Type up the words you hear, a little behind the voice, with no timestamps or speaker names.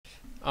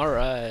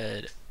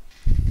Alright.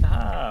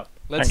 Stop.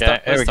 Let's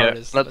start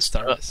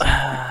this.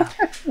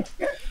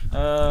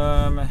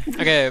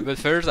 Okay, but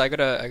first I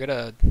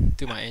gotta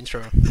do my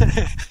intro.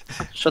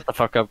 Shut the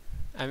fuck up.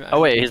 I'm Oh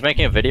wait, he's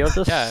making a video of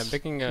this? Yeah, I'm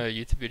making a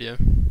YouTube video.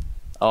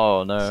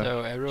 Oh no.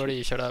 So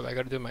everybody shut up, I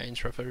gotta do my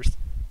intro first.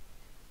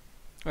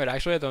 Wait,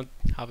 actually I don't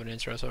have an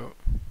intro, so...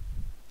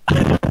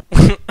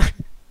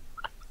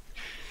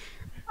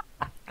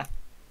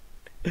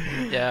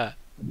 Yeah.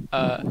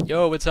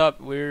 Yo, what's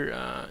up? We're,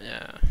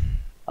 yeah.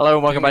 Hello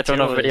and welcome back to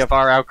another video of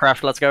our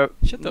Outcraft, let's go.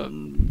 Shut up.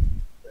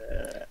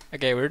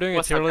 Okay, we're doing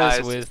What's a tier up, list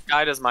guys? with...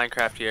 Guy does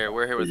Minecraft here.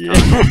 We're here with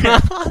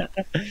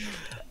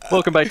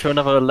Welcome back to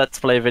another Let's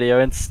Play video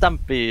in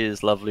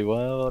Stampy's lovely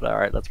world.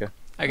 Alright, let's go.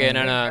 Okay,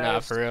 no,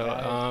 for real.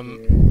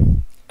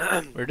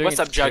 We're doing What's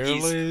up, a tier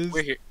Juggies? list.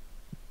 We're here.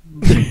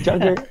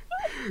 Juger.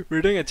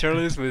 We're doing a tier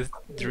list with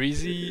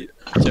Drizzeh,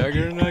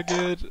 Juger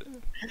Nugget,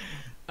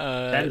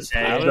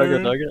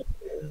 Tyler,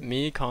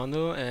 me,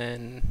 Kondo,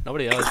 and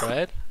nobody else,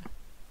 right?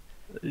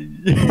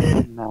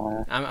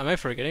 No. Am I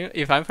forgetting?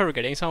 If I'm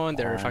forgetting someone,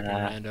 they're fucking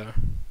rando.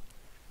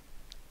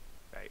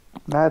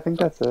 No, I think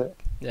that's it.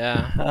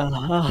 Yeah.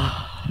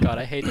 God,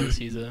 I hate that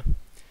Cizza.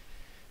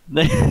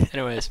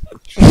 Anyways.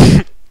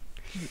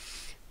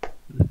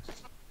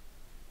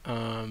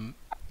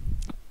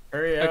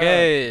 Hurry up.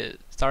 Okay,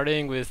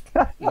 starting with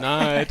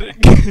Nut.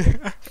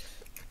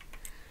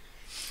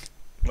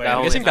 Wait,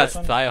 I'm guessing that's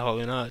one? Thigh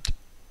Holy Nut.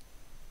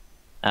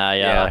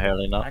 Yeah,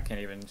 apparently I not. can't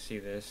even see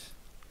this.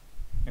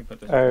 Let me put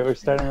this Alright, on. we're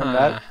starting with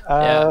Yeah.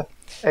 that.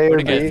 A What or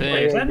do you B? guys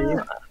A or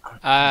think?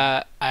 B?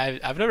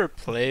 I've never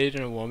played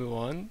in a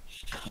 1v1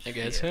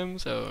 against him,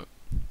 so...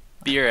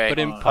 B-Ray. But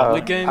in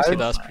public games, he I've-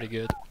 does pretty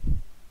good.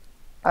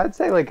 I'd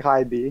say like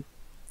high B.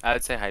 I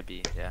would say high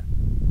B, yeah.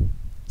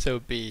 So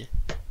B.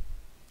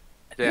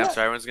 Yeah,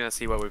 so everyone's gonna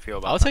see what we feel I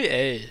about would say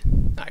A,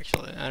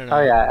 actually. I don't know.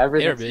 Oh yeah,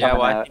 everything's B. Yeah,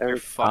 coming well, I out. think you're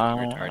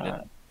fucking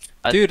retarded.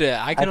 Dude,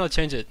 I cannot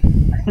change it.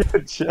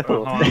 Chill.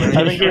 Hold on,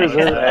 I think we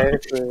reserve A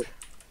for...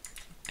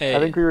 A. I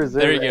think we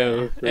reserve There you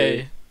go. A.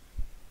 A.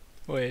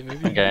 Wait,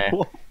 maybe Okay.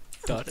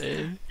 dot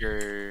A.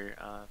 You're,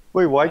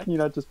 Wait, why can you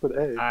not just put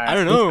A? I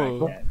don't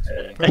know.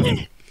 I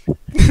can't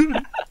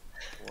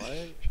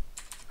what?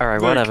 Alright,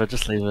 Look. whatever,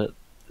 just leave it.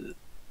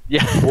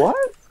 Yeah. What?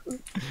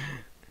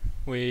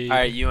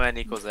 Alright, UN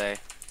equals A.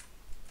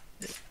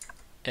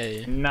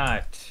 A. see.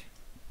 Nut.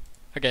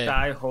 Okay.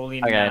 Die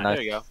holy Okay, nut. nice.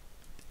 There you go.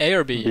 A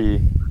or B? B.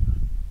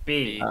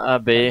 B.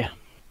 B.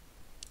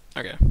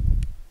 Okay.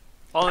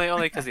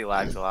 Only because he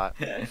lags a lot.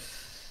 Yeah,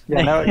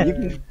 no, you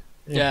can...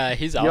 Yeah,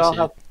 he's Y'all obviously...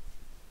 have...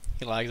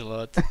 He lags a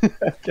lot.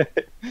 Okay.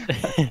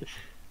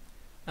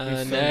 He's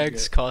so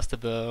Next, good.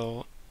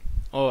 Costabel.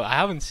 Oh, I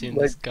haven't seen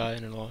this guy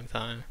in a long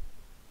time.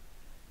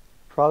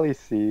 Probably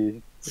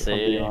C. if I'm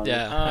being C. honest.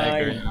 Yeah, I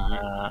agree.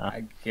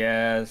 I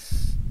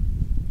guess.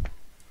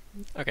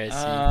 Okay, C.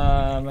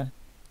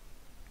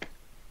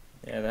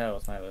 Yeah, that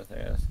was my list, I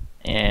guess.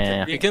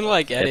 Yeah. You can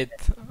like edit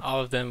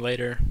all of them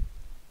later.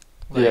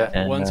 Like,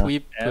 Yeah. once And, we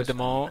put Yes. them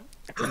all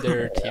in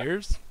their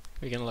tiers,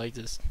 we can like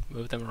just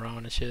move them around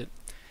and shit.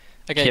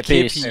 Okay,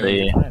 Kippy, KP.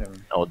 C.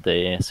 Item. Or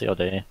D. C or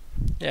D.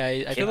 Yeah,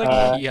 I feel Uh,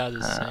 like he has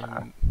the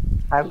same.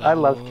 I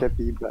love level.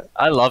 Kippy, but...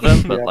 I love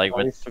him, but Yeah, like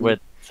probably we're, C. we're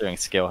doing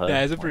skill here.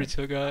 Yeah, he's a pretty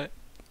chill guy.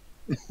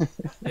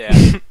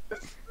 Yeah.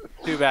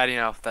 Too bad, you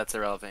know, that's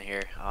irrelevant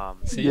here.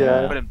 See,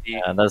 Yeah. Put him D.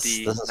 Yeah, this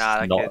D. is Nah,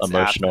 that not kid's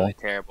emotional. absolutely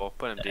terrible.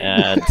 Put him D.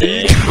 Yeah,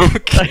 D.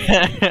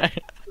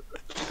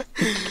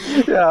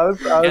 Yeah, I was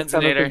kind of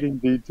Antonator. thinking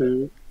D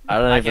too. I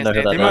don't I even can't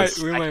know who say that we anything is.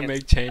 might I we might can't-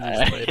 make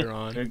changes later We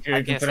on. can I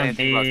put can't say him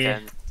anything about D.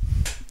 Ken.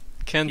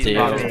 Ken's He's D.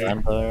 not D. really-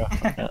 Rambo.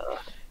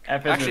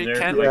 F is Actually, reserved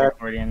Ken- for Yeah.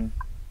 accordion.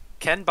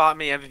 Ken bought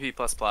me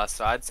MVP++,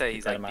 so I'd say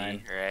he's Keep like that in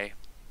B mind. or A.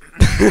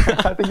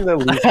 I think the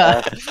least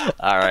bad.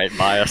 Alright,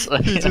 bias.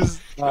 He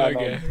just No,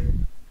 okay.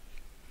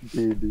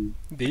 D, D.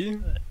 D.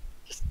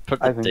 Just put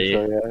I the think D.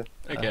 so,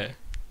 yeah. Okay.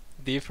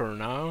 D for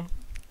now.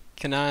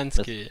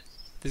 Kanansky.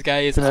 This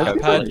guy is Kanansky?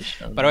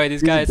 iPad. By the way,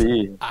 this He's guy a is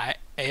B.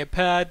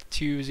 iPad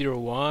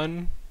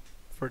 201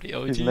 for the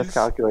OGs. He's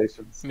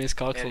miscalculations.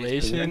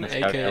 Miscalculation, Yeah,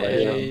 aka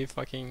miscalculation.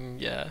 fucking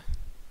yeah.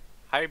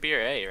 Higher B or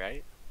A,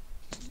 right?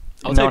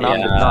 I'll No, take not-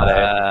 A. not A.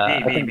 B, I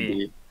B, think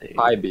B. B.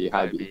 High B, high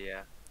Higher B.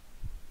 yeah.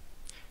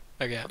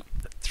 Okay.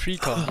 3 He's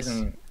costs.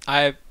 in-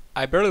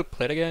 I barely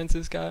played against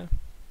this guy,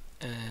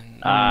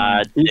 and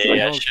He's D.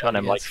 I like- shot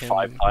him like against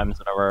 5 him. times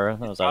in a row.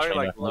 That was Probably actually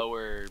like nothing.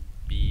 lower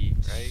B,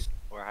 right?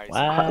 Or higher C.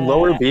 Wow.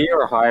 Lower B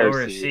or higher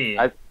Lower C? C.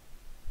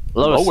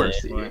 Lower C.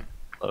 C.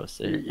 Lower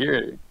C.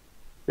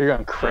 You're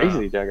going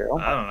crazy, Jugger. Oh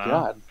I don't my know.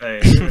 god.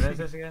 Wait, who is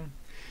this again?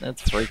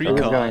 That's 3 Three He's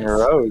calls. calls. going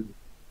rogue.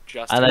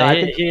 Just And No, I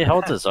then think- he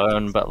holds his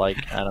own, but like,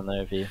 I don't know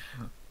if he...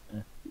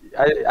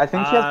 I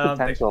think he has think-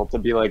 potential to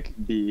be like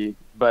B,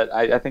 but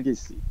I think he's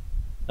C.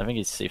 I think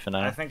he's C for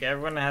I now. think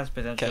everyone has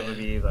potential Okay. to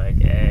be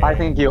like A. I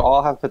think you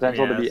all have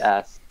potential to be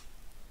Yes. S.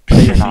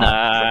 But you're not.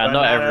 Nah, But not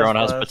not everyone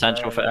S has plus,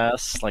 potential for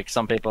S. Like,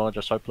 some people are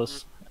just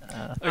hopeless.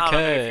 I don't know,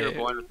 maybe if you were okay.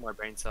 born with more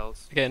brain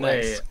cells. Okay, Wait.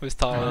 next. Who's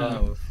Tyler?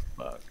 Oh,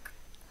 fuck.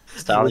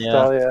 Stalia.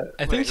 Stalia.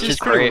 I think Wait, she's she's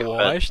pretty great, but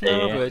washed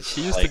now, they, but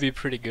she used to like, be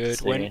pretty good.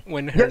 see.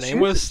 When her Yeah, name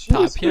was she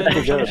was Tapian or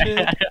pretty some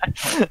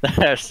good. shit.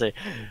 Actually,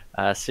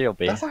 C or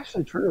B. That's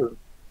actually true.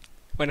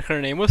 When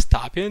her name was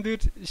Tapian,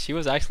 dude, she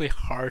was actually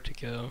hard to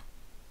kill.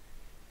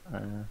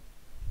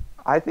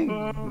 I think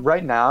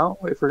right now,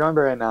 if we're going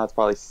by right now, it's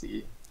probably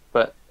C.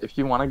 But if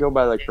you want to go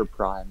by like her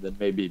prime, then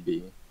maybe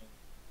B.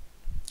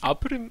 I'll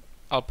put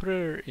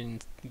her in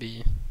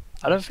B.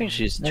 I don't think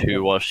she's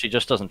too washed. She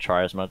just doesn't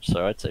try as much,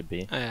 so I'd say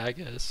B. I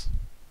guess.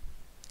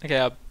 Okay,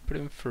 I'll put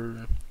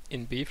him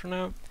in B for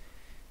now.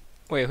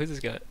 Wait, who's this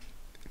guy?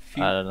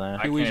 I don't know. I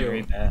can't Fuijo.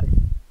 read that.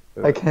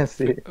 I can't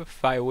see.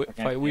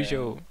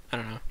 Fuijo. I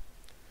don't know.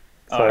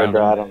 Sorry, Oh,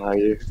 bro. I don't know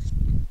you.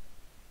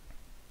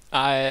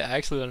 I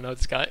actually don't know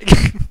this guy.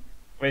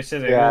 Wait,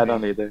 Cizza, Yeah, I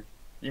don't either.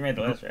 You made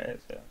the list, right?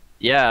 So.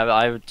 Yeah,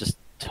 I was just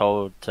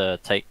told to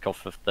take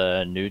off of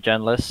the new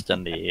gen list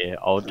and the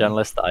old gen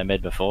list that I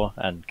made before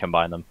and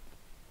combine them.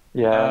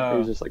 Yeah, he Oh.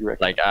 was just like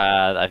Rick. Like,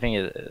 I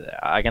think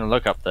I can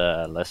look up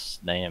the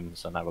list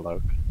names and have a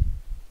look.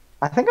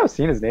 I think I've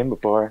seen his name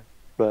before,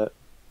 but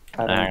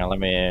I don't Hang know. on, let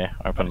me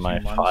open I've my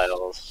seen once,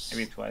 files.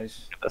 Maybe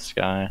twice. This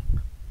guy.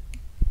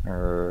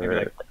 Maybe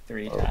like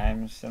 3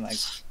 times in like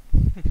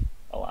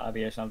a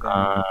lobby or something.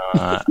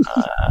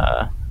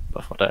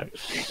 Before that.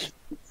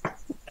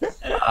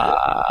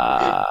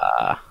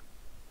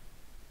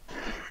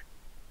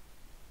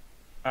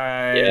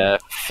 Alright. Yeah,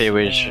 and-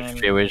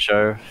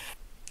 Fuijo.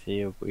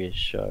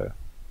 Alright,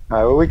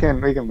 well we can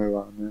move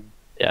on then.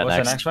 Yeah, What's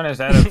next. the next one? Is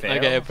that a fail?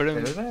 Okay, put him-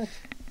 Is that?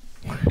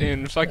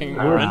 In fucking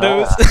Oh,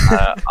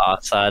 randos.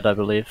 Outside, I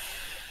believe.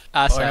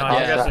 Oh, Assad, no, I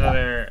guess yeah.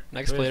 another.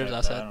 Next who is player's that? I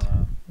Assad.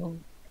 don't know.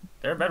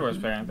 They're a Bed Wars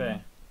player, aren't they?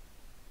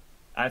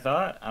 I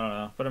thought. I don't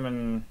know. Put them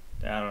in.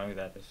 I don't know who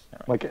that is.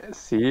 Never mind. Like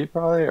C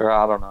probably, or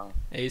I don't know.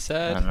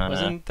 Assad? No.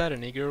 Wasn't that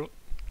an e-girl?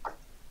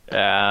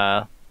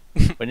 Yeah.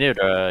 We need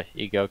a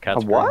ego A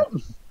category. what?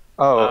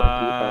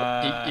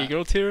 Oh,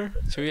 E-girl tier?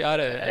 Should we add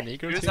an She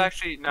e-girl was tier?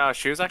 actually no,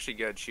 she was actually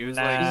good. She was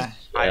Nah. like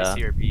high Yeah.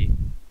 C or B.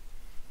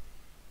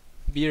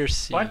 B or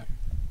C? What?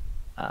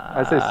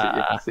 I say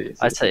C.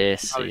 I'd say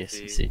Probably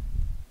C. C. C.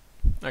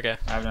 Okay.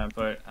 I have not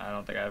put. I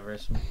don't think I've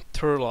versed him.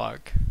 Turlock.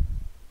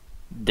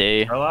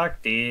 D.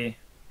 Sherlock D.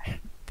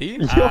 D?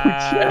 Yo,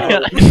 Ah.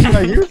 chill.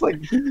 No, he was like,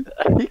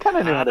 he kind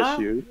of knew how to Ah.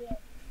 shoot.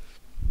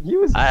 He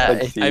was I-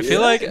 like C. I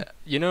feel like,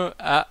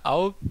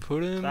 I'll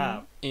put him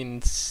Stop.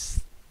 in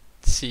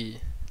C.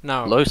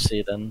 No, Low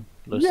C then.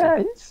 Low C. Yeah,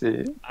 he's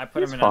C. I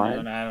put He's him in fine.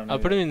 unknown. I don't know. I'll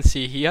put him in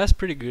C. He has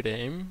pretty good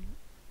aim.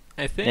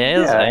 I think. Yeah,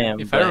 his Yeah. aim,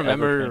 If I but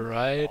remember everything-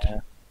 right. Yeah.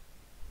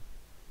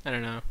 I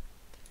don't know.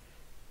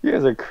 You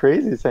guys are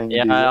crazy saying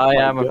Yeah, D. I Oh my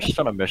am. I'm God. just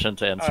on a mission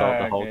to insult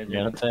the whole okay,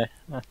 community.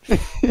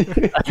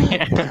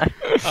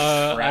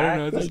 I don't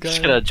know this guy.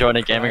 Just gonna join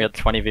a gaming at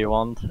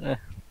 20v1.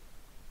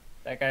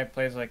 That guy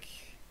plays like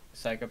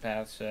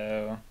psychopath.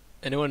 So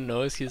Anyone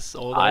knows he's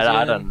old?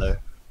 I don't know.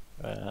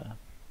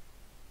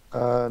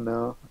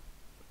 No.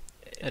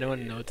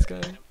 Anyone know this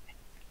guy?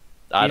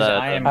 I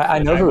don't. I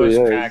know who he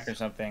is. Crack or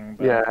something.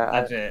 But Yeah,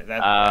 that's it.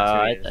 That's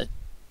who he is.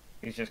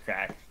 He's just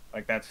crack.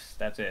 Like that's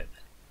it.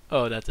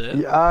 Oh, that's it.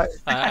 Yeah,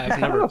 I've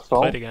kind never of a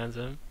phone. played against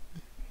him.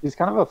 He's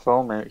kind of a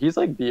filmer. He's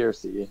like B or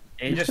C.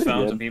 He He's just pretty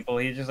phones good. people.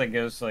 He just like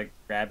goes like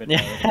rabbit.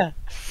 Yeah. mode.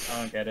 I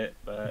don't get it,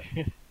 but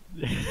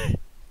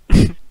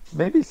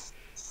Maybe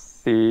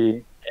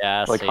C.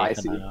 Yeah, Like C high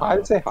for C. now. I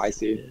would say high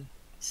C.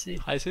 C.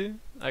 High C?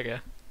 Okay.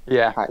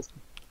 Yeah, high C.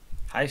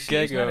 high C.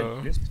 is not a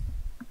Gecko. juice.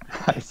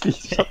 High C.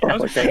 Shut That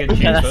up. was a good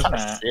cheese, wasn't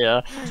it?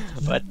 Yeah,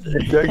 but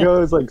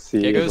Gecko is like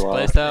C Gecko's as well.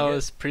 playstyle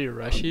is pretty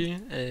rushy,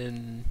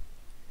 and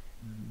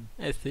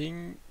I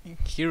think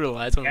he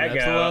relies on reps a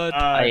Gecko.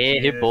 lot. he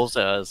Jesus. bulls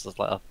it as a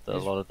lot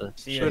of the.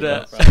 C But, is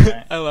up,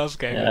 right? I love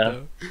Gecko Yeah.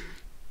 though.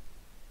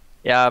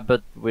 Yeah,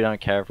 but we don't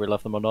care if we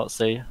love them or not.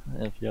 C,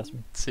 if you ask me.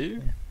 C?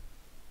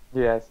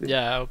 Yeah, C.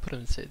 Yeah, I'll put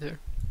him in C too.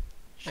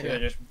 Should Okay. I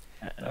just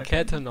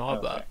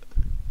Catanaba.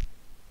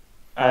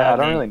 I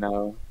don't D. really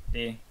know.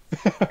 D.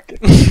 Okay.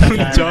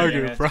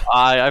 Jogger, bro.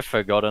 I've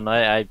forgotten.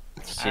 I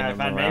seen them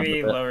fine, around maybe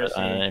a bit, lower but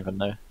I C. don't even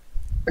know.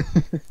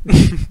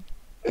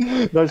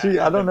 No,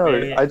 I don't know.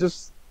 Maybe- I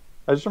just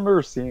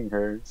remember seeing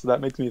her, so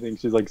that makes me think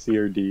she's like C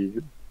or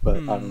D, but I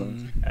don't know.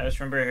 Hmm. I just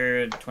remember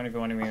her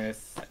 2021 me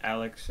with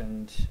Alex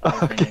and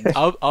other opinions.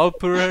 I'll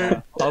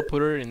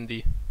put her in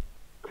D.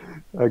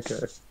 Okay.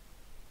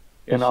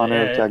 In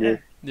honor of Jugger.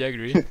 Do you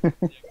agree?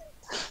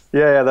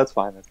 Yeah, that's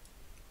fine.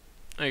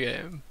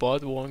 Okay,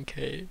 bot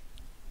 1K.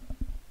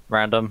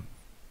 Random.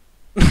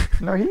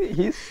 No, he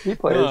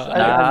plays. No,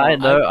 I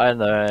know. I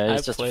know. I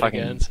He's just a played fucking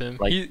against him.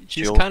 like He's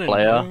dual kind of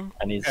player, new.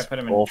 and he's Yeah, put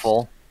him in-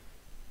 awful.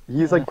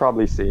 He's like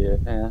probably C.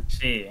 Yeah.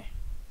 C.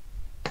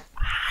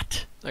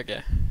 What?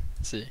 Okay,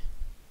 C.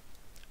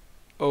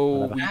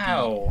 Oh, we D.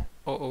 Ow.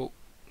 Oh,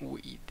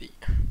 we D.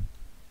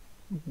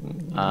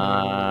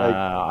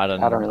 I don't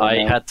I know. don't really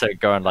I know. had to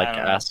go and like I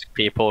don't know. ask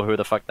people who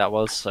the fuck that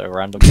was. So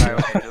random. Sorry,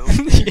 wait,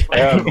 who?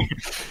 Yeah.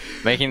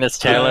 Making this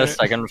tier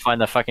list, I couldn't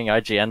find the fucking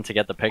IGN to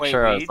get the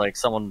picture. I was weed? like,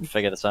 someone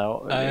figure this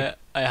out. maybe.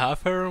 I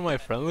have her on my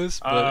friend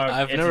list, but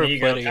I've it's never an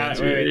ego. played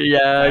against Wait, her. wait.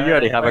 Yeah, you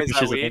already have her Wait, is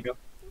because she's that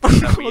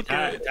a weed?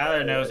 nigga.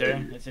 Tyler knows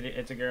her.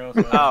 It's a girl.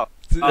 So.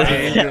 Oh,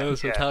 Yeah,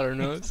 so yeah. Tyler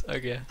knows.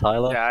 Okay.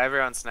 Tyler. yeah, I have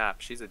her on Snap.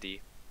 She's a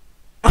D.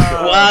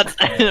 What?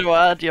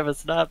 What? Do you have a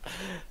snap?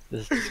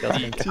 This is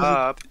disgusting.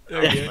 Up.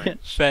 Okay.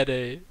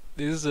 Fede.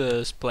 This is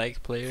a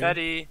Spike player.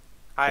 Fetty.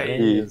 Hi.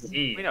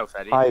 Easy. We know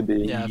Fetty. High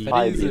B. Yeah,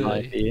 high Fetty's B.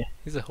 Might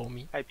He's a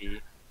homie. Hi, B.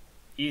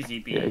 Easy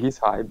B. Yeah, he's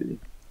high B.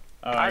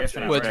 Oh, I guess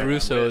we're not What, right.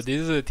 Russo?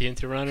 This is a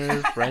TNT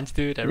runner, French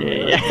dude. I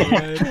really Yeah.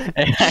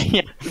 like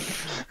him.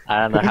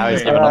 I don't know how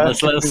he's Yeah. going on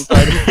this list.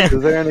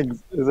 Is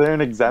there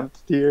an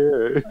exempt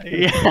tier? Or...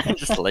 Yeah,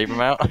 just leave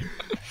him out.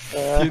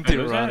 TNT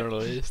who's runner that?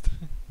 list.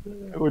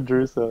 With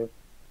Druso.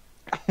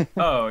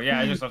 Oh yeah,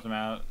 I just left him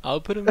out. I'll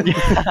put him.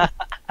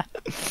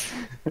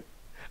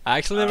 I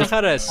actually never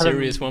had a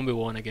serious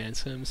 1v1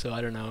 against him, so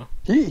I don't know.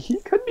 He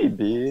could be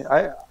B.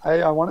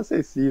 I want to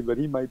say C, but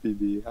he might be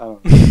B. I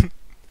don't know.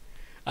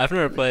 I've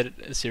never played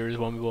a serious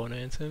 1v1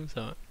 against him,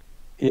 so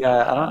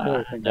Yeah, I don't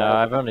really think No, that.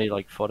 I've only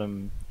like fought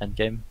him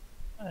endgame.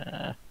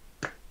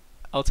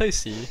 I'll say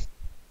C.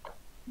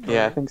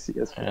 Yeah, I think C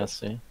is Yeah,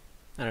 see.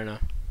 I don't know.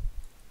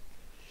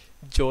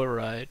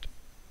 Joyride.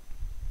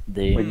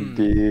 D. like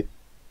D.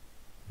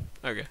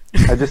 Okay.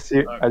 I just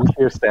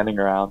hear standing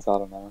around, so I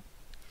don't know.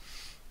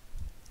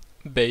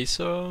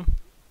 Beso.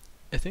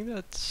 I think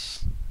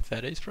that's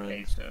Fede's friend.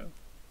 Okay, so.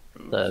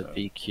 The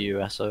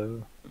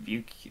VQSO.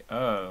 View.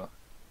 Oh.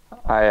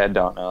 I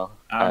don't know.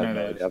 I don't have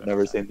know no that. idea. I've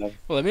never seen them.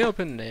 Well, let me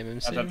open the name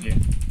and That's up to see. you.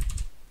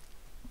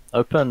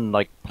 Open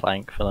like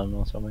plank for them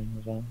or something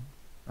as well.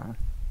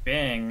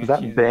 Bing. Is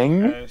that Jesus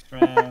Bing? Christ,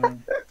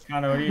 man.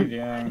 Connor, what are you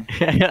doing?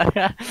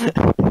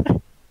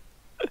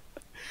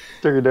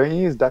 Sugar, don't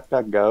you use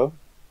DuckDuckGo?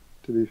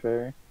 To be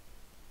fair.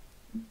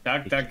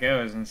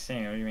 DuckDuckGo is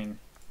insane. What do you mean?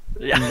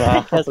 Yeah,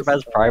 No. that's the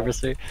best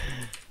privacy.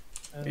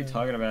 What are you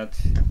talking about?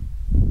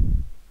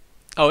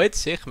 Oh,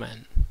 it's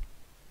Sigman.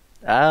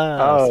 Ah.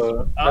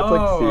 Oh, that's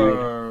like C.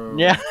 Oh.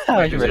 Yeah, I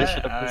Wait, really is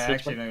should that? have I put actually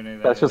Sigma. never knew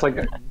that. That's just like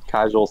a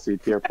casual C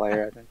tier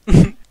player, I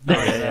think.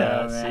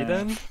 Yeah, Oh, see man.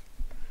 then?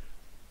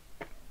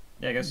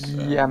 Yeah, I guess.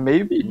 Yeah,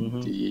 maybe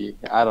Mhm. D.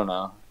 I don't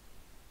know.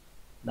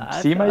 Nah,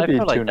 C might be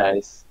feel too like they're-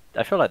 nice.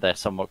 I feel like they're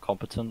somewhat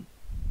competent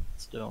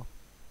still.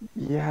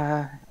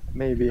 Yeah,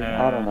 maybe.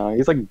 I don't know.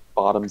 He's like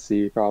bottom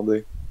C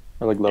probably,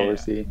 or like lower Yeah.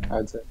 C. I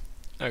would say.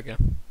 Okay.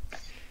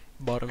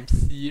 Bottom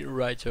C,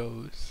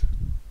 righteous.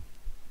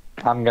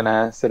 I'm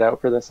gonna sit out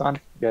for this one.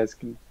 You guys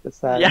can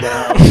decide. Yeah.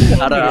 Boosh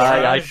I don't know,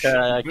 I Rush-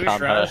 can't Boosh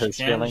hurt Rush his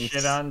can feelings.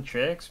 shit on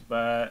tricks,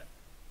 but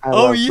I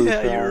Oh, love yeah,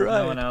 Boosh you're Rush.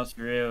 right. no one else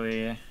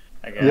really.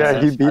 I guess. Yeah,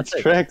 he I'd beats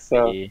say Trick,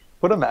 so B.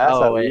 put him S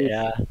Oh at wait, least.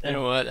 yeah. You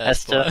know what?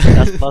 S That's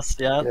S plus,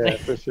 yeah. Yeah,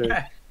 for sure.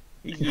 Yeah.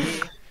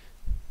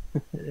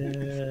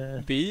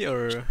 Yeah. B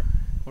or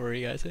what are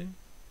you guys saying?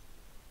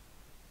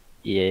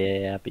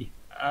 Yeah, B.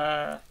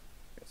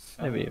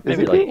 Maybe. Is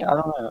Maybe it like B? I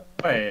don't know.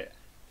 Wait,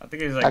 I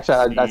think he's like.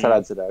 Actually, I C. said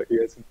I'd sit out. You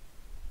guys,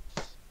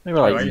 maybe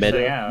Why like are you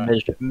saying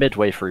out?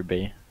 midway through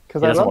B.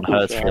 because He I doesn't love want to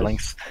hurt Boosh his Rush.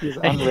 feelings. He's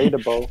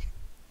unrateable.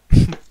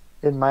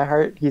 In my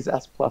heart, he's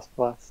S plus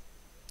plus.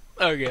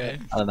 Okay.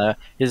 I don't know.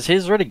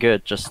 He's really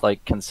good, just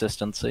like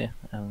consistency.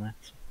 I don't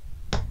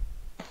know.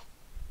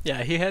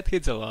 Yeah, he had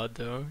kids a lot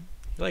though.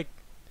 He like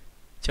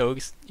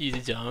chokes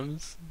easy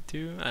jumps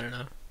too. I don't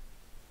know.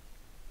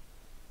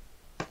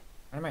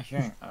 What am I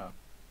hearing? Oh,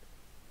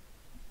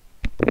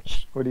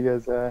 What do you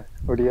guys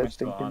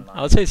still thinking? online.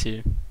 I'll say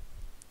C.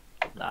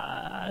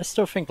 Nah, I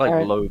still think like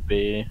Alright. low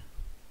B.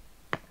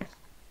 I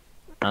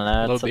don't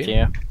know. Low It's up B? to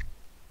you.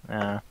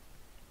 Yeah.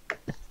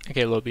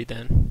 Okay, low B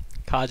then.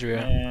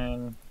 Kadria.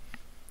 Man.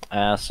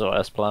 So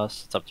S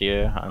plus. It's up to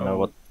you. I don't know Oh.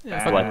 what. Yeah, Ah,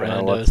 fucking like,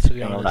 randos to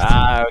be honest.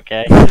 Ah,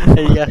 okay.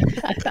 Yeah.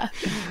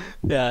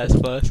 Yeah, S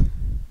plus.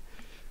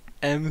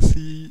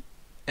 MC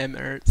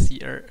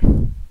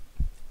MRCR.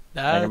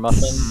 That's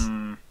Muffin?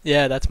 Hmm.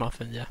 Yeah, that's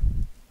Muffin. Yeah.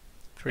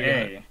 Pretty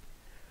good.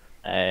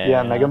 Hey.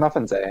 Yeah, Mega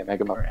Muffin's A.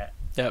 Mega Muffin. Or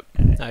Yep,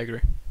 I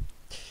agree.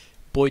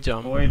 Boy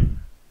jump. Boy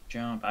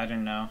jump. I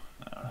don't know.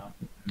 I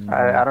don't know.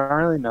 I don't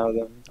really know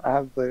them. I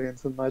haven't played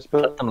against them much,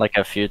 but Put them like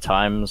a few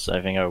times.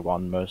 I think I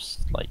won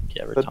most like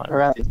every but time.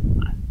 around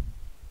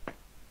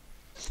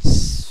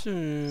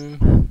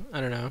I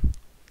don't know.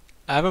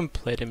 I haven't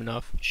played him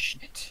enough.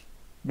 Shit.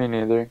 me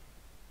neither.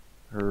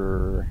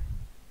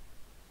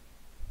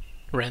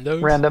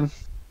 Randos. Random.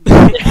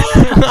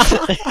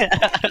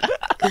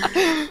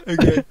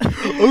 Okay.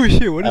 Oh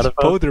shit! What is Out of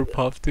Powder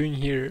Puff doing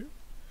here?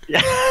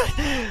 Yeah.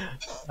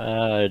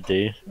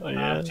 D. Oh,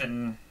 yeah.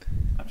 Option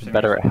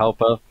Better at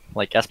helper,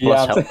 like S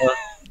plus Yeah. helper.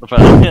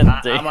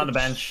 But D. I'm on the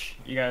bench.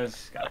 You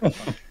guys got this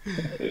one.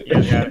 You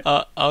guys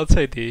got it. I'll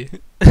say D.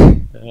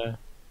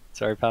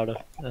 Sorry, Powder.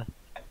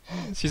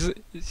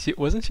 She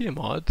wasn't she a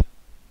mod?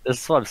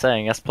 This is what I'm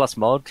saying. S plus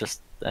mod,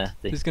 just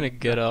D. She's gonna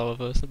get all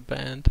of us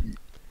banned.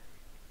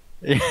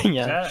 Is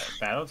yeah. that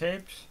battle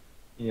tapes?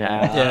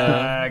 Yeah.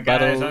 Yeah, Guys,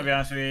 battle- I'll be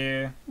honest with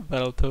you.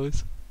 Battle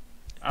toes.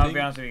 I'll be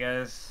honest with you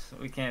guys.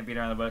 We can't beat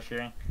around the bush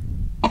here.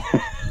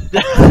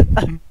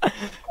 I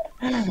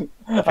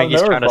think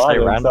he's trying to stay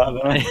random.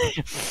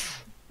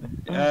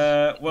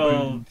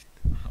 Well,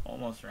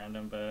 almost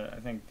random, but I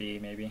think D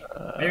maybe.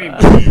 Maybe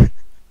B.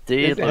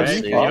 D, let's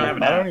You see. don't have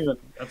an I F. don't even.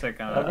 That's like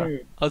I don't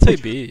even I'll say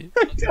B.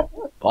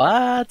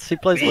 What? He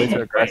plays way B,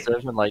 too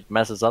aggressive and like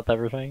messes up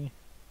everything.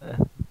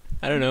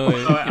 I don't know.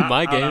 In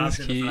my games,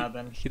 he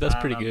does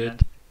pretty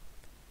good.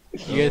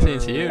 You guys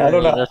think C? I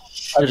don't know.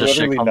 That's- I've you're just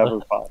literally shit never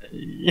combo. fought.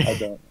 I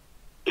don't.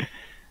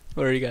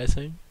 What are you guys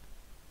saying?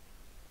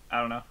 I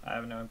don't know. I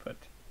have no input.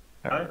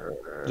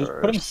 Just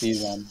put him C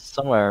then.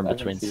 Somewhere in I think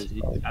between C is C.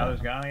 probably I was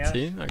better. gone, I guess.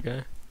 C?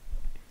 Okay.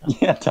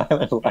 Yeah,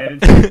 Tyler left. Waited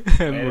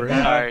down.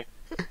 Sorry.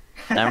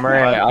 Emery,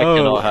 I Oh,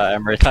 cannot hurt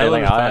Emery's Tyler's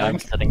feeling. I'm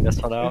back. setting this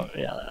one out.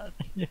 Yeah.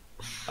 I'm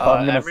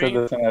gonna Emery, sit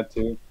this one out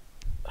too.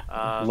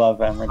 uh,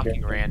 Love Emery.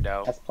 fucking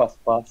rando. S plus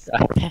plus.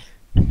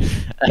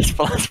 S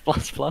plus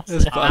plus plus.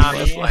 That's Yeah. fine. I'm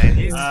just playing.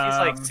 He's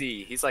like Um,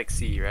 C. He's like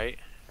C, right?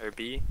 Or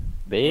B?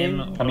 B. I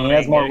mean, he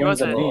has more He wins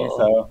than me,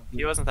 so.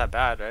 He wasn't that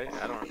bad, right?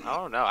 I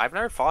don't know. I've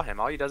never fought him.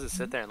 All he does is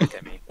sit there and look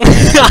at me.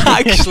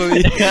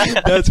 Actually,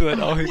 that's what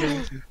all he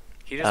does.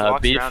 He just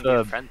walks B around for-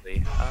 being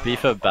friendly. I don't B know.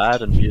 for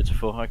bad and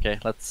beautiful. Okay,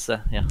 let's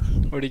yeah.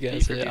 What do you B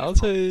guys for say? I'll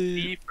beautiful. say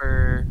B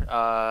for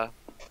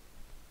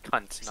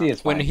cunt. C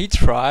is when fine. he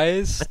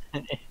tries,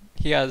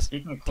 he has.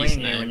 He can clean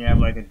Decent you name. when you have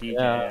like a DJ,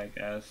 Yeah. I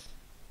guess.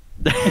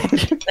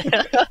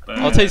 But,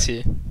 I'll say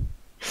C.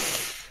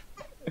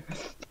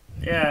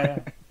 Yeah,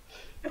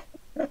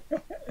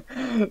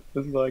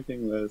 This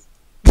fucking list.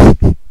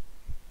 If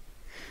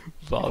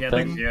you had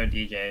like Bopping. 0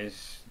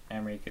 DJs,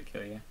 Emery could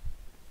kill you.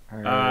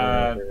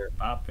 Uh,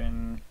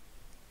 Boppin.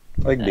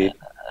 Like B.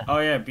 Oh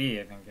yeah, B,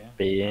 I think, yeah.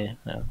 B.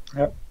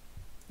 Yeah.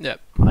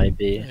 Yep. I I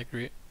B.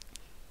 agree.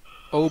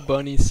 Oh,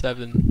 Bunny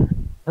 7.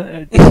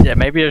 Yeah,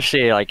 maybe if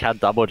she like had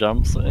double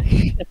jumps.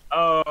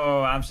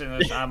 Oh,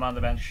 I'm on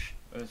the bench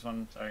for this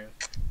one, sorry.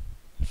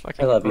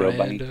 Fucking I love you,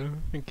 Bunny. Brando.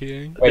 I'm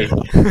kidding. Wait,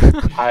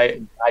 I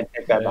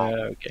take that back.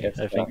 Okay, Yes,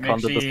 I think Mixie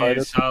Conda decided.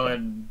 is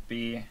solid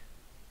B,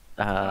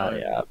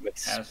 Yeah,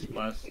 mix. S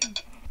plus.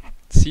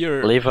 C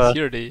or Leave her. C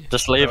or D?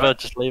 Just leave her.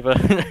 Just leave her. I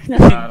don't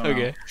know.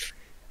 Okay.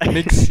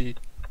 Mixie.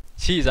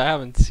 Jeez, I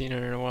haven't seen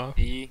her in a while.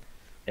 B.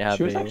 Yeah,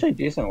 She was B. actually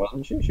decent,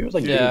 wasn't she? She was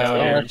like Yeah, no,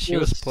 when she she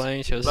was was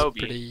playing, she was low B.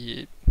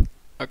 pretty.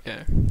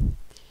 Okay.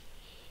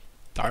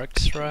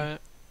 Darks, right?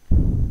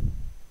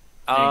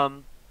 I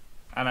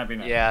might be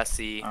next. Yeah,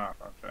 C. Oh,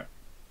 sorry.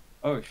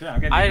 Oh shit, I'm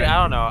getting I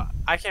behind. don't know.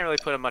 I can't really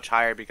put him much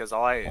higher because the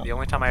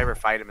only time I ever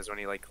fight him is when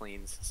he like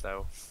cleans.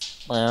 So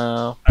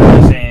Well,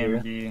 I'm the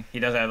same. He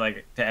does that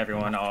like to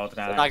everyone all the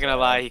time. not gonna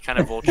lie, he kind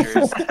of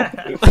vultures.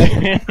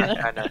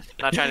 Kinda,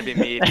 not trying to be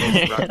mean,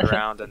 he just runs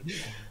around and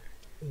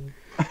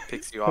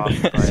picks you off.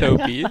 But, So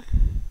B?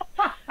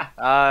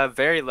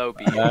 very low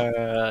B.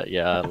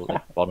 yeah,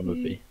 like bottom of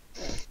B.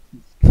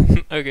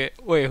 Okay,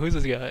 wait, who's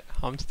this guy?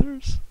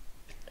 Hamsters?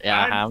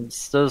 Yeah,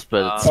 hamsters,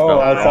 but it's Oh,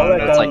 spelled I saw wrong.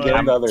 that It's guy like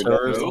game the other day.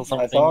 hamsters I or saw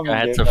something. him I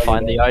had game to the other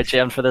find the day.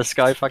 IGN for this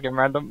guy, fucking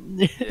random.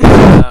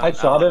 I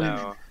shot him.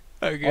 No.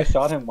 I Okay.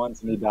 shot him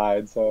once and he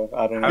died, so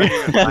I don't How did you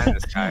know. even find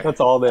this guy? That's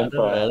all the I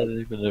info. don't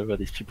even know where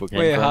these people came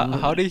Wait, from.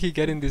 how did he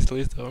get in this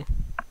list though?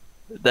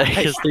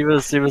 Because he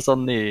was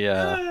on the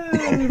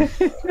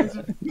This is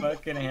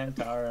fucking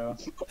Hantaro.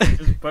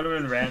 Just put him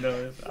in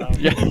randos.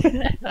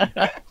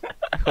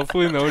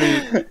 Hopefully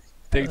nobody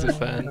takes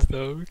offense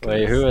though. 'cause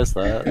Wait, who is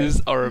that? This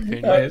is our Wait, is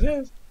opinion.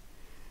 this?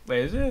 Wait,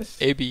 is this?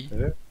 AB.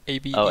 Who?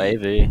 AB. Oh,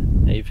 AV.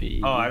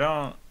 AV. Oh, I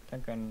don't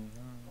think I know.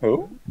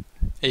 Who?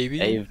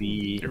 AB?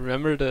 AV.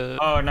 Remember the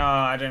Oh no,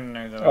 I didn't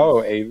know that. Oh,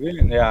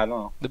 AV? Yeah, I don't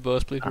know. the Bow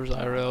Spleefers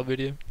IRL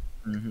video?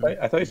 Mhm. Wait,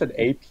 I thought you said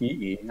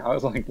APE. I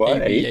was like,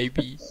 what? AB, A?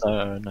 AB. No,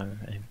 AV.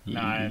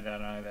 No, I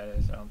don't know who that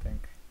is. I don't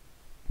think.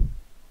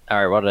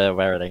 Alright,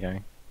 where are they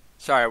going?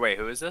 Sorry, wait,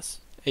 who is this?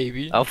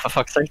 AB. Oh, for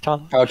fuck's sake,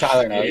 Tyler. Oh,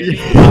 Tyler knows.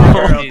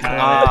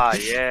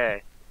 Yeah,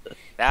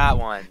 that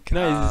one. Can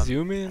I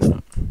zoom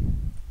in?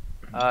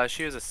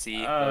 She was a C,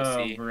 low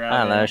Oh, C. brother. I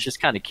don't know, she's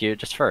kind of cute.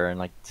 Just for her and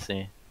like,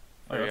 see.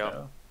 There you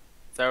go.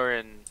 So we're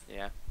in,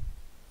 yeah.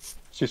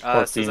 She's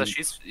 14. Cizza,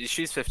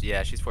 she's 50.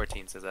 Yeah, she's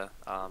 14. Cizza.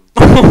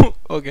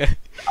 Okay.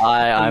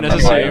 I'm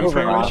Unnecessary okay.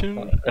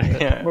 information.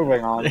 Yeah.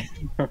 Moving on.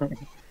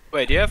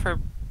 Wait, do you have her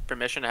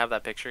permission to have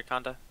that picture,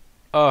 Kanda?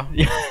 Oh,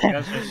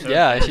 That's just so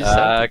yeah, she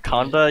said. it.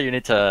 Conda, you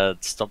need to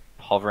stop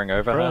hovering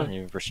over Bro. her.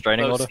 You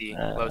restraining Low order. C,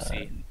 low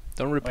C.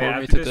 Don't Wait, report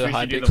me after to this, the we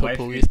high should do the pixel wifey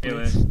police, tier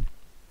please. list.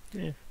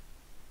 Yeah.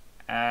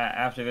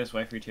 After this,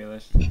 wifey tier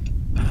list. Low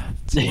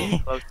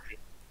C.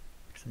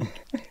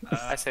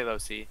 I say low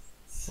C.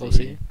 We'll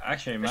see.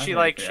 Actually, But mine's she not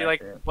like pretty she like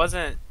accurate.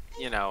 wasn't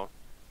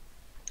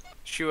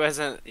she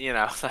wasn't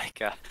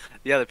like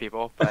the other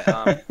people, but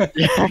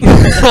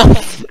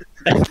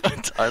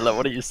Tyler,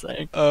 what are you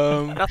saying?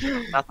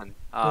 nothing.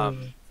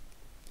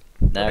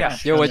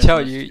 Next. Yo, watch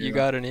out! You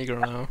got an eagle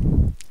now.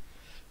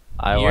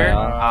 I Here?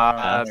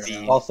 will.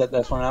 B. I'll set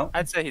this one out.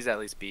 I'd say he's at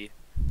least B.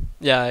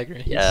 Yeah, I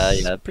agree. Yeah,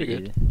 He's yeah, pretty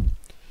B. good.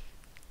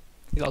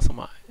 He's also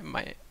my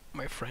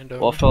friend.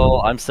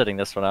 Waffle, I'm sitting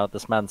this one out.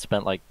 This man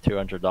spent like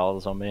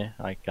 $200 on me.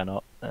 I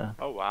cannot.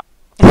 Oh wow.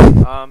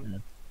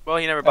 Well,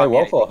 he never Hey, bought me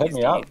Waffle, anything. hit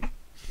me up.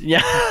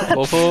 Yeah.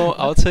 Waffle,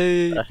 I would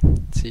say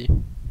C.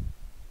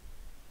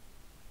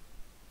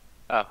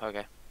 Oh,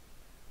 okay.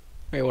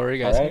 Wait, what are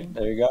you guys Alright, saying?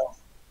 there you go.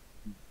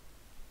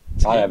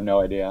 C. I have no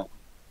idea.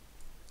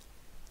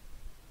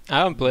 I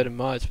haven't played it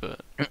much,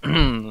 but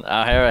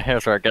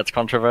Here's where it gets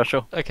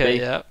controversial. okay,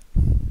 B. yeah.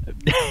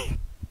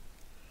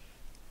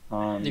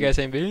 You guys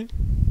saying B?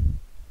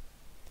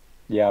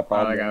 Yeah, Oh, I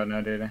probably. got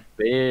no data.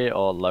 B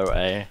or low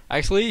A.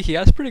 Actually, he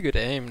has pretty good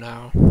aim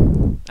now.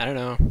 I don't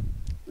know.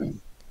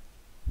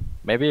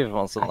 Maybe if it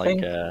wasn't I like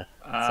think- yeah.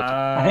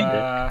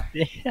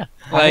 Yeah.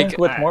 I Like, think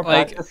with more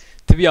like- practice,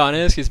 To be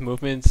honest, his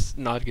movement's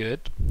not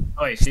good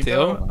Oh, wait,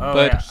 still, Cito? Oh,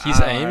 but yeah.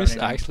 his I don't aim have is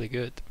anything. actually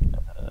good.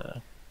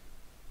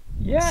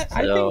 yeah,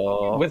 I So,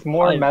 think with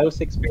more I-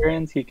 mouse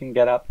experience, he can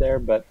get up there.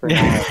 But for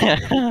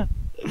now,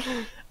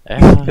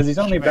 Yeah. because he's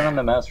only been on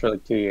the mouse for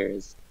like 2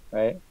 years,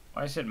 right?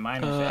 Why is it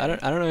minus I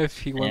don't know if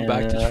he went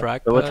back to Yeah,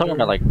 track. but we're talking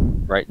about like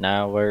right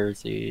now. Where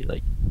is he?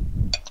 Like,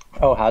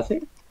 Oh, has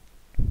he?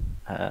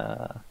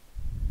 I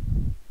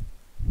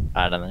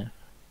don't know.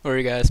 Where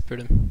you guys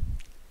put him?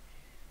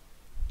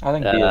 I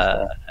think B is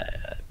Uh,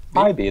 there.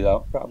 High B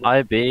though, probably.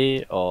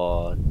 IB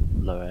or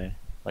low A,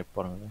 like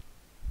bottom of it.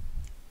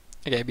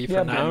 Okay, B for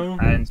Yeah, now.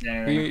 I didn't see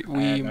anything.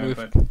 We I had no move.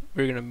 input.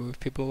 We're gonna move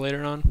people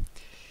later on.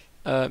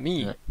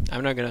 Me, Yeah.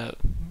 I'm not gonna.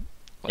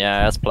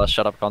 Yeah, S plus.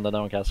 Shut up, Conda.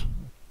 No one cares.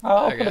 Oh,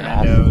 I'll Okay. put him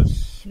S.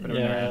 Randos. Put him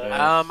in Yeah.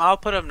 randos. I'll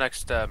put him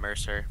next to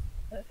Mercer.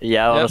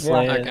 Yeah, honestly.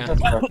 yeah, Okay.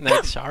 that's fair.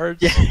 Next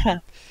shards. Yeah.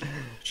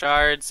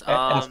 Shards.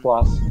 S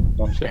plus.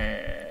 Don't you?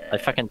 I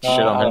fucking shit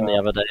on him the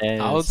other day.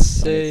 I would It's-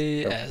 say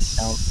it's-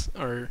 S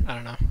or I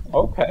don't know.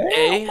 Okay.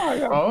 A? Oh my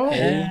god. Oh,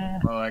 Yeah.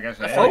 well, I guess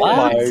I Oh feel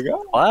like- my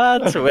god.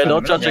 What? We're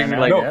not judging Yeah,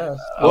 like. I no. guess.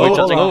 Are we Low-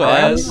 judging low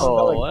crime S.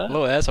 or what?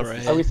 Low S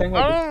alright. Are we saying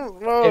like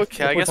Oh, if,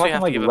 okay. if I we're guess we talking have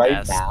to like give him right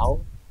S. now?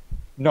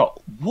 No.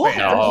 What?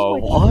 No,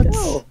 Like, what?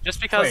 no. Just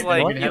because, Wait,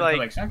 like, then he you'd have to like.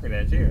 like Sucker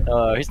there too.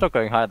 He's not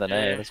going higher than A.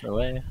 Yeah. There's no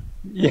way.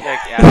 Yeah.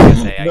 Yeah, I can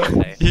say. I can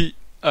say. He,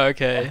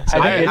 okay. So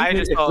I then- think I if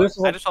just this felt. was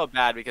I like- just felt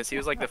bad because he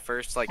was like the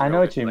first like. I know real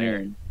what good you player.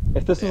 mean.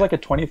 If this was Yeah. like a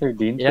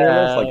 2013 tier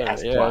Yeah, list, like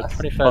S yeah. plus.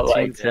 2013 But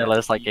like, tier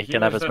list, like he he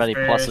can have was as the many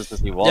pluses first- as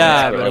he wants.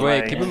 yeah, but, but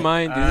wait, like, keep in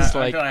mind this is I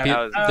like feel like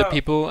I was- the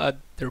people at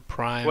their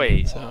prime.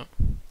 Wait. So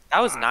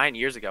That was 9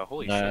 years ago.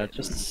 Holy shit.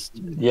 just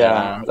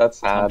yeah, that's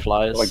time sad.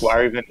 flies. Like, why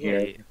are we even here?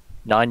 Wait,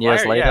 9 years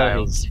Why are- later, yeah,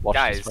 he's washed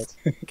his guys,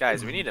 face.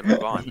 guys, we need to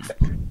move on.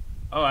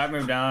 Oh, I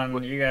moved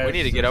on. You guys. we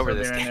need to get over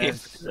this still doing game.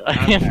 this.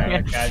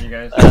 I'm God, you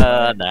guys.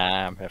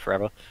 Nah, I'm here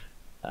forever.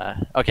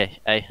 Okay,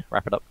 A,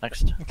 wrap it up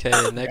next. okay,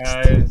 next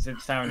Guys,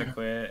 it's time to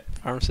quit.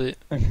 pharmacy.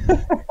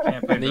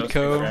 Can't play Nico.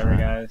 Nico forever,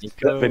 guys.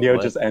 That video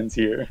What? just ends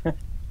here.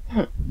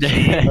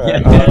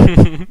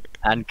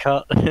 And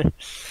cut.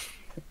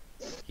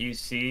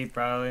 QC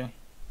probably.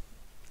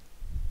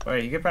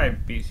 Wait, you could probably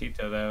beat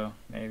Cito though,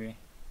 maybe.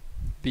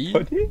 B?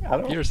 Could he? I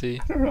don't B or C?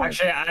 I don't know.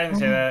 Actually, I didn't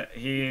say that.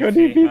 He. Could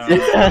he beat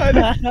I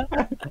don't know.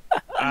 Cito?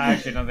 I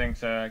actually don't think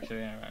so. Actually,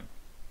 never mind.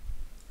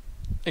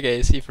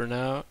 Okay, C for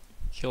now.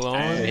 Kill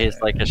on. He's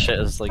like a shit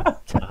as like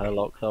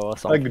Herlock though or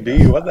something. Like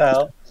D, what the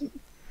hell?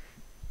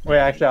 Wait,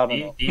 actually, I don't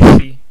know.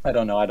 D. I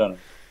don't know. I don't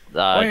know.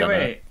 I Wait, don't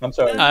wait. I'm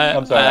sorry. I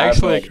I'm sorry. I have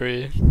actually no-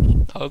 agree.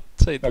 I'll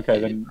say Okay, D.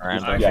 then.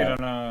 Random. I actually Yeah. don't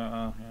know.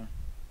 Oh, yeah.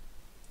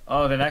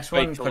 Oh, the next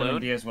Wait, one put in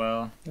Cologne? D as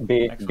well.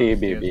 B, Next B, one's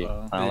B, D as B.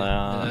 well.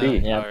 know. B.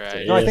 Yeah.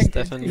 Alright. No, I think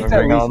Stefan. it's at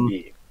Moving least on.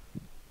 B.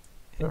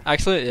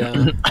 Actually,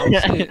 yeah.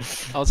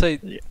 I'll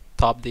say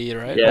top D,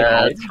 right?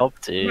 Yeah, Like, it's top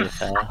two.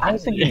 I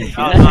was thinking B.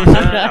 No, no, no,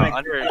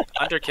 no,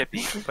 under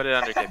Kippy. Put it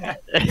under Kippy.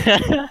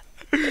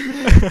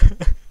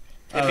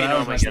 Oh, Kippy that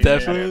normally was gets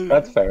it. Stefan.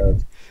 That's fair.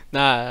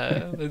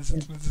 Nah, let's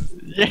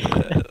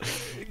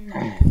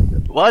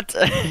What?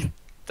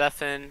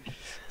 Stefan,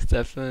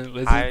 Stefan,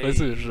 let's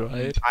do it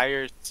right.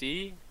 higher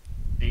C?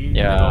 D.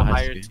 Yeah. Middle, has to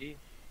higher be. C?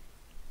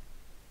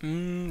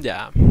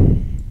 Yeah. I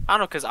don't know,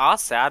 because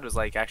Assad was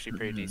like actually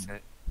pretty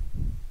decent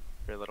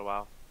for a little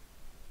while.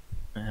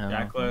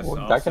 Jackless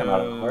Well, that came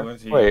out of also. nowhere.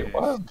 What's he Wait, use?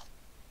 what?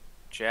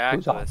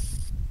 Jackless.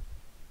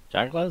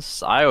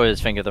 Jackless? I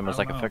always think of them as I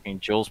like a don't know. fucking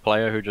Jules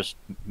player who just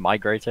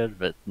migrated,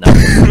 but no.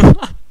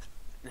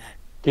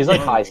 He's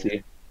like Oh. high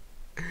C.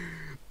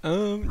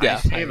 Yeah. I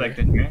see, I like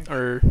the agree. drink.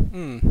 Or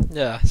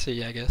yeah,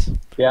 C, I guess.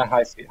 Yeah,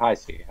 high C, high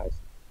C, high C.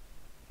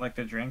 Like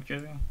the drink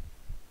jersey.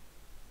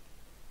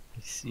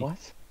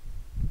 What?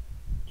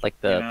 Like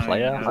the You know,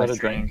 player? Is that a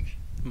drink?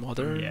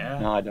 Modern. Yeah.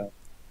 No, I don't.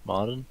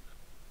 Modern?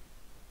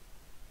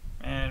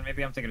 And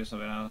maybe I'm thinking of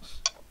something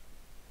else.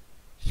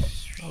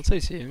 I'll say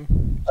C.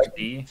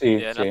 D. C,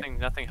 Yeah, C.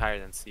 nothing higher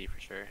than C for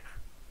sure.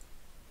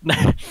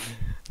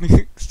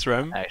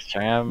 Extreme.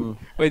 Extreme.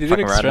 Wait, did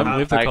Fucking Extreme random.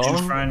 leave the Actually, In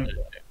call? front,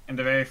 in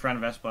the very front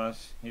of S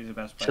plus. He's the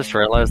best player. Just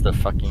realized the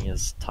fucking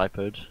is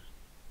typoed.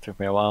 Took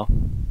me a while.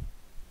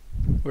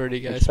 Where do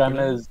you guys Extreme put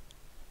him? is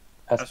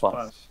S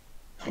plus.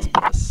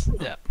 Yes.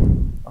 Yeah.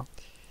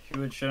 He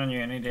would shit on you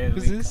any day of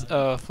the Who's week.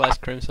 this? Flash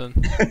Crimson.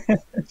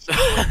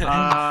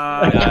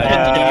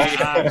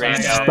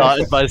 Rando.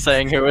 Started by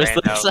saying who is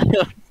this?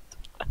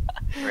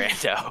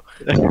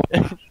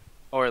 Rando.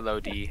 Or low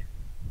D.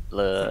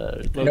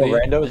 Low No, B,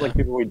 rando is yeah. like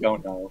people we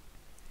don't know.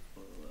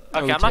 Okay, Oh,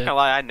 I'm not Jeb. gonna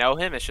lie. I know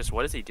him. It's just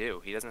what does he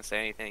do? He doesn't say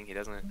anything. He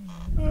doesn't.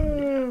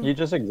 He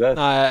just exists.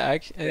 No,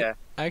 Yeah.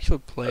 I actually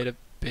played a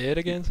bit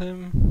against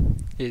him.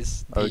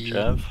 He's the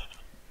Jeff.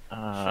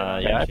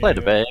 on Yeah, I that played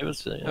a too. bit. It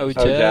was Oh, Oh,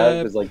 Jab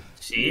Jeb. is like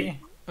C?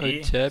 Oh,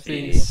 B? Jeb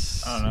C?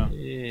 is I don't know.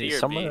 D or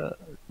somewhere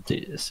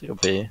D, C or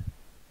B.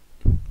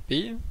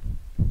 B.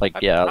 Like I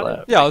yeah, probably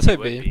like, Yeah, I'll think say he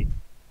would B. be.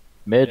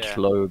 mid, Yeah.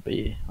 low B.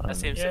 I That don't know.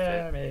 seems to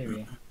Yeah, fit.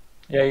 maybe.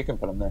 yeah, you can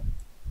put him there.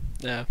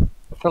 Yeah.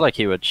 I feel like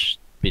he would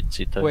beat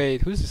Cizza.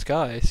 Wait, who's this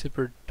guy?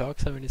 Super Dog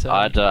 77.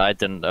 I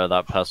didn't know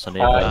that person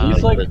either.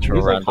 He's like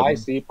literal high random.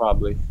 C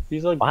probably.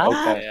 He's like What?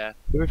 okay. Yeah.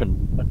 Who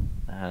even?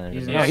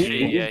 He's He Yeah, he-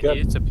 actually, he's yeah, good. he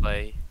used to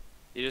play.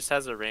 He just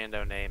has a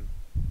rando name.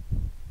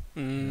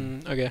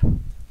 Okay.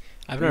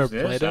 I've never Who's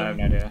this? played I have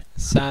no him. idea.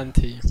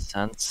 Santi.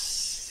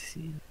 Sans.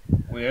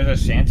 Wait, there's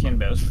a Shanty and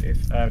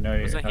Bellsleeve. I have no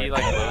idea. Wasn't he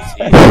like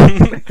Okay.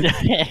 low C?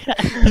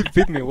 He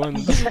beat me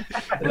once.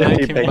 When I He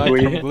came picked back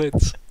we. from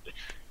Blitz.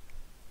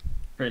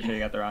 Pretty sure you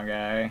got the wrong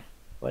guy.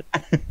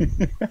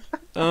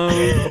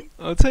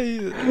 I'll tell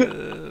you.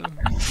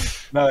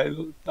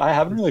 No, I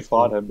haven't really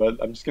fought him, but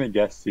I'm just gonna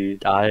guess C.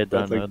 I don't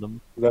That's know like-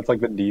 them. That's like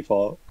the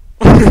default.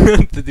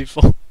 The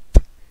default.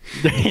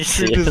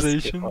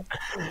 Serious.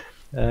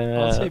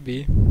 I'll say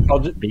B.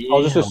 B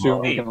I'll just or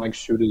assume he can like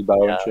shoot his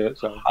bow and shit.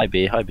 So High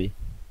B, high B.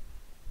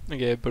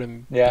 Okay, put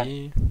him Yeah.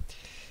 B.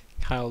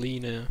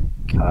 Kylina.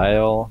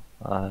 Kyle.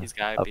 He's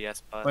got Up.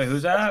 BS plus. Wait,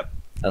 who's that?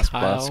 S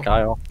plus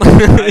Kyle.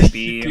 Kyle. You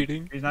B.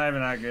 kidding? He's not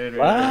even that good.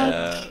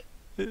 What?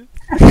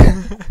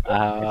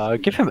 Yeah.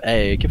 Give him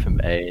A. Give him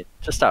A.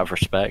 Just out of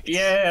respect.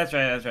 Yeah, that's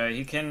right. That's right.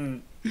 He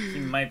can. He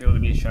might be able to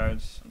beat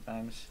shards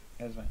sometimes.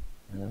 That's right.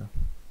 Yeah.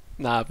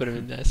 Nah, put him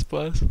in S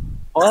plus.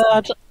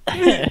 What?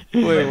 Wait,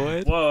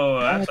 what? Whoa,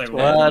 that's like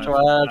What? weird.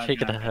 What? He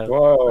could have.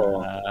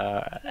 whoa.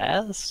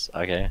 S.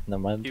 Okay, never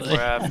mind. People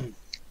have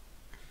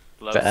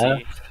low Better.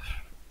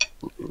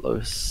 C.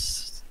 Low.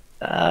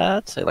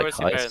 I'd say Where like is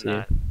he high better C. than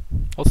that?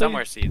 I'll say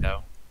Somewhere C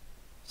though.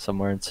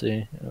 Somewhere in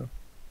C.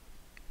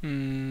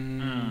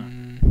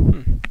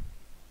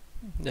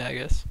 Yeah, I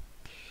guess.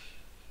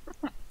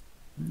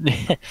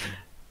 Yeah.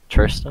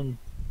 Tristan.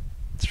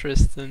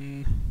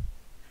 Tristan.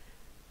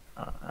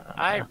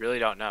 I really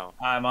don't know.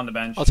 I'm on the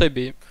bench. I'll say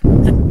B.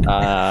 I'm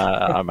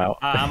out.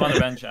 I'm on the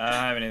bench. I don't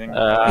have anything.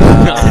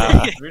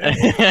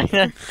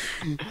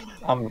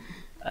 I'm.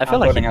 I feel I'm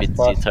like voting he S beat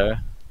plus. Zito.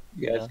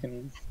 You guys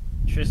can.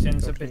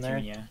 Tristan's a Go from there.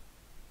 petunia.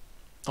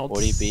 I'll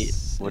Would he beat?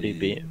 Would he say-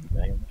 beat?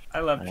 I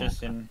love Yeah.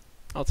 Tristan.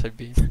 I'll say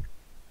B.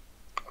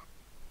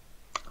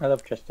 I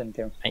love Tristan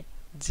too.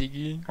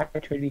 Ziggy. Hi,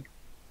 Tritty.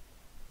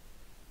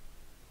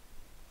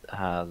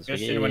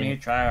 Tristan, when he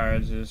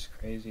tryhards, is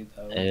crazy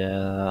though.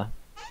 Yeah.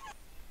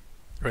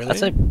 Really? I'd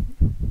say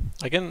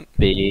I can.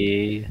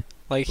 B.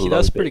 Like, he low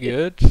does B. pretty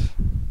good.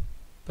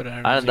 But I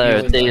don't I don't know. know.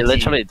 if he He was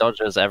literally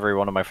dodges every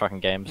one of my fucking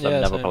games. Yeah,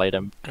 I've never same. played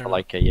him I for don't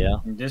like a year.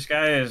 This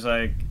guy is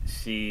like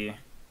C.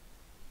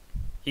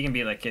 He can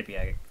beat like Kippy,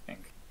 I think.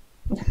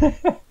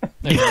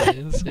 like, he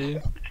is, yeah.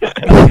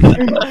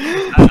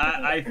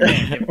 I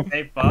think if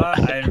they fought,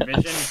 I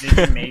envision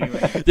Ziggy maybe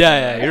winning.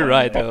 Yeah, you're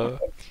right though.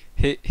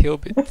 He'll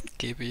beat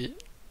KB.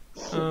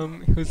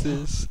 Who's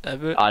this?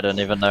 Ever? I don't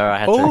even know. I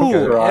had Oh, to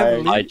go right.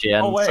 Emily.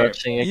 IGN Oh, wait.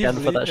 searching again for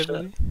Evelyn, that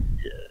Evelyn.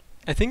 shit.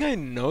 I think I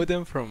know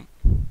them from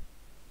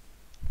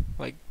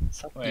Wait,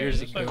 years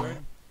is this like ago. weird?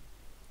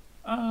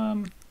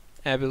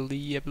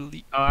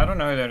 Ebony. Oh, I don't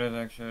know who that is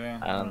actually.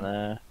 I don't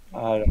know.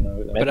 I don't know.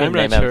 Who that Maybe But I'm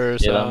not name him, sure, yeah.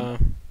 so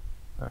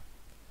I'll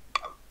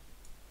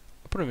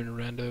put him in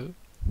rando.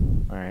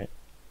 Alright.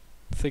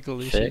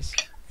 Thickalicious.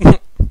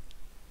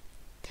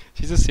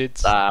 She just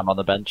sits. I'm on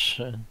the bench.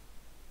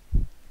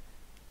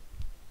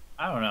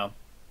 I don't know.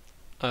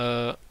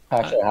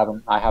 Actually,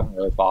 I haven't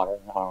really fought her.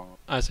 I don't know.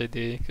 I say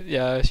D.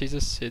 Yeah, she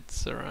just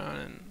sits around,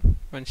 and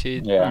when she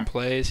Yeah.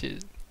 plays, she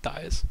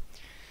dies.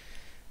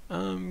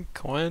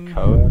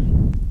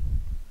 Cohen.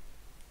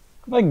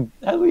 Like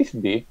at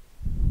least B.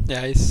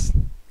 Yeah,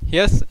 he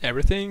has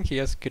everything. He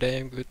has good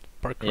aim, good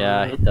parkour.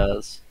 Yeah, he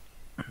does.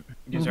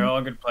 These are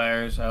all good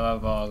players. I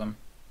love all of them.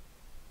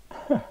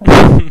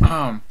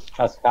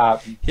 That's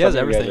cap. He has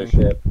Some of you guys are everything.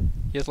 shit.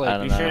 He has I like.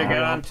 don't Be sure to know.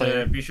 get one on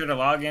player. to. Be sure to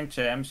log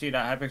into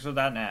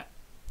mc.hypixel.net.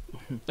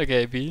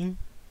 Okay, B.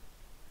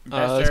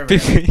 Best server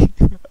Spiffy.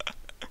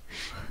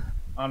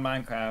 on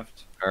Minecraft.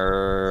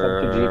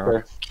 Except the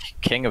Jeeper.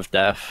 King of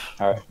Death.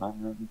 Alright.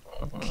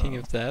 King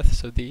of Death,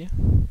 so D.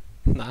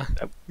 Nah.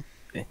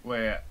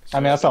 Wait. I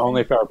mean, that's the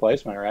only fair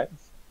replacement, right?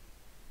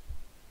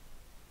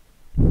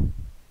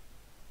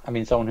 I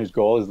mean, someone whose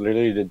goal is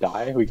literally to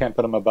die. We can't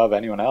put him above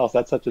anyone else.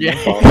 That's such a Yeah.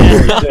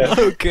 default.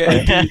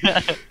 Okay.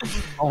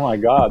 Oh my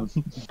god.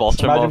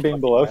 Bottom Imagine of being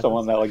below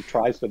someone that like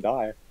tries to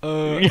die.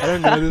 I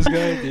don't know this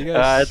guy. Do you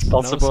guys It's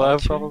possible, know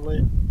Sachi?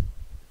 probably.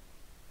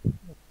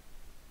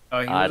 Oh,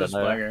 he I was a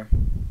don't know. splagger.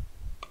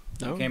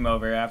 No. He came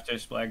over after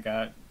Splag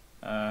got.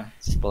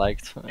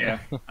 Splagged. Yeah.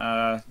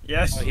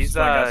 Yes. Oh, he's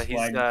Splag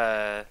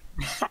got he's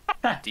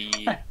splagged.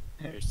 D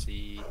or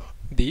C.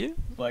 D?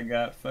 Splag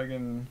got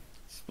fucking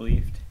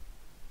spleefed.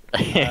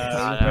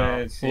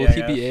 put C, Will I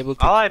he be guess. able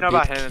to? All I know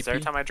about beat him is every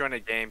Kippy? time I join a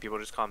game, people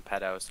just call him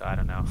pedo, so I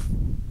don't know.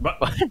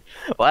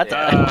 What?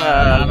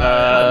 I'm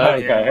not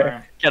Okay. here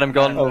anymore. Get him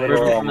gone. A little,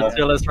 Remove him from the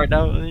tier list right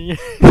now. A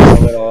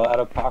little out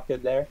of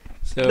pocket there.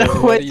 So No,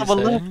 what wait, do you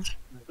someone say?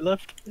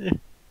 left.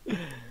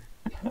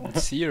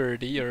 C or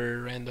D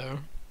or rando?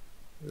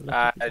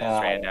 I just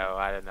rando.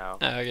 I don't know.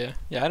 Okay.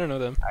 Yeah, I don't know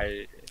them.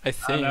 I I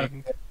don't know.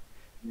 think.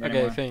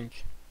 Okay, I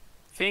think.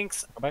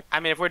 thinks. Go back. I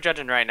mean, if we're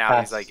judging right now,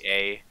 he's S. like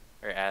A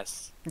or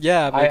S.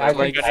 Yeah, but I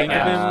like think think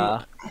of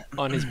S. him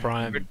on his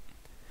prime.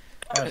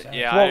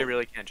 Yeah, Well- I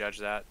really can't judge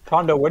that.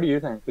 Kondo, what do you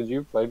think? Because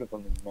you played with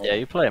him. Yeah,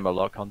 you play him a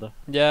lot, Conda.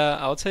 Yeah,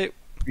 I would say. I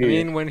Yeah.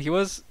 mean, when he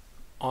was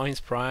on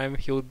his prime,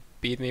 he would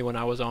beat me when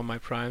I was on my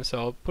prime, so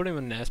I'll put him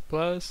in S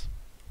plus.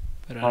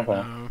 But I don't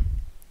Okay. know.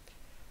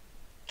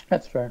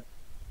 That's fair.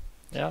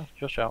 Yeah,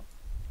 just shout.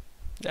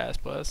 Yeah, S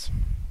plus.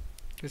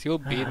 Because he'll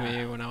beat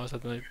me when I was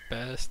at my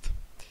best.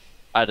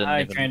 I didn't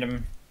I even. trained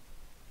him.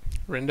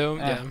 Rindo?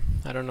 Yeah. Yeah,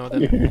 I don't know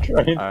them. You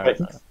trained Alright.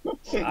 things.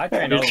 I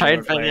trained You all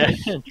trained the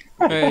him,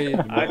 yeah. Hey,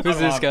 I who's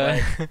this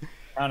guy?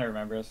 I don't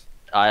remember us.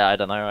 I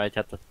don't know. I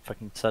had to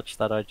fucking search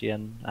that IG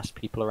and ask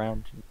people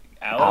around.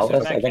 Alice,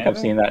 Alice, I think I've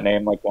seen that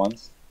name like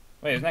once.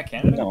 Wait, isn't that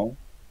Canada? No.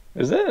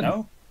 Is it?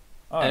 No?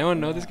 Oh, Anyone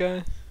know yeah. this guy?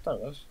 I thought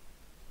it was.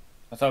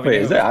 I thought we Wait,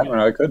 knew is it it? was I don't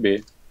know. It could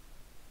be.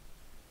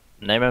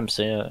 Name him,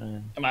 see it.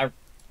 Am I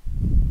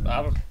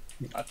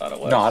thought it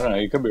was. No, I don't know.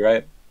 You could be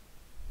right.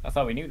 I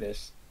thought we knew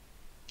this.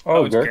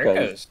 Oh, it's Gurkhas.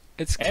 Gurkhas.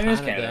 It's And it is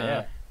Canada.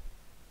 Canada,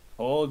 yeah.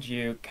 Told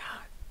you. God.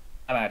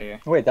 I'm out of here.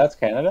 Wait, that's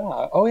Canada?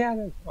 Oh, yeah, it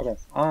is. Okay.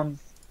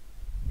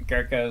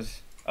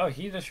 Gurkhas. Oh,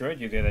 he destroyed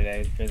you the other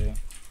day, Drizzeh.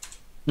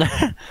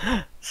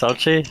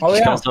 Sochi? Oh, Just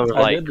yeah, comes up with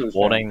I like did lose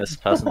warning this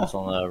person's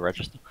on the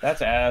register.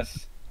 That's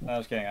ass. No, I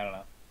was kidding. I don't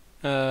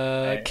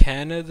know. Right.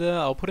 Canada.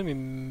 I'll put him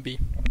in B.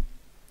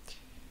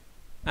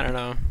 I don't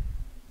know.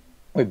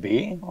 Wait,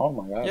 B? Oh,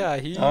 my God. Yeah,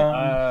 he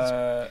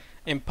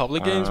in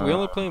public games. We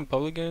only play in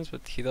public games,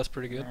 but he does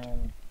pretty good.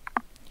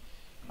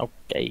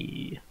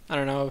 Okay. I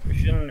don't know. We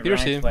shouldn't Peter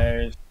rank C.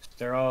 players.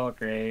 They're all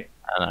great.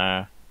 I don't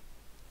know.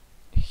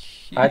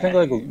 I think,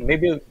 like,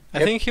 maybe. I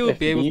think he'll if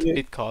be able to he-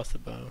 beat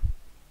Kosovo.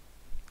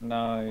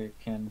 No, you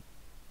can.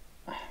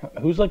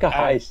 Who's like a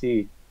high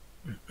C?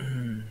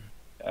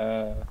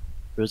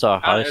 Who's our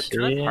high It's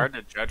kind C? of hard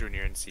to judge when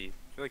you're in C.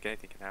 I feel like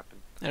anything can happen.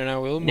 I don't know.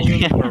 We'll move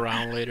him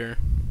around later.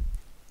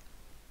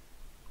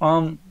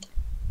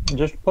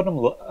 Just put him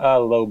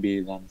low B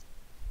then.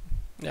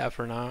 Yeah,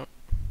 for now.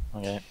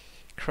 Okay.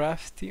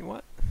 Crafty,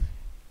 what?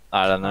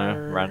 I don't know.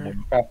 Or-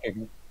 Random.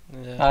 Crafty.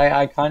 Yeah,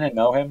 I kind of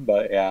know him,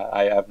 but yeah,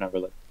 I've never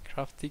looked.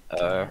 Crafty.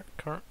 Uh,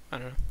 I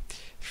don't know.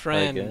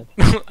 Fran. good.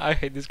 I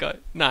hate this guy.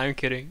 Nah, I'm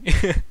kidding.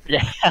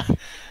 Yeah.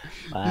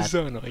 He's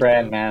so annoying.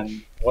 Fran,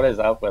 man, what is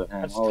up with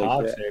him? That's Holy shit.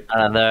 toxic.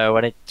 And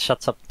when he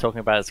shuts up talking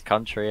about his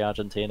country,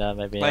 Argentina,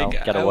 maybe I'll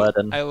Like, get a word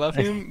in. I love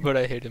him, but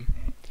I hate him.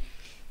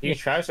 He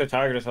tries to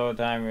target us all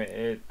the time.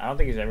 I don't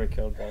think he's ever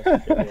killed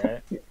us. Really,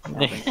 right? I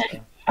don't think so.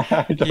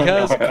 I don't He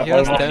has know. he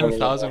has I don't know.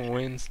 10,000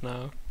 wins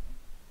now.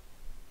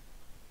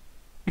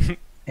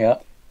 Yeah,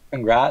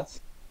 congrats.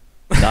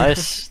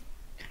 Nice.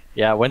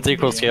 Yeah, wins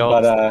equals skills.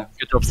 But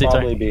Good job, Cizza.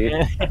 probably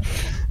B.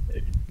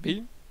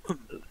 B?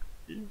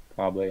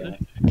 Probably.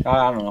 Yeah.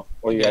 I don't know.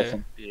 What do you guys Okay.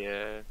 think?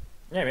 Yeah.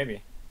 Yeah,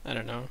 maybe. I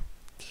don't know.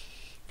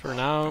 For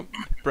now,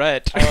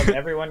 Brett. I love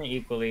everyone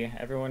equally.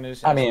 Everyone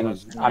is. I mean,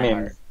 is in my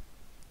heart.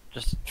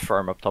 Just throw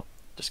him up top,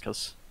 just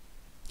cause.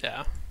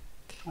 Yeah.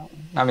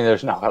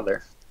 There's no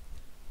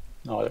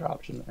other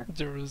option there.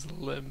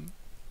 Jerusalem.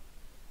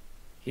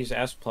 He's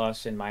S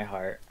plus in my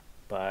heart,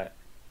 but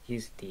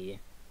he's D,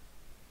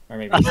 or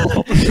maybe. Wait,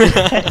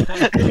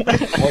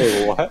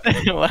 what?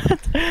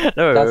 What?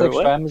 No, That's what?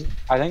 extremes.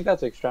 I think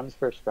that's extremes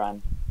first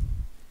friend.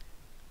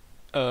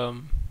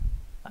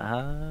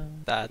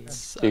 That's.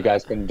 So you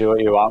guys can do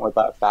what you want with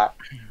that fact.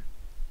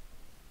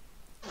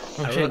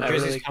 Oh, I shit, really, I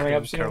Drizzeh's really coming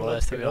up couldn't soon. care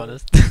less, to be Let's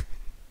honest.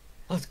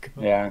 Let's go.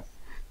 Yeah.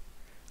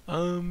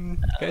 Can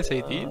I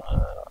say D?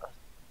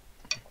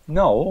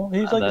 No,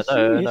 he's like a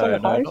C. He's like a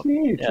high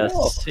C. Yeah,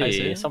 Chill. C, I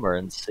see. somewhere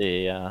in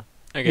C, yeah.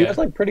 He Okay. was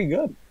like pretty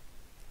good.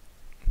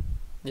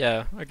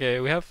 Yeah. Okay.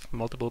 We have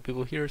multiple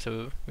people here,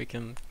 so we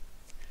can.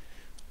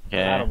 Out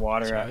Yeah. of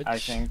water, I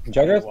Judge. think.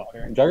 Jugger,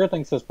 Water. Jugger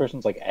thinks this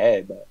person's like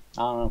A, but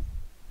I don't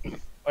know.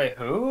 Wait,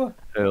 who?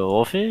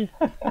 Wolfie?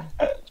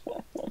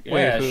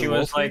 Yeah, who, she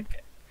was Wolfie?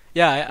 like.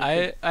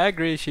 Yeah, I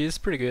agree. She's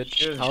pretty good.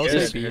 She was I'll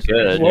good. say B.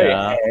 Good, Wait,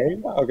 yeah.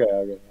 A?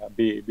 Okay. Yeah,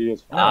 B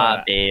is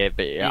fine.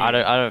 B. I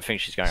don't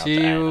think she's going up to A.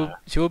 No.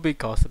 She will be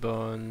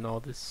Kosovo and all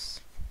this.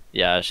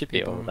 Yeah, she'd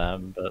be all People. of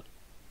them, but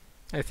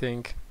I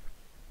think.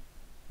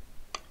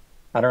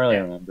 I don't really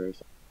remember.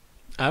 So.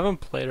 I haven't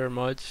played her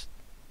much.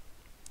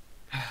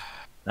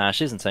 nah,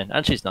 she's insane.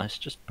 And she's nice.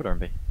 Just put her in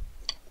B.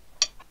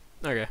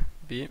 Okay,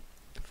 B.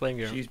 Flame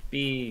girl. She's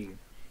B.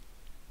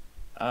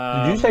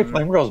 Did you say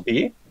Flame Girl's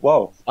B?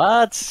 Whoa.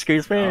 What?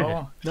 Excuse me.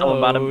 Oh, Tell him,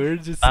 No, madam. we're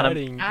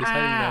deciding Madam.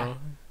 now.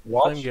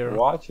 Watch, Girl.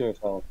 watch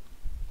yourself.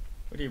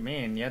 what do you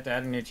mean? You have to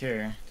add a new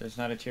tier. There's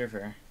not a tier for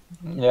her.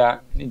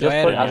 Yeah, just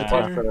I put add S a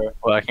plus tier? for her.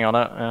 Working on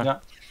it, yeah. Yeah.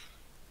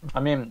 I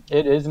mean,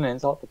 it is an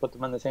insult to put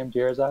them in the same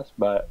tier as us,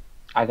 but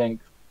I think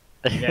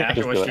Yeah, after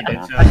Just what do she it did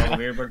now. to all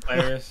the Leaderboard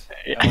players,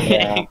 Yeah,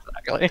 Yeah.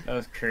 exactly. that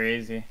was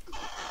crazy.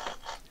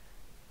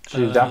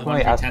 she's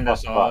definitely S 1v10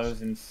 us all, it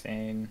was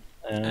insane.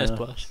 S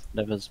plus.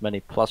 Never as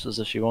many pluses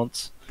as she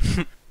wants.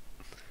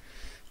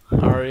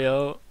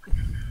 Ariel.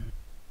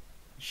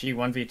 She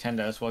 1v10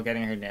 to us while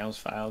getting her nails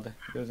filed.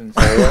 It was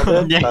insane.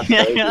 Ariel did? That's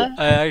crazy.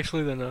 I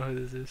actually don't know who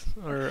this is,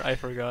 or I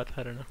forgot.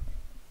 I don't know.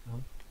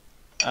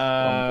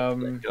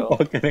 While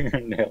getting her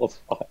nails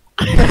filed.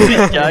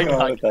 Yeah, I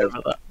can't get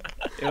over that.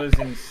 It was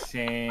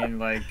insane.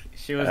 Like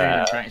she wasn't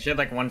even trying. She had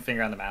like one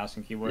finger on the mouse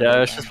and keyboard. Yeah, all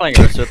the she's time. playing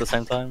those two at the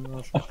same time.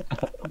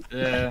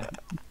 Yeah.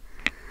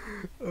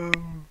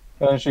 And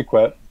then she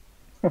quit.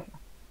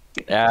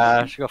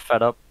 Yeah, she got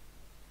fed up.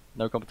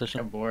 No Got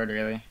competition. bored,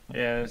 really.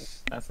 Yeah,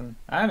 it's nothing.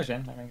 I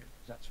understand. I mean,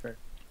 that's fair.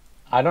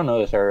 I don't know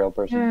this Ariel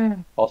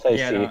person. I'll say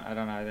Yeah, C. I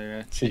don't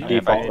either. She's I'm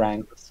default afraid.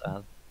 rank.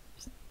 Sad.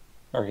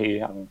 Or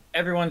he, I mean.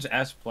 Everyone's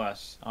S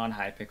plus on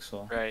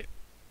Hypixel. Right.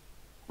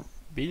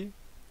 B.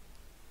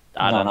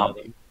 I No, don't know not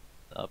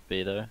them.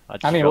 B though.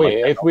 I mean,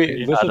 wait, if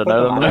we... This I is don't put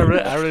know them them. on-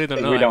 I really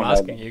don't know. We don't I'm know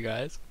asking them. you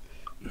guys.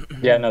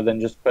 Yeah, no,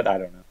 then just put I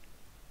don't know.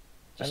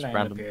 Just I landed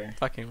random up here.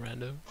 Fucking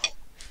random.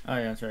 Oh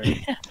yeah, that's right.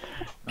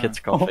 kids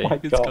Oh coffee. my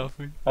It's god.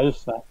 coffee. I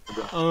just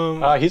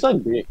snapped. He's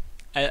like B.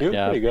 I- He was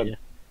Yeah, pretty good.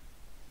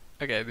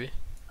 okay, B.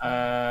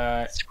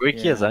 Squeaky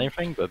Yeah. as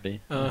anything, but B.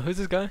 Who's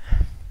this guy?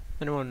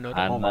 Anyone know that?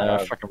 And Oh my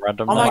God. fucking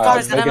random. Oh my Uh, god,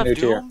 is that make a new MF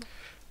tier. Doom?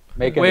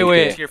 Make a Wait, new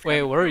wait, tier.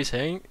 wait. What are you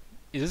saying?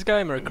 Is this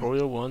guy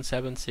Mercurial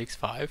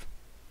 1765?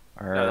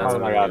 that's Oh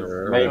my god.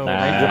 Make a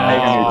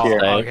Oh, new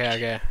tier. okay,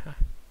 okay.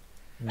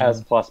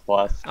 S plus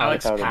plus.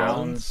 Alex That's how it is.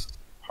 Pounds.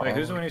 Wait,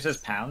 who's the one who says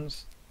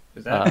pounds?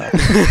 Is Uh,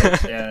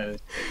 that?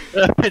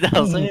 Yeah. What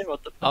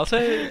the I'll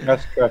say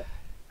That's correct.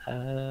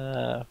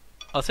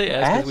 I'll say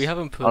S because we S?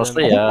 haven't put I'll any-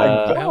 say, we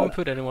God. haven't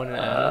put anyone in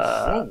S.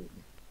 Whoa.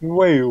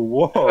 Wait,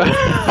 whoa. Wait.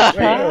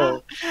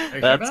 Are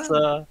you That's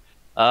sure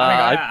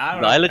I I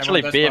don't know. literally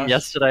Everyone beat him does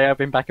yesterday. I've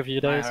been back a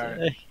few My days. heart.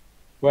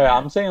 Wait,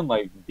 I'm saying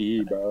like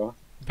B, bro.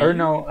 Or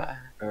no,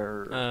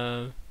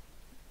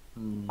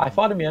 I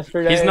fought him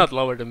yesterday. He's not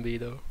lower than B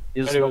though.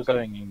 He's But it not was-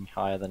 going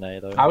higher than A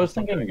though. I was He's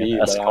not thinking doing B, an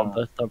but S I don't know.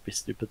 combo. Don't be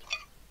stupid.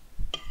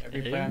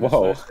 Every player on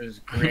Whoa. this list is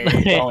great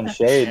Throwing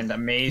shade. and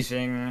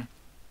amazing.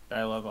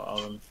 I love all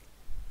of them.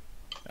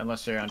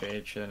 Unless they're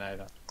underage, then I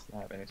don't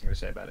have anything to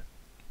say about it.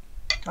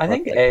 I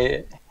think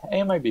A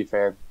might be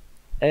fair.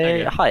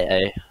 A, Okay. high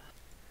A.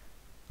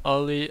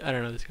 Ollie, I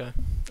don't know this guy.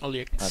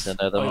 Ollie I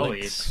don't know them.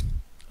 Olix.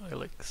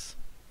 Olix.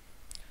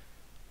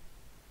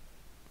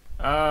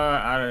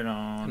 I don't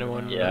know.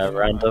 Anyone? Yeah,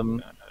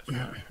 random.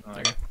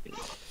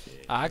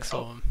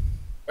 Axel.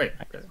 Wait.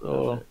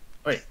 So-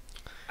 Wait.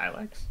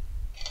 Alex?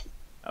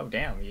 Oh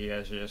damn, you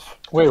guys are just.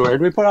 Wait, where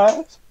did we put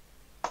Alex?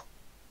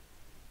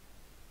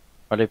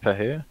 What do you put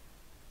who?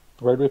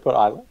 Where did we put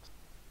Alex?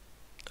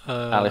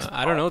 Alex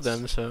I don't know Potts.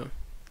 them, so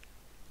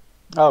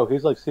Oh,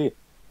 he's like C.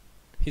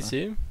 he's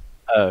C.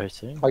 Oh, he's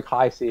C. Like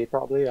high C,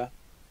 probably, yeah.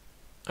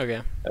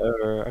 Okay,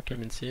 Okay.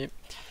 I'm in C.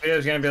 It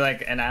was gonna be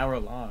like an hour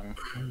long.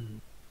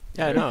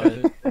 Yeah, I know.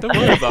 Don't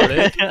worry about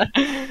it.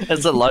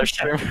 It's a live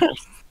stream.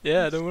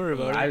 Yeah, don't worry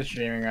about Live it.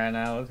 streaming right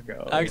now. Let's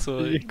go.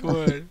 Axel, come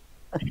on.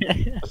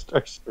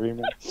 Start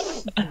streaming.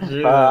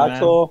 Yeah,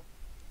 Axel.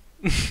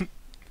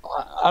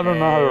 I don't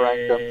know how to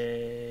rank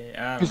him.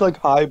 him. He's like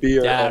high B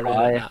or Yeah,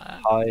 high.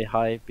 really.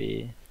 High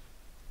B.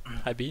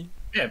 High B.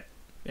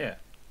 Yeah.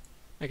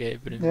 Okay,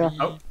 but in Yeah. B.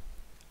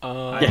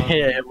 Oh.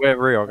 Yeah, we're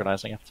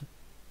reorganizing after.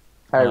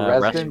 Hey,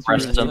 Reston.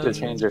 Residents, you need to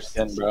change your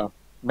skin, bro.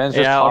 Man's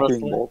just Yeah, copying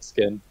honestly. Bolt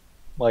skin.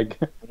 Like,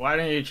 Why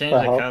don't you change The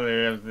the hell?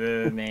 color of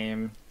the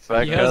name? He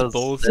has Because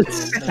bold it's,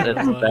 skin, I don't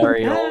it's know why.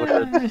 very old.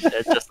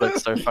 It just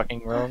looks so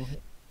fucking wrong.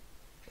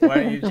 Why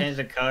don't you change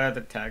the color of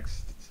the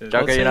text?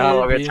 Joker, you know how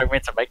long say it took me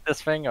to make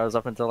this thing? I was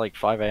up until like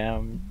 5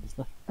 a.m.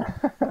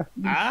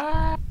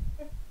 Ah!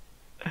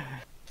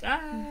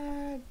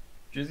 Ah!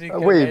 Drizzeh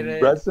wait,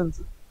 committed.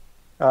 Residents,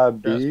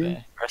 Trust B?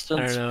 me. Preston's.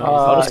 I don't know.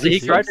 Honestly, he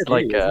he's graded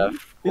like like C,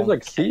 isn't He's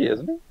like C,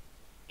 isn't he?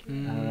 I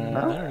don't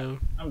know.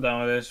 I'm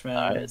done with this,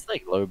 man. it's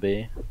like low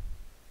B.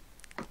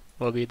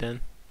 Will be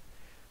then.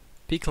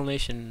 Pickle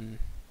Nation.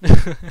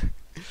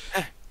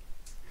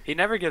 He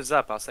never gives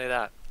up, I'll say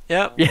that.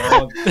 Yep.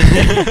 Yeah.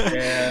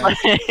 Yeah.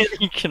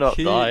 You cannot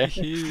die.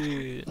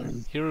 He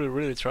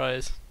really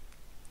tries.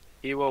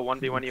 He will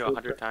 1v1 you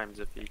 100 times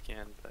if he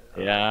can. But,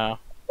 Yeah.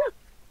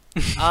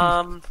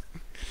 Um,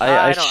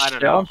 I don't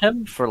shit know. on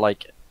him for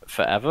like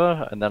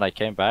forever, and then I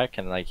came back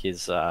and like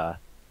he's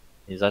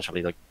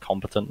actually like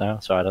competent now.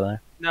 So I don't know.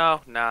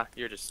 No, nah,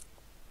 you're just.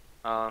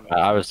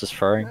 I was just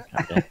throwing.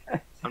 Okay.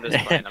 I'm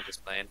just playing. I'm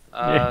just playing.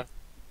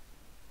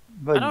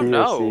 Like I don't B or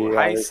know. C,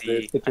 High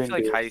obviously. C. It's I between feel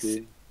like B or high C.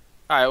 C.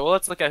 All right. Well,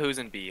 let's look at who's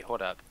in B.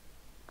 Hold up.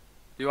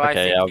 Do I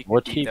Okay, think yeah, he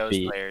would could he beat those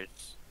beat players?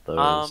 Those.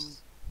 I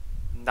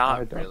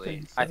Not don't really.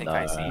 think so. I think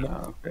high C.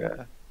 No,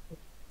 yeah.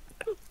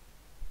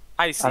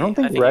 High C. I don't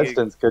think he-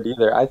 Residents could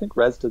either. I think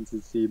Residents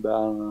is C, but I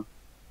don't know.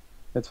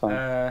 It's fine.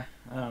 I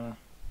don't know.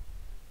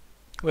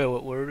 Wait,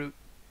 what were?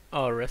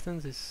 Oh,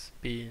 Residence is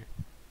B.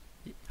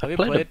 Have you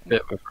played played? a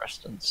bit with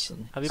Restons.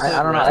 And... Have you I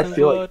played don't know, I Restons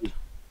feel a like lot?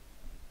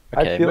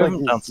 Okay, I feel like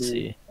moving down to he's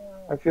C.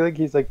 I feel like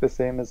he's like the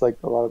same as like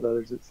a lot of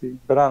others at sea,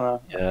 but I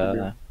don't know.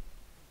 Yeah.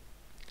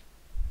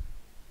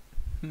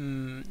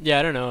 Yeah,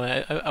 I don't know.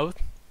 I would.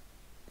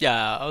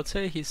 Yeah, I would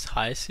say he's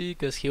high C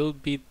because he'll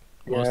beat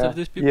most Yeah. of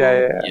these people.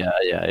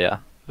 Yeah.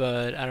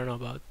 But I don't know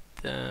about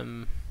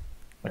them.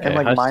 Okay, And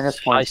like high- minus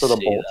high points for the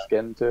C bolt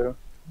then. skin too.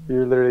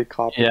 You're literally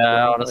copying.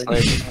 Yeah, him, honestly.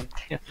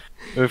 like,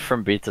 Move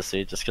from B to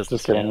C just because.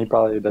 just kidding. He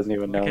probably doesn't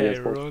even know. he Okay, has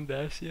bolt. Ron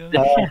Dacia.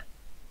 Uh,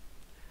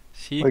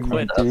 She like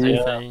quit, D.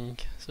 I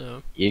think.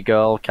 So,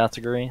 E-girl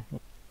category.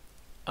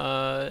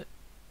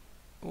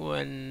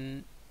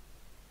 when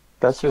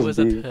That's she just was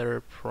D. at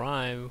her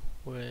prime,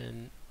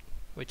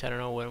 which I don't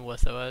know when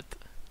was that.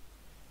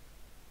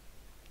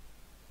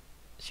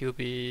 She would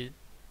be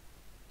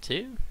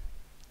C,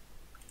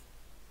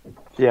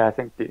 Yeah, I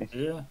think D.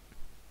 Yeah.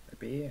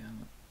 B.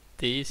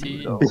 D,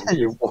 C. No.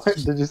 B. What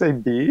did you say?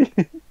 B?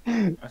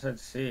 I said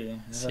C. I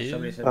thought C?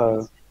 somebody said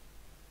Oh B.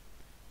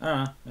 I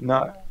don't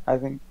know. no, I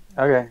think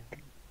okay.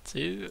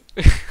 C.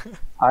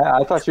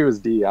 I thought she was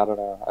D. I don't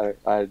know.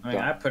 I I mean, don't.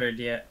 I put her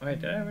D.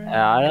 Wait, did I? Really?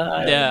 Yeah,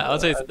 I Yeah, I'll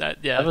say that. I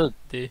Yeah, would-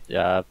 D.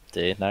 Yeah,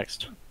 D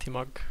next.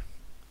 T-Mog.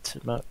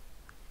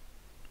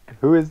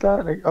 Who is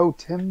that? Like, oh,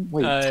 Tim.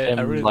 Wait. Tim,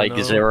 I really like don't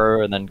know.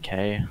 0 and then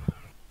K.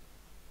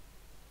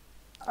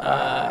 If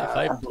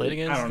I Uh, played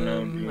against don't know,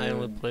 them, I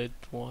only dude. played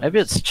once. Maybe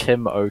it's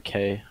Tim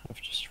OK.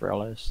 I've just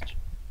realized.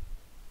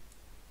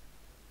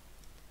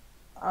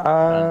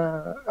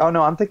 Oh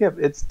no, I'm thinking of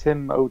it's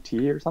Tim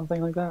OT or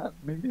something like that.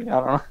 Maybe I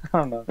don't know. I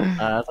don't know.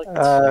 I think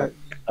Uh, it's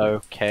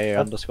OK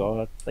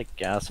underscore. I think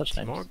yeah, such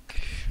names. T-Mog.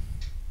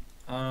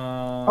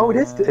 oh,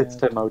 it's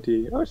Tim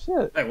OT. Oh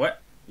shit, Wait,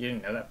 what? You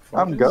didn't know that before?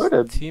 I'm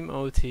goaded. Team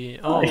OT.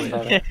 Oh, Oh,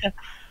 yeah.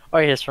 Oh,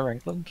 he's from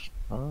England.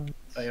 Oh.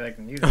 Oh, you like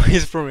knew Oh, that.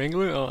 he's from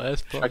England? Oh,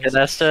 that's plus. Okay,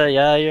 Esther,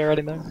 yeah, you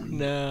already know.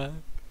 Nah.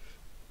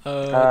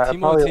 Team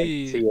Probably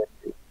OT. like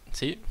C.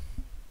 See?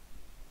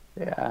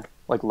 Yeah,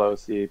 like low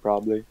C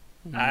probably.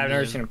 I've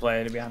never seen him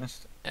play, to be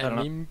honest. I don't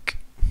know. Mimk.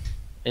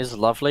 He's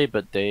lovely,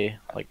 but D,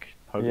 like,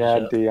 holy Yeah,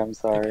 shit. D. I'm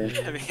sorry.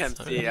 Okay. I mean,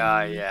 MC,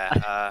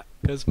 yeah.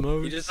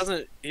 Cosmos. He just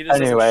doesn't. He just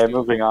Anyway, doesn't shoot.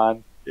 moving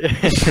on.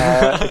 That's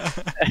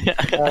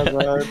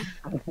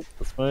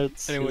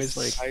Anyways, Anyways,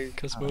 like,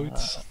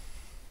 Cosmos.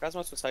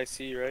 Cosmos was high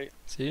C, right?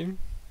 See?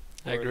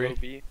 I Or agree. low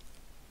B.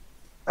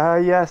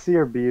 Yeah, C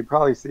or B.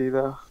 Probably C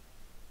though.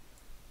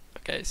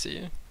 Okay,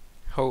 see.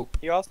 Hope.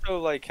 He also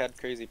like had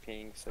crazy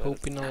ping. So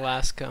Hope in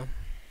Alaska.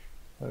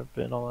 I've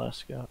been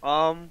Alaska.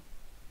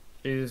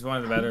 He's one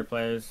of the better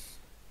players.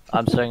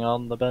 I'm sitting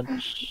on the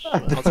bench.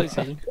 I'll say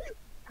C.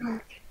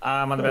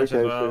 I'm on the bench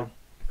Okay, as well.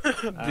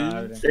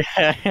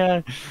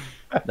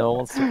 No one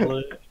wants to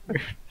play.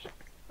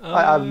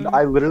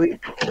 I literally.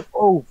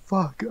 Oh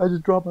fuck! I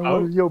just dropped my Oh.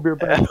 water. Yo, beer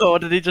back. Oh,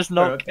 did he just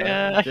knock? Okay.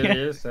 Yeah. Did he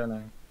is,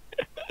 no.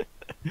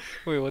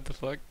 Wait, what the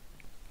fuck?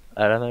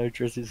 I don't know,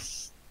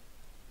 Drizzeh's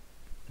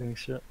doing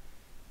shit.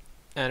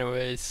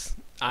 Anyways,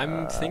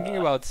 I'm thinking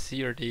about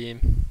C or D.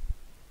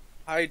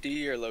 high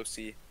D or low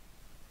C?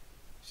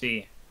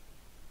 C.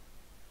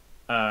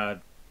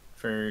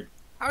 For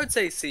I would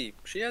say C.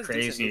 She has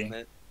Crazy. decent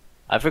movement.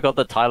 I forgot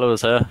that Tyler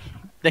was her.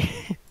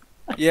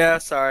 Yeah,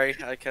 sorry.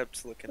 I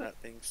kept looking at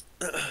things.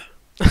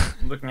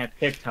 looking at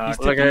TikTok. He's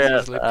Look taking at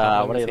his lip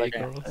cover what are you with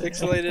looking fake at? girls.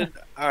 Pixelated.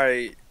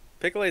 Alright.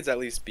 Pickleade's at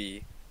least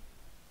B.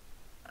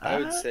 I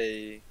would Ah,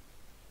 say.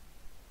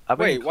 I've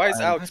been Wait, why is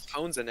kind- Alex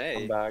Pones an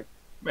I'm A? back.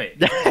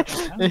 Wait.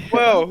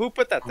 Whoa, who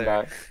put that I'm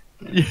there? back.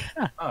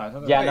 Oh, I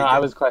thought that Yeah, was- no, I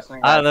was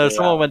questioning. I don't know. that too,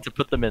 Someone yeah. went to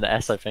put them in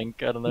S. I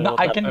think. I don't know. No,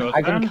 what I that can, was.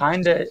 I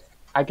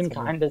can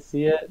kind of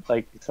see it,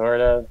 like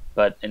sort of,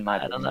 but in my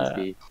I don't opinion, it's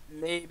know. B.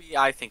 Maybe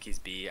I think he's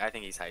B. I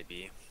think he's high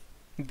B.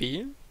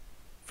 B?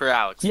 For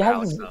Alex. He for has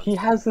Alex his, Pones. he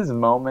has his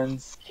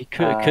moments. He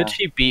could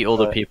she beat all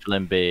the but- people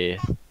in B?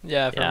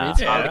 Yeah, for me Yeah.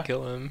 it's hard Yeah. to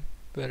kill him.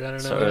 But I don't know.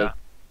 So Yeah.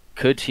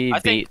 could he I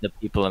beat think- the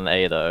people in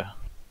A though?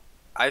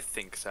 I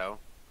think so.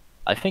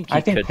 I think he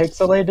I think could.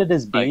 Pixelated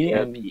is B,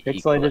 like, and be Pixelated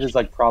equal. is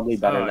like probably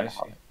better Oh, I than see.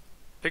 Alex.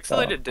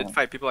 Pixelated Oh, did yeah.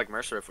 fight people like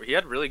Mercer before. He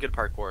had really good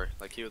parkour.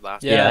 Like he would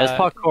last. Yeah, his Yeah,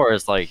 parkour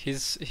is like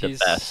he's the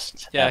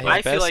best. yeah, ever. his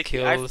I feel best like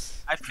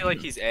kills. I feel like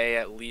he's A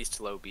at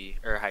least low B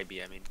or high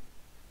B. I mean.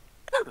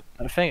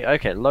 I think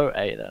okay, low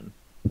A then.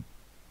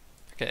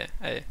 Okay,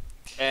 hey.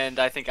 And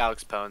I think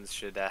Alex Pones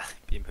should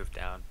be moved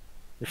down.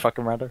 You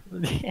fucking random.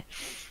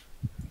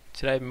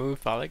 Should I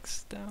move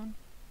Alex down?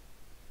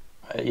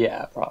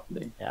 Yeah,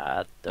 probably.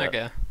 Yeah.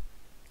 Okay.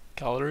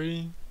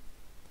 Calorie.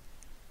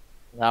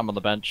 I'm on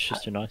the bench.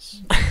 Just too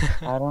nice.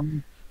 I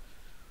don't.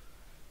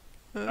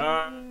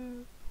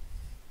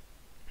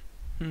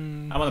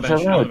 Hmm. I'm on the It bench.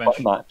 doesn't I'm on really the bench.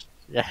 play much.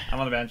 Yeah. I'm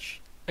on the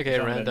bench. Okay, He's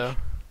on the Rando. bench.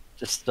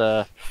 Just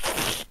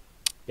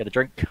get a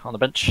drink on the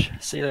bench.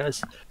 See you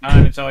guys.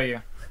 It's all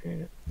you.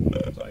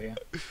 It's all you.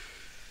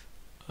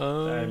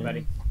 Sorry,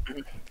 buddy.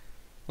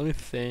 Let me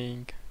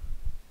think.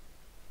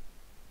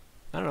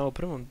 I don't know,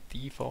 put him on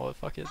default,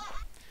 fuck it.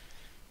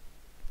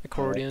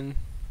 Accordion.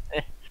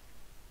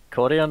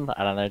 Accordion?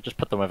 I don't know. Just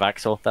put them with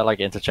Axel. They're like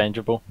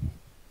interchangeable.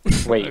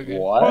 What Wait, Okay.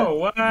 what? Whoa,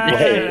 what?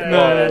 Wait,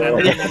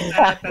 No.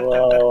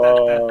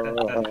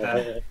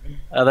 Whoa.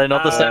 Are they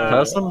not the same Uh,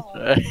 person?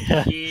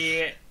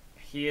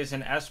 He is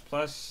an S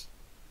plus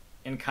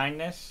in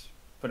kindness.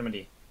 Put him a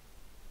D.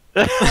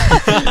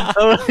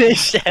 Holy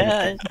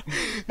shit!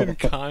 In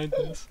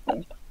kindness.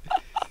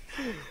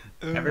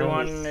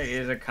 Everyone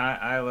is a kind.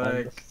 I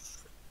like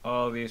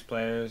all these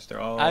players. They're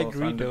all I agree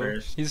fun, though.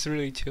 diverse. He's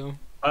really chill.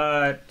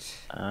 But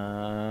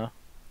Uh,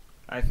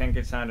 I think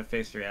it's time to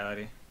face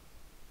reality.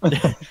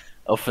 often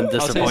I'll say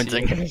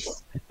disappointing.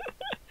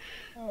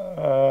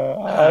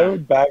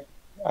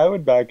 I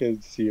would back a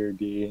C or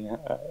D.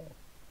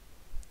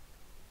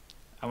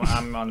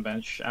 I'm on the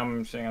bench.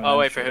 I'm sitting on the Oh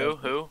bench. wait, for who?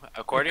 Who?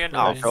 Accordion?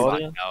 Oh, fuck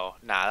Accordion? no.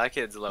 Nah, that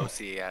kid's low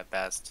C at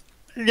best.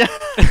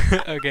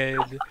 Okay.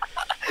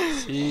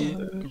 See,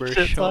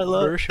 Shit,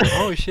 Tyler. Bershel.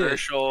 Oh shit.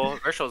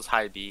 Urschel's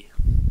high B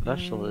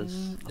Special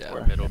is Yeah.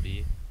 or middle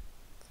B.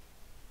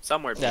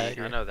 Somewhere B. Yeah, I I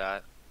agree. know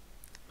that.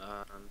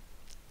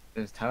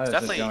 Tyler's just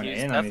Definitely- going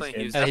he's in on these definitely-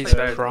 kids. he's At his definitely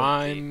better than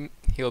prime,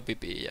 he'll be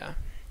B. Yeah.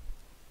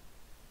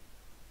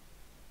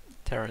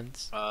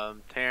 Terrence.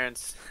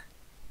 Terrence.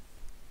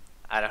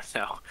 I don't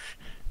know.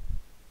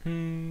 I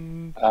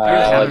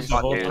Yeah, like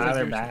Hold dude.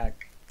 Tyler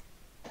back.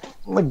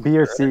 like B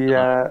or C.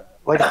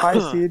 Like a high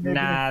C. Maybe?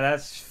 Nah,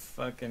 that's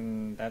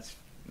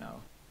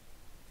no.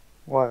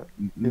 What?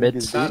 mid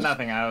Is Not B?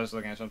 nothing. I was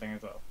looking at something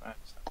as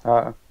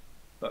well.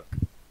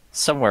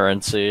 somewhere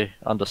in C,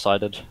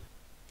 undecided.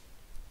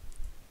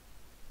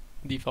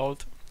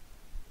 Default.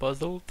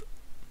 Puzzled.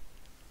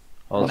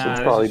 Also, Nah, this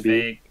probably is B.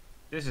 fake.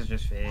 This is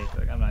just fake.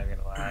 Like I'm not even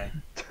gonna lie.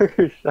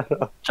 Shut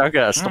up.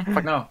 Juger, stop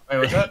fucking. No, wait,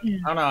 what's up?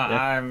 Oh no,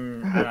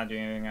 I'm not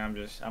doing anything.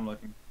 I'm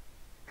looking.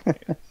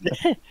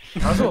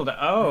 Puzzled.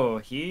 Oh,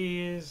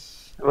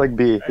 he's Like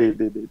B. B.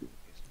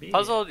 B.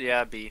 Puzzled,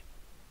 yeah, B.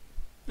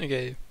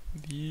 Okay.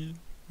 B.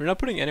 We're not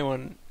putting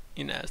anyone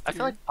in S. I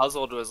feel like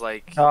Puzzled was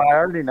like, No, I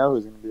already know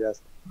who's gonna be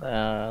S.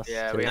 yeah,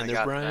 we haven't Under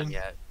got Brian. them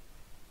yet.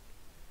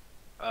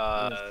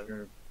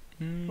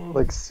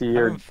 Like C I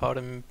or haven't fought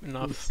him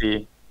enough.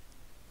 C.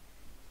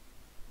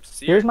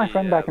 C Here's or my D,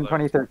 friend yeah, back in look.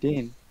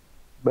 2013,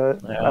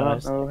 but Yeah, I don't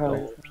nice. know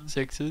how.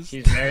 Sixes.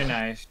 He's very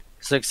nice.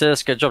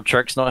 Success, good job,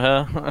 Trick's not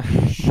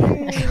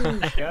here.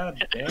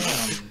 God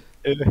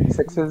damn.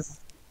 Sixes.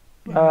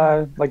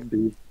 Like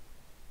B.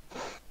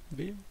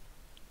 B.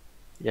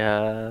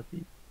 Yeah.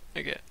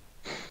 Okay.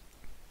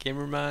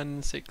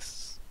 Gamerman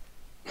 6.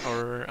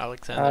 Or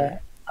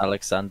Alexander.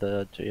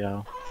 Alexander,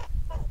 GL.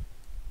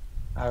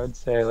 I would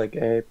say like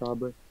A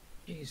probably.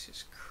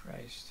 Jesus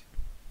Christ.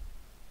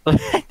 Wait,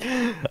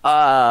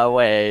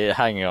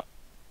 hang on.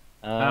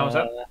 What's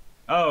up?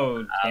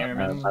 Oh, I don't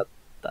know Gamerman. about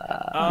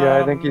that.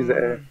 Yeah, I think he's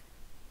A.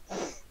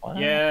 What?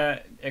 Yeah,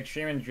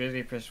 Extreme and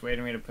Drizzeh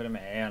persuaded me to put him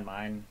A on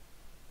mine.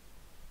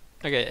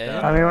 Okay, A.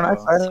 Yeah. I mean, when I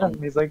fight Some-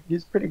 him,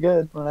 he's pretty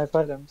good when I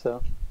fight him,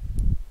 so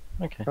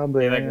Okay.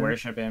 probably. They like A.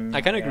 worship him.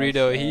 I kind of agree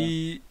guess, though.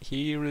 yeah.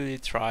 He really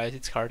tries.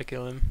 It's hard to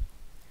kill him.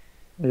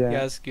 Yeah. He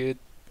has good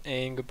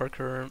aim, good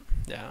parkour.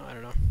 Yeah, I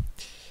don't know.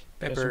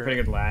 He has some Pepper.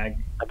 pretty good lag.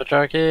 Pepper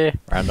Jerky.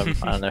 Random.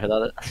 I don't know who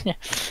that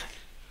is.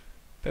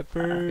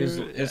 Pepper.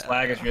 His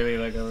lag is really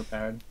like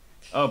overpowered.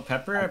 Oh,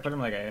 Pepper, I put him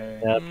like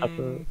A. Yeah,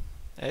 Pepper.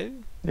 A.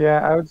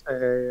 Yeah, I would say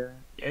A. Yeah.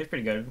 Yeah, he's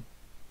pretty good.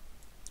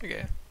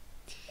 Okay.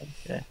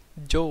 Okay.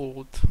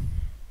 Jolt.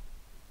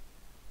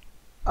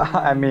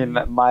 I mean,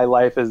 my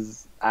life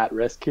is at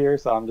risk here,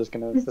 so I'm just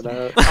gonna sit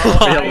out.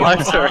 Your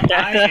life's already-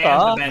 I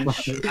am the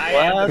bench. I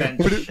am the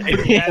bench.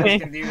 If you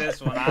guys can do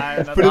this one,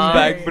 I'm the Put him bench.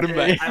 back, put him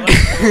back. I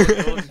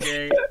like Joel's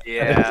gay.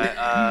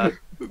 Yeah,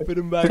 Put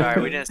him back.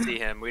 sorry, we didn't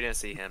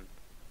see him.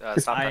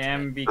 Stop I touching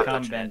am it. become Stop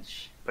touching it.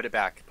 bench. Put it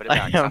back. Put it I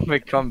back. am Stop.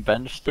 become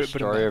bench, Put him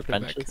destroyer of back, put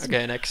him back. benches.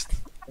 Okay, next.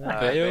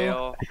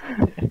 Veil.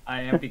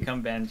 I am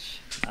become bench.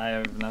 I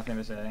have nothing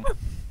to say.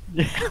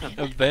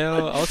 A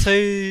Veil. I'll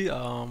say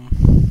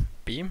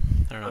B.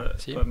 I don't know.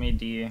 C. Put me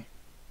D.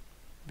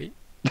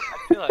 I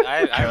feel like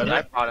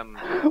I brought him.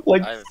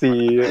 Like I-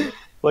 C,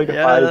 like a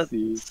Yeah, high that's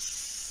C.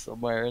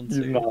 somewhere in He's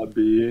C. not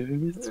B.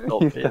 He's not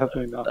B,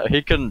 definitely not. No,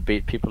 he couldn't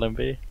beat people in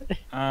B.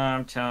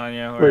 I'm telling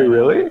you. Wait,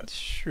 really? It's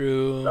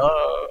true.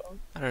 No.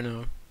 I don't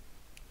know.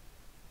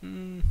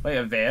 Mm, Wait,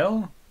 a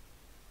Veil?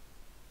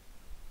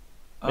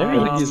 Maybe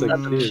think he's like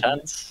has C. a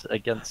chance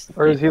against.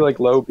 Or is he like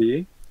low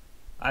B?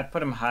 I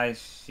put him high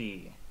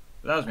C.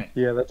 That was me.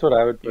 Yeah, that's what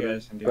I would put You him.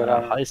 guys can do But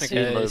that. high C,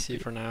 okay, low C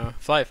B. for now.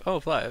 Flife. Oh,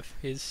 Flife.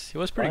 He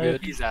was pretty Flife.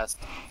 good. He's S.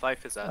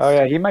 Life is S. oh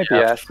yeah, he might be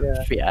S.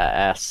 Yeah.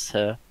 Yeah, S.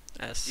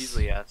 S.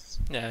 Easily S.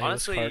 Yeah, he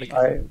Honestly, was hard to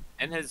kill.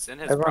 I In his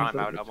Everyone prime, says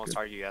I would it's almost good.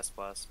 argue S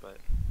plus, but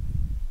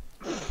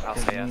I'll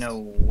There's say S. no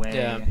way.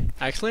 Yeah,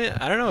 actually,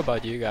 I don't know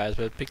about you guys,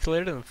 but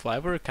Pixelated and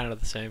Flife were kind of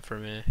the same for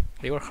me.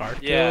 They were hard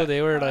to Yeah. kill.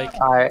 They were like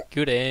I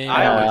good aim,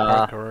 I good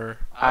always- parkour.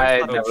 I I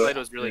thought never- Blade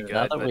was really good.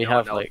 Now that but we no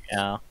have one like, else,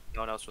 yeah.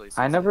 no one else really.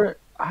 I sees never.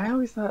 I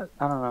always thought.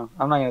 I don't know.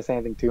 I'm not gonna say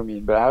anything too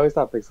mean, but I always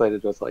thought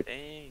Pixelated was it.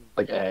 Dang.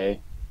 like A.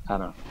 I don't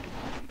know.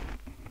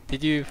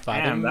 Did you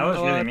fight Damn, him that was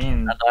a really lot?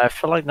 mean. And I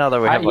feel like now that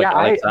we have like yeah,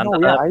 Alexander,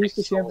 no, yeah, that I used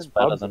to see him Pixel's in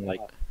better pubs than a like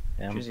lot.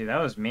 him. Drizzy, that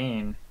was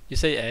mean. You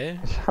say A?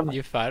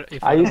 You fight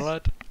I him used- a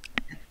lot?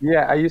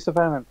 Yeah, I used to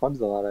find him in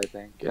pubs a lot, I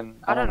think. And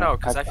I don't know,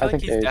 because I feel like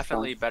think he's A is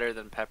definitely fun. better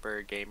than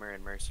Pepper, Gamer,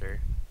 and Mercer.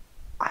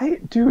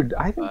 Dude,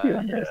 I think you But,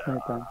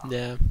 underestimate them.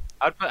 Yeah.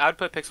 I'd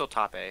put Pixel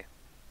top A.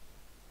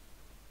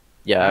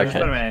 Yeah, I just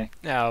put him okay.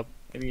 A. Now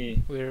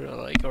Maybe. we're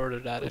like order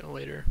that in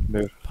later.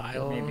 Move.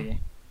 Pile. Maybe.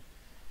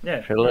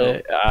 Yeah.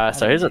 Really?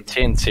 So here's a maybe.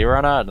 TNT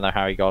runner. I don't know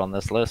how he got on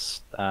this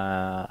list.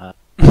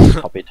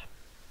 Copied.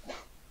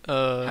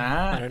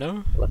 I don't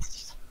know.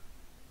 Let's.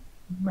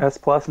 S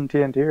plus and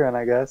TNT run,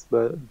 I guess,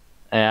 but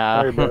Yeah.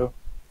 sorry, bro.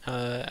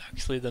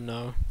 Actually don't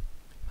know.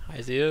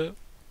 Isaiah.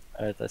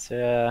 Let's see.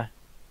 I'll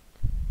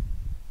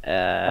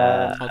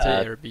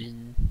say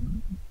Airbnb.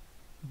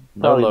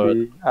 No Probably load.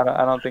 B. I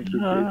don't think he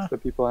beats the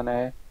people in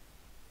A.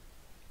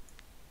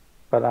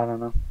 But I don't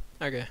know.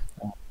 Okay.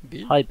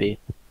 B. Hi B.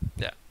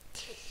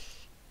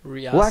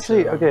 Riaso. Well,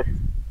 actually, okay.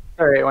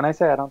 Sorry, when I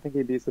say I don't think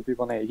he beats the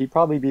people in A, he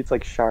probably beats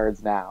like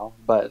shards now,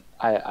 but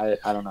I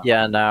don't know.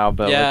 Yeah, now,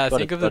 but Yeah, what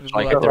think it of the looks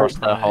people like like their across the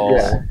prime. whole.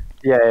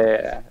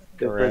 Yeah.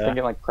 If we're Career.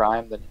 thinking like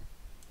prime, then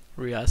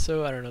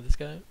Riaso. I don't know this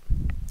guy.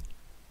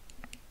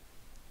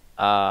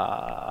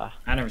 I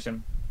never seen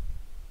him.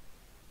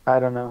 I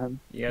don't know him.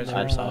 You guys Never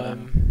ever saw saw him?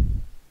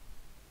 him.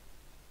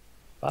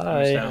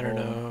 Bye. Yeah. I don't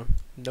know.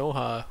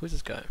 Noha. Who's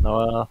this guy?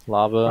 Noah,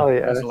 lava. Oh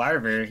yeah. It's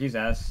Larver. He's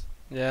S.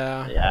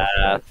 Yeah.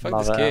 Yeah, Fuck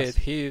lava this kid. ass.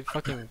 He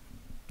fucking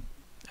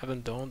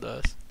haven't donned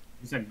us.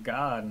 He's a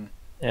god.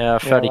 Yeah, Yeah,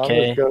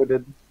 30k.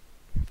 goaded.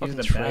 Fucking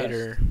the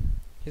traitor.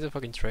 He's a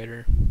fucking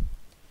traitor.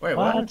 Wait,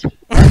 what?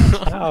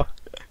 How?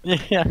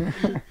 Yeah.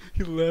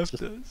 He left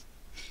us.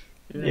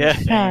 He's Yeah.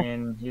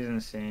 insane. He's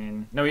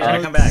insane. No, he's I gonna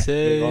would come back.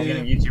 say- He's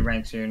getting YouTube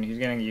rank soon. He's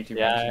getting YouTube rank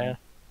Yeah.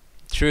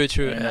 soon.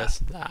 True. Yeah.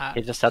 Yes. Ah,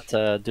 He just had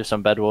to do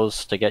some bed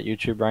wars to get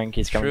YouTube rank.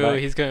 He's coming true. back.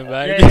 He's coming Yeah,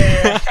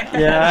 back.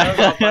 Yeah. That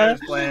was all part of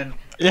his plan.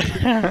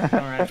 Yeah.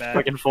 Come right back.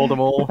 Fucking fold them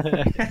all.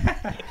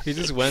 He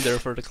just went there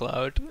for the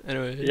cloud.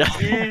 Anyway. Yeah.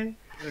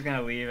 He's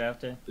gonna leave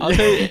after.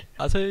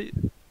 I'll say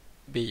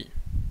B.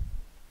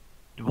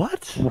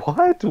 What?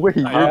 What? Wait,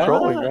 you're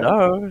trolling, right?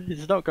 No,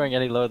 he's not going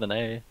any lower than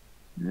A.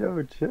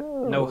 Yo,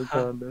 chill. No,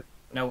 Wakanda.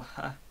 No,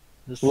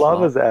 This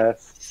Lava's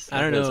S.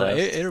 I don't know. Lava's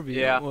S. It'll be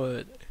Yeah.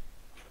 what?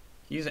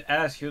 he's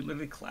S. He would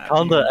literally clap.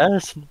 Conda you.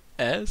 S.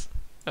 S?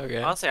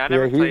 Okay. Honestly, I Yeah,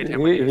 never he, played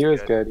him when he was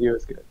good. good. He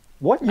was good.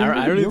 What? You,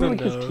 I really you were don't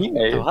like his know.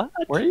 teammate. What?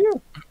 Were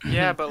you?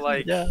 Yeah, but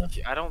like, Yeah.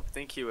 I don't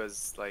think he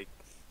was like.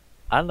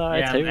 I don't know.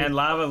 Yeah, too. and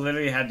Lava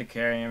literally had to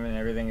carry him and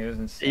everything. It was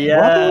insane. Yeah.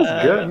 Lava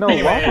was good. No,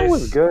 Lava Anyways.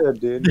 was good,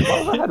 dude.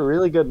 Lava had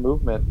really good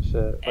movement and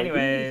shit. Like,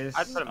 Anyways,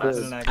 I'd put him on to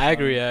as- the next I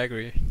one.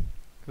 agree.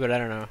 But I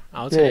don't know.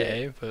 I'll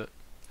say A, but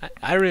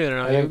I really don't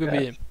know. I He think could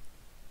be.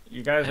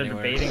 You guys are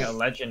Anywhere. debating a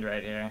legend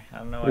right here. I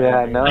don't know. What Yeah,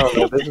 I I'm know.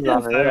 doing. But this is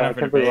Not unreal. I up for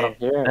can't believe what I'm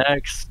debate. hearing.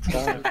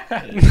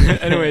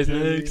 Next. Anyways,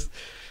 next.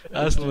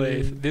 That's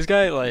late. This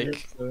guy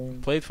like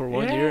played for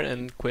 1 year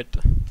and quit.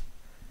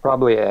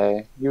 Probably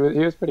A. He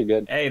was pretty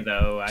good. A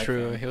though. I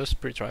True. think. He was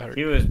pretty tryhard.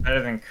 He was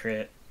better than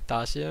Crit.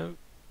 Dacia.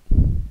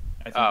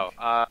 I think.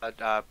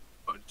 Oh,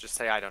 just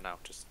say I don't know.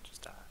 Just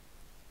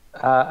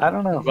I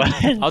don't know.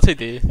 I'll say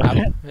D.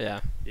 Yeah.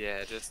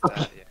 yeah, just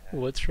yeah.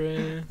 What's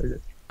Ray?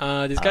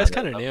 Okay. This guy's I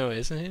kind of don't new,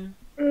 isn't he?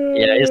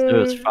 Yeah, he's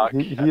new as fuck.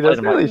 He I played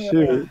doesn't him on- really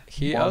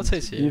shoot. I would say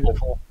C.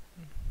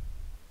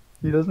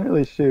 He doesn't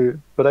really shoot.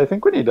 But I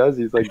think when he does,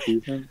 he's like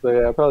decent. So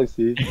yeah, probably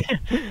C.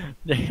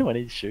 when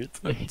he shoots.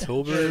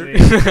 October.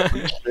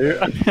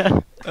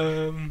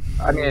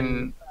 I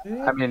mean, They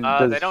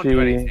does don't she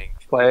do anything.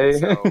 play?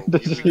 So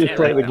Does you she can't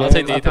play the rank game? I'll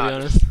say D I'm to be not-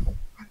 honest.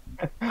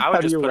 I How would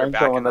do just you put her rank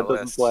back someone in the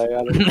that doesn't list. play?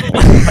 I don't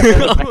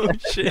know. Oh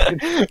shit.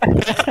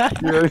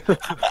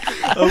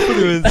 I'll put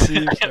him in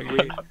C.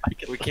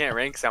 fuck We can't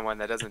rank someone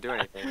that doesn't do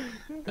anything.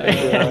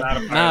 it. I'm not a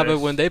part Nah, of but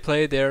this. when they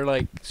play, they're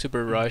like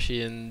super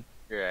rushy and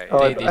You're right. Oh,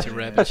 They I, need to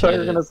rap I thought you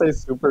were shit. gonna say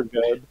super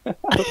good. I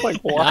was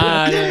like, what?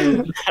 nah,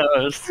 no.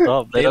 No,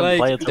 stop. They don't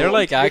play at they're all.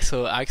 like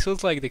Axel.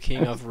 Axel's like the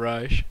king of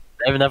rush.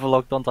 They've never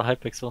logged onto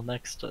Hypixel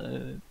next.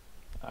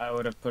 I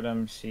would have put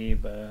him C,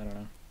 but I don't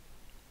know.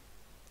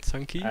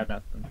 Sunky. I have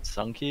nothing.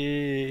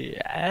 Sunky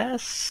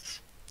S.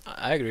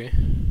 I agree.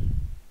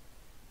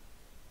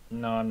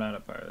 No, I'm not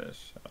a part of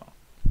this at all.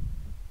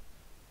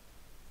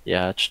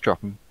 Yeah, just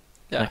drop him.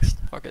 Yeah. Next.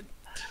 Fuck it.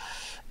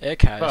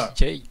 Aircast Fuck.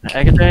 J.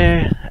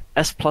 Egade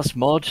S plus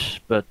mod,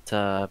 but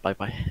bye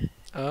bye.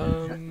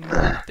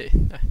 D.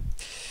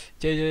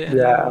 JJ.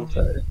 Yeah, I'm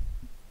sorry.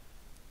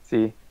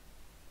 C.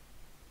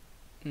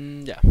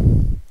 Yeah.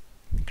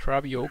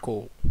 Crab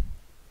Yoko.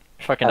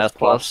 Fucking S S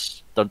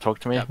plus. Don't talk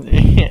to me. Yep.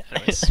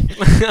 Anyways.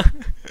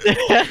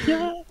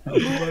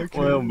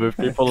 We'll move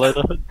people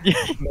later.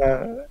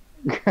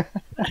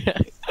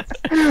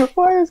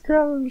 Why is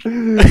Crab?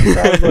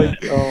 Crab's like,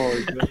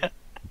 oh my god.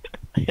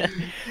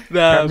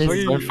 Nah, Crab is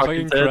fucking, so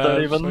fucking dead, don't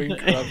crab. even. Fucking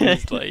crab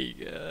is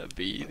like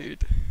B,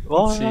 dude.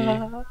 What? C.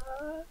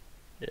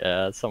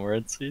 Yeah, somewhere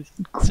in C.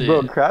 C.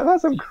 Bro, Crab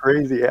has some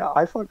crazy.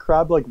 I fought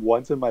Crab like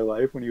once in my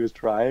life when he was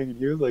trying, and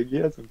he was like, he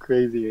had some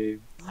crazy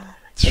aim. And I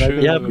True.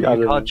 think- Yeah, but I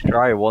you don't can't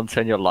try once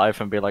in your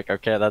life and be like,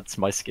 okay, that's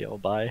my skill,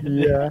 bye.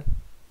 Yeah.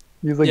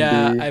 He's like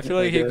yeah, B, I feel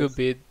like he guess. could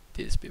beat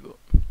these people.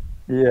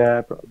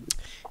 Yeah, probably.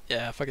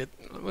 Yeah, fuck it.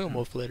 We'll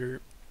move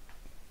later.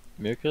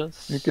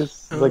 Mucus?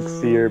 Mucus is like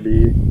C or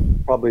B.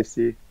 Probably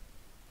C.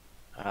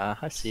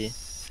 I see.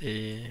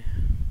 See.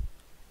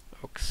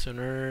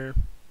 Oxener.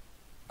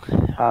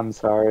 I'm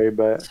sorry,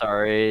 but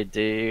Sorry,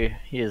 D.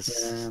 He Yeah, is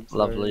I'm sorry.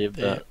 lovely,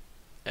 D. but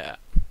Yeah.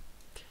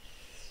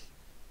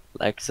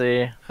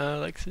 Lexi,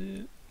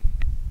 Lexi.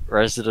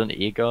 Resident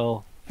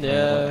Eagle.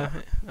 Yeah,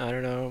 I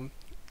don't know.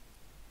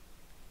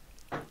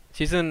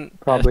 She's in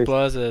Probably- S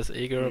plus as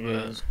Eagle,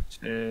 but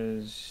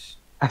Is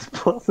S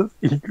plus is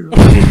eager.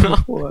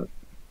 What?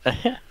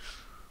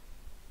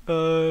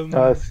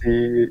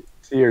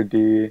 C or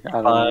D. I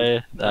don't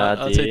know.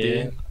 I'll D. say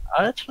D.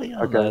 Actually, I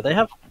don't Okay. know. They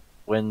have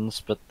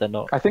wins, but they're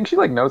not. I think she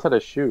like knows how to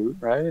shoot,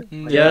 right?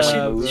 Like, Yeah,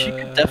 she- she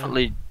could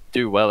definitely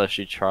do well if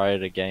she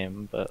tried a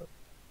game, but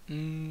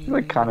She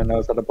like kind of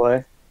knows how to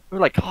play. we're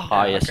like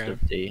highest okay.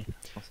 of D.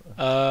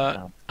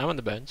 I'm on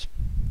the bench.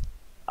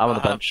 I'm on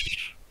the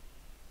bench.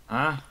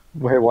 huh?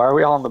 Wait, why are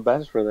we all on the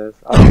bench for this?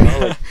 I don't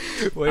know.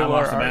 Like, Way I'm more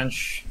off the art.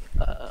 bench.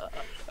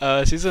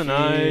 Season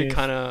 9 She's-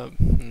 kind of.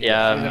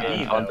 Yeah, Yeah. me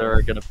and Honda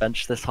are gonna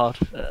bench this hard.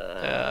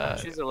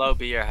 She's a low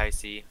B or high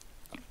C.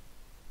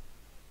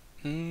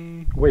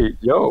 wait,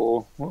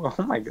 yo, oh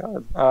my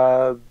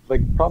god.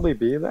 Like probably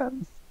B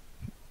then.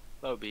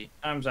 Low B.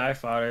 Sometimes I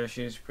fought her.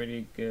 She's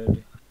pretty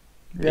good.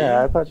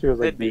 Yeah, I thought she was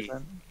like Mid B.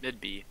 decent.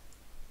 Mid B.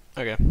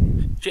 Okay.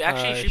 She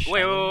actually,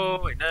 wait,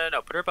 Shannon. wait,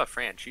 no. Put her above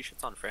Fran. She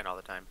shits on Fran all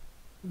the time.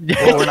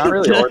 Well, we're not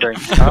really ordering.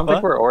 I don't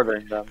think we're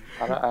ordering them.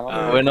 I don't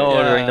know. We're not Yeah.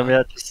 ordering them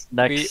yet. Just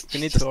next. we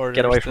need just to order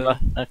get away still. from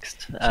her.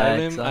 Next.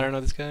 Salim, I don't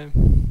know this guy.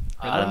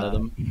 I don't know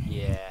them.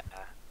 Yeah.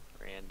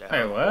 Rando.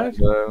 Wait,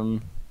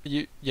 what?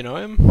 You know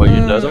him? Well, you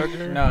know them?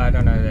 Zucker? No, I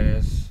don't know who that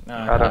is. No,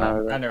 I don't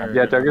know. I never.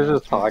 Yeah, Jugger's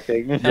just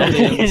talking.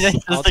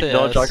 Eldins. I'll Just say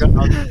ignore yes.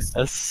 Jugger.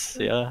 Yes,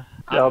 yeah.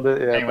 Yeah,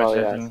 Pretty much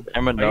probably nothing. yes.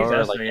 Him and Oh, he's Noah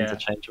are S, like yeah.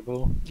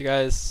 interchangeable. You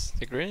guys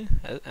agree?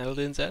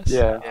 Eldin's S?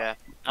 Yeah. Yeah.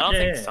 I don't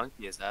Yeah. think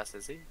Sunky is S,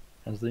 is he?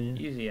 As the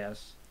Easy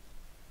yes.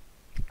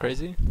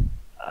 Crazy?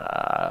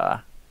 I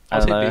I'll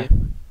don't know. say B.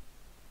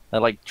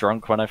 They're like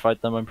drunk when I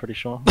fight them. I'm pretty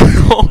sure.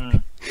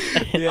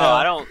 Yeah. Oh,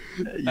 I don't.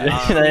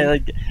 Yeah, they,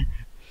 like,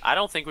 I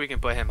don't think we can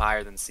put him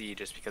higher than C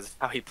just because of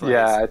how he plays.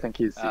 Yeah, I think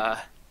he's C.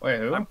 Wait,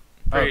 who? I'm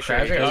Oh, pretty sure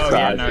he Tragic? does. Oh,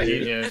 yeah, no, Tragic.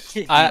 he just.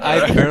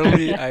 I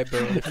barely fought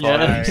him, so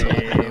I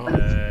Sorry, don't know.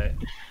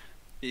 but-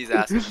 He's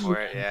asking for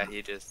it. Yeah,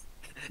 he just.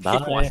 he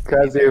Bye. wants-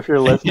 Crazy, if you're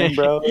listening,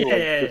 bro, like,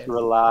 Yeah. just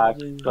relax.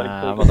 Like,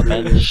 I'm on the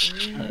bench.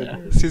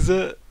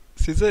 Cizza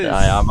is.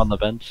 Yeah, I'm on the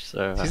bench.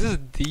 So. Cizza's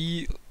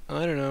D.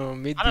 I don't know.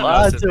 Mid I D. don't know,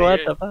 What? Cizza, What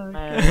you're-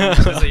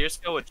 the fuck? So your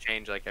skill would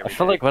change like I every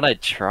feel day. like when I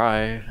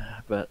try,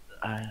 but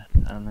I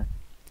don't know.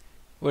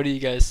 What do you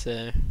guys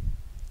say?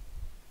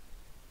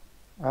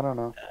 I don't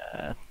know.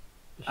 Uh,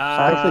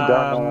 I actually don't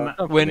know. don't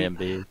put When- me in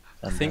B,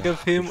 and, Think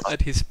of him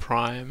at his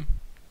prime.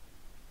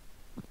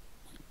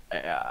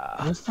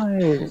 yeah. What's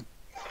my...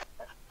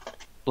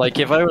 Like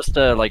if I was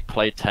to like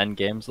play 10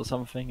 games or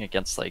something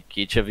against like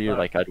each of you,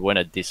 like I'd win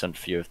a decent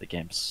few of the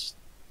games.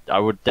 I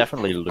would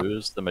definitely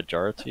lose the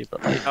majority,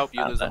 but like Nope,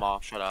 you I lose don't them know. all.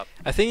 Shut up.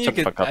 I think you Shut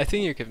the could. fuck up. I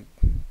think you can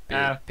beat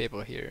Ah.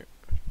 people here.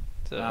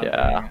 So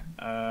Yeah.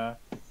 Uh,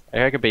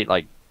 I could beat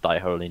like Die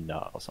Holy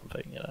No or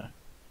something, you know.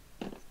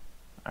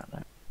 I don't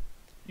know.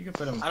 you could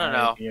put him. I don't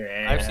know.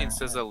 Here, I've seen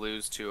Cizza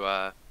lose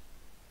to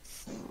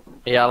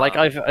Yeah, like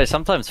I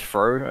sometimes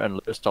throw and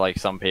lose to like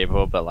some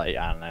people, but like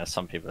I don't know,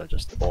 some people are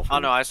just awful. Oh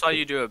no, I saw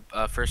you do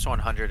a first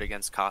 100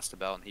 against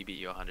Costabel and he beat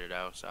you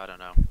 100-0, so I don't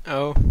know.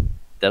 Oh,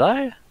 Did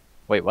I?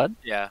 Wait, what?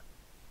 Yeah.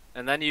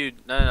 And then you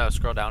no,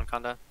 scroll down,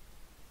 Konda.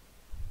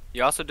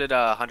 You also did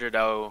a 100-0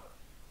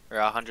 or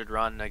a 100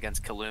 run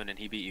against Kaloon and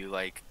he beat you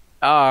like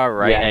Oh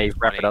right, Yeah, hey,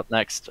 wrap it 20. up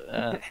next.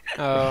 oh.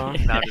 no,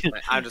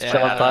 I'm just Yeah,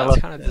 Shut up, Tyler.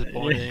 that's kind of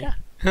disappointing.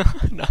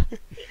 No.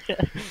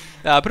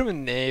 Nah, put him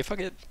in A. Fuck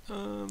it.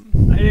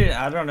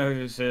 I don't know who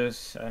this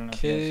is. I don't know. If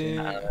Okay.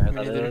 you I guys don't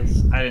know Me who that neither.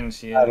 is. I didn't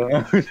see it. I don't know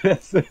who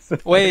this is.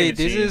 Wait, I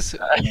this see is.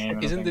 the game, I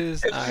don't Isn't think.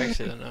 this? I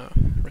actually don't know.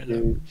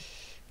 Random.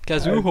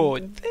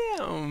 Kazuho.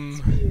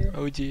 Damn.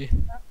 OG.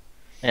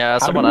 Yeah, How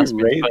someone do we asked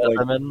me to rate, put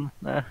like- them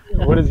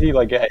in. What is he,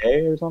 like,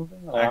 A or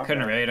something? I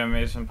couldn't rate him.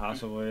 It's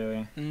impossible,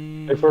 really.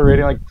 If we're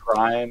rating, like,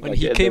 prime... When like,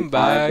 he at came the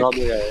time, back,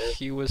 probably A.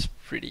 he was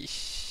pretty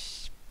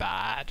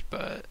bad,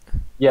 but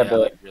Yeah, but,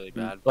 like, really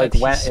bad. like, But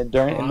when, he's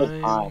during, in the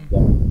prime. time,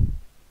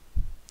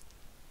 though.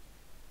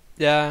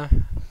 yeah,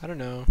 I don't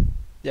know.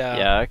 Yeah.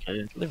 Yeah,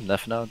 okay. Leave him there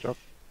for now. Drop.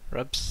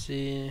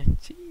 Rupsy.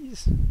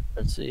 Jeez.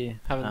 Let's see.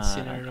 Haven't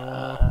seen her in a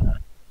while.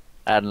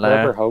 And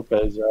Whatever Hope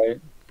is, right?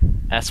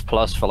 S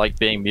plus for like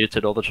being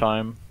muted all the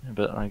time,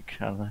 but like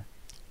I don't know.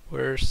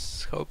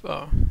 Where's Hope?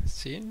 Oh,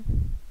 see?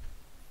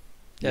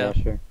 Yeah,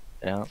 Yeah. sure.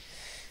 Yeah,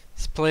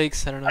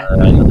 Splakes, I don't I know.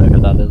 don't know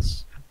who that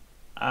is.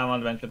 I'm on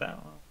the bench with that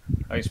one.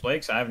 Oh, he's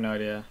Blakes? I have no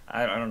idea.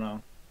 I don't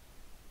know.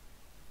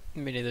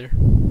 Me neither.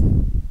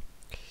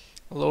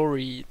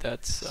 Lori,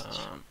 that's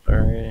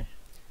Very.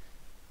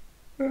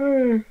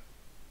 I'd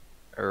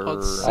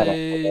Er,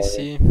 say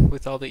C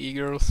with all the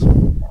e-girls.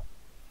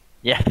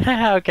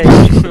 yeah, okay.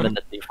 Just put in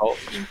the default.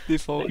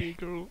 Default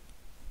e-girl.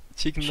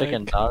 Chicken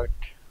Chicken neck. dog.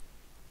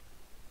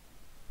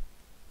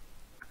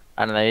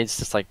 I don't know. He's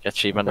just like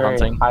achievement Very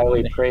hunting.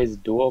 highly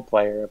praised duel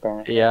player,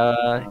 apparently.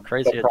 Yeah,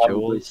 crazy but at probably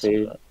duels.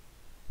 C. but-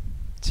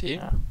 See?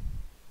 Yeah.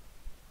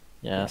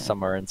 Yeah,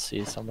 somewhere in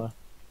C somewhere.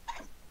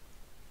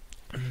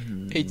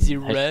 HG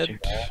red.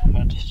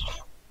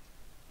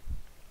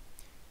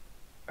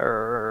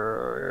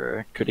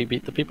 Could he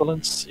beat the people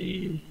in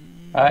C?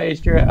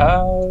 HG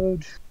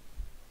out.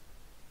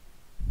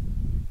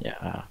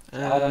 Yeah.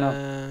 I don't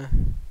know.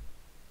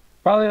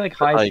 Probably like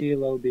high Like- C,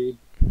 low B.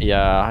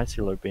 Yeah, I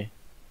see low B.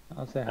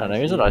 I'll say I high don't know,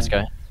 C. he's a nice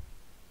guy.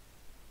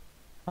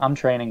 I'm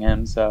training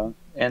him, so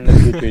in the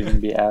future he's gonna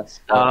be S.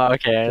 but Oh,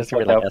 okay. just It's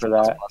gonna be look like out for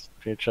S++ that. in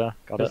the future.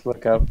 Got Just it.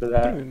 look out for Put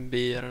that. him in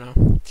B, I don't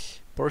know.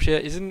 Porsche,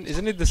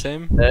 isn't it the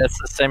same? It's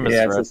the same as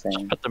Yeah, it's red. the same.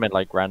 Just put them in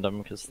like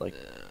random because like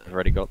I've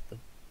already got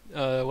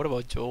them. What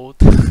about Jolt?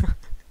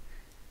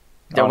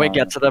 Yeah, Oh, we no.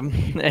 get to them.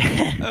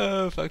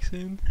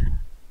 Vaccine.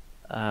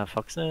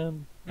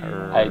 Foxen.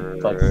 I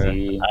like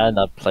C. I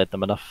not played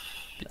them enough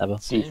ever.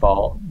 C.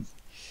 Default.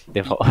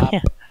 Default.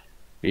 I'll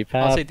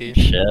Repap. say D.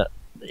 Shit.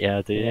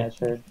 Yeah, D. Yeah,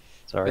 sure. With the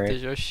Sorry.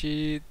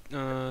 Yoshi,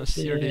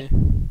 C or D?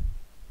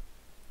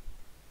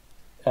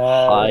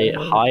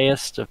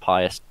 Highest of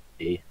highest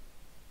D.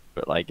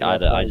 But like Yeah,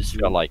 I just D.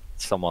 feel like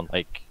someone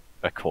like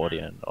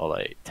Accordion or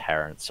like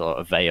Terrence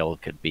or Veil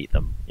could beat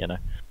them. You know.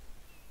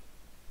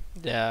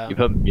 Yeah. You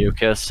put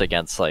Mucus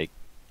against like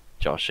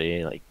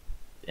Joshi, like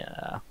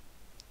yeah.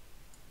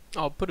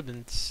 I'll put him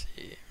in C.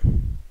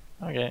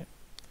 Okay.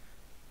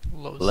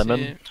 Low Lemon.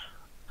 C.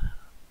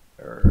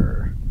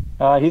 Or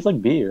He's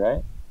like B,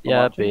 right?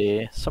 yeah, watching.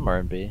 B. Somewhere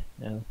in B.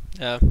 Yeah.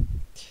 Yeah.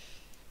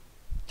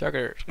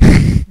 Jugger.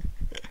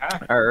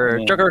 Or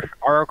Yeah. Juger,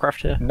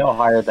 Aerocraft here. No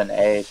higher than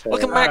A. So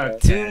Welcome back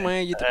to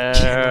my YouTube No,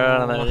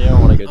 channel. you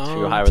don't want to go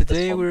too high with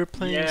Today this one. we're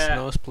playing Yeah.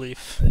 Snow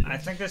Spleef. I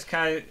think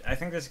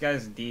this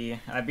guy's D.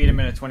 I beat him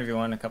in a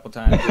 20v1 a couple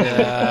times.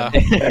 Yeah.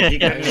 he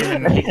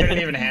couldn't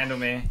even handle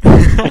me.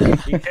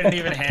 He couldn't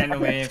even handle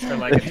me for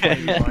like a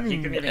 20v1. He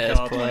couldn't even Yes,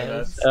 kill all 20 of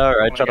us. please. Alright,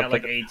 Only try to got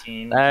like pick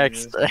 18.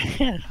 next.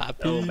 Jesus.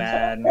 Happy. So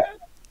bad.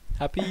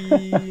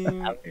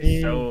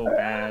 Happy. So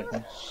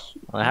bad.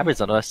 Well,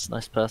 Happy's a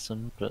nice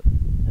person, but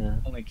yeah.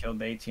 Only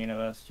killed 18 of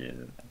us.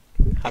 Jesus.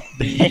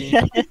 Happy.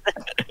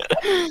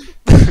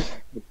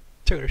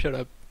 Jugger, shut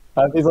up.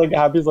 Happy's like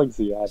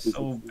C. Happy's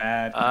So like C.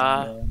 bad.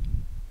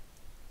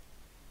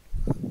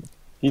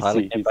 He's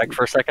Tyler C. came He's back C.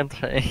 for a second.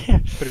 Put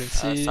him in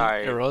C.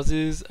 sorry.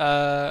 Roses.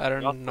 I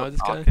don't Y'all know still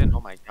this guy. talking?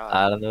 Oh my god.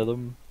 I don't know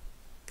them.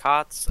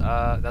 Cots,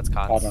 that's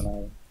Cots. I don't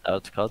know. Oh,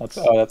 it's Cuts.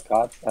 That's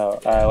Cots. Oh,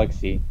 I like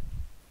C.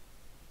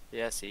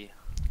 Yeah, see.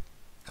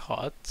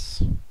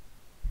 Cots.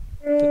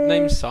 The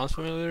name sounds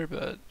familiar,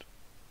 but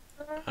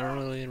I don't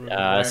really remember.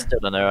 Yeah, I still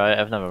don't know.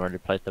 I've never really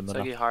played them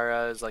enough.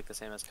 Sugihara is like the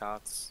same as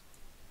Cots.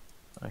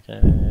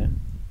 Okay.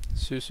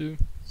 Susu.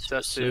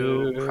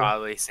 Susu,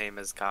 probably same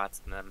as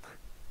Cots and them.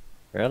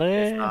 Really?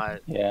 If not,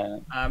 Yeah.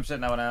 I'm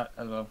sitting that one out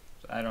as well.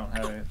 I don't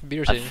have it. B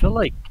or I C. feel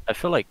like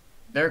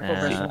They're a cool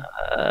person.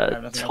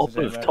 have nothing else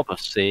to say about it. top of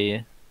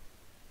C.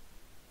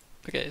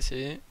 Okay,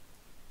 C.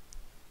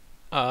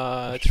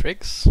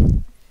 Tricks.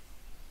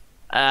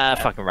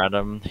 Fucking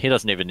random. He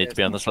doesn't even need to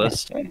be on this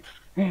list. Put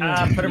him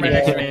right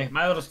next to me.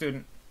 My little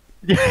student.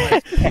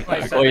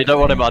 Or you don't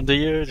want him under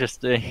you,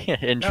 just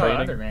in No, training.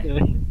 under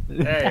me.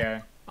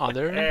 There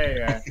Under. you are. There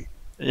you are.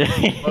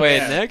 Yeah. Well, Wait,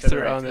 yeah, next to the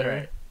or right, to under?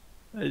 the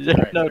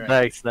right. No, right.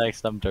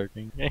 next. I'm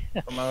joking.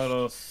 Put my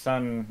little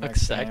son.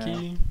 next to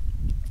me.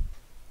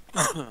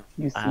 Aksaki.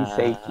 You see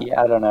Seiki.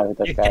 I don't know who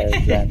this guy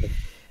is. Random.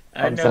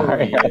 I I'm know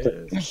sorry. who he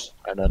is.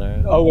 I don't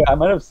know. Oh wait, I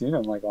might have seen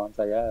him like once,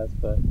 I guess,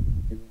 but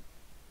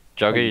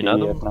Jugger, you know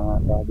maybe them? if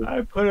not, probably.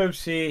 I put him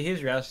C.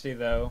 He's rusty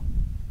though.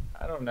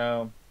 I don't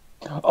know.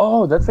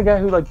 Oh, that's the guy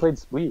who like played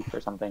Spleef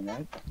or something,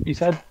 right? You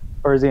said,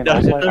 or is he in No,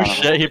 that play? I no don't know.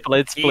 shit, he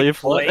played He Spleef.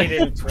 played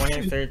in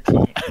 2013.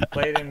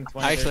 Played in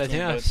 2013. Actually, I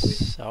think I mostly.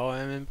 saw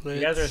him in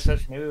Blitz. You guys are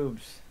such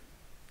noobs.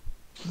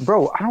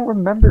 Bro, I don't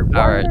remember. Why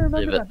Alright, do I leave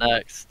remember it that?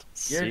 next.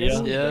 You're See ya.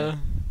 good. Yeah.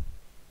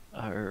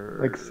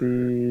 Like C.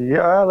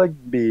 Yeah, I like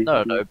B.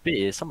 No,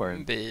 B, somewhere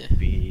in B.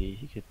 B.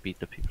 He could beat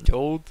the people.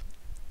 Jolt.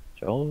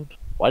 Joel?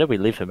 Why did we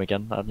leave him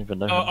again? I don't even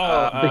know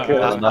him.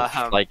 because-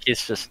 Enough, like,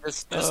 he's just...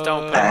 just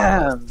don't put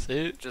Damn.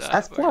 See? Just-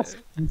 S plus.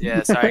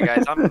 Yeah, sorry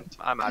guys,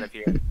 I'm out of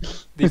here.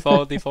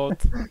 Default.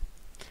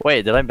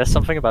 Wait, did I miss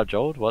something about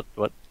Joel? What?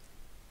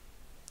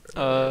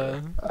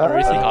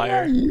 Everything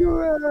higher.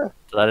 You,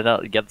 Did I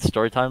not get the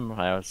story time?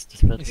 I was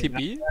just... Is he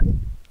B?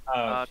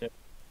 Oh shit.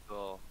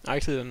 Cool. I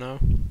actually don't know.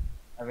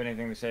 I have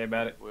anything to say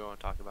about it? We won't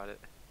talk about it.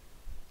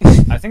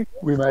 I think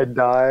we might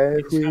die if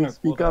It's we kinda cool,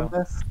 speak on though.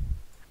 this.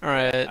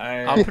 Alright,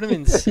 I- I'll put him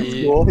in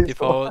C. Cool, he's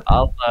Default.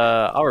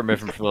 I'll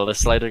remove him from the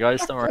list later,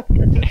 guys. Don't worry.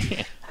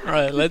 Alright,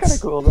 Kind let's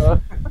of cool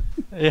though.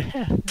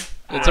 Yeah.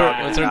 let's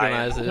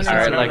organize this. No,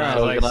 Alright, no, like,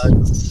 no, like-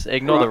 organize.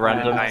 Ignore the Rock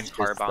random. nine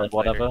car bombs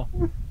Whatever.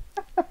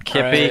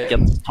 Kippy Alright.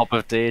 gets top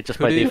of D just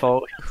Who by do you-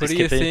 default. Who It's do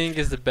you Kippy. think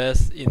is the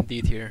best in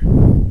D tier?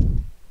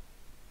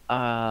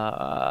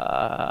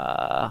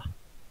 I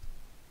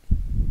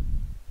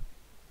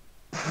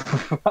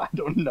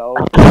don't no.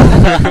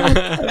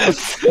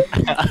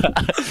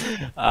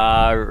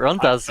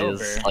 Rondazzi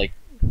is October. like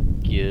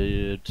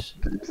good.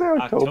 Did you say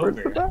October's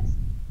the October. best?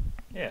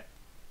 Yeah.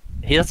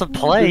 He doesn't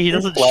play. He Did he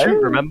doesn't play?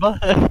 shoot. Remember?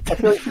 I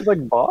feel like she's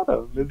like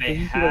bottom. Isn't They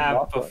she, like, have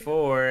not playing?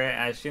 before.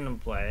 I've seen them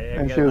play.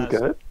 And she was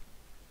good.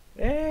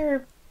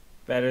 They're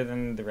better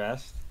than the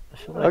rest. I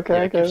feel like, Okay,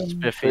 yeah, okay, gives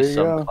there Spiffy you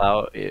some go.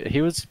 clout.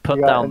 He was put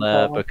You got down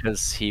there intel.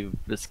 because he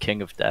was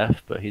king of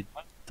death, but he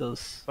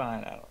does.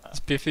 Fine, I don't know.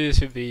 Spiffy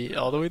should be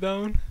all the way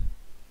down.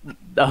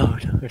 No,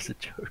 it's a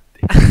joke.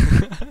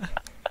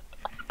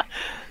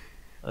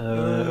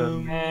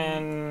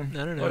 Man, I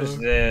don't know. what is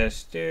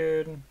this,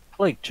 dude? I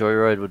feel like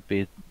Joyride would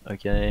be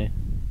okay.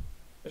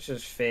 This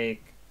is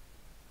fake.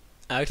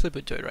 I actually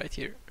put Joy right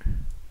here.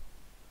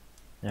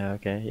 Yeah,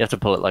 okay. You have to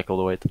pull it like all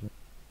the way to the.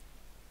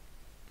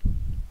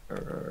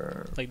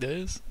 Like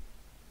this.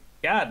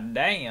 God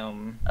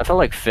damn. I feel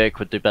like Fick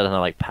would do better than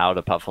like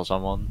Powder Puff or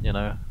someone, you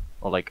know,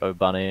 or like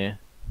O'Bunny.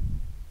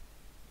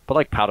 But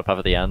like Powder Puff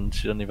at the end,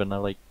 she doesn't even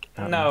know like.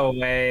 No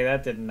way,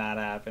 that did not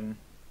happen.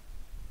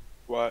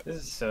 What? This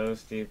is so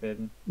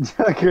stupid.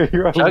 Jugger,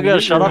 you're on Jugger,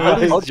 mute, shut up, you're I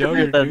right. told you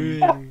Jugger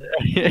then.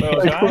 Wait,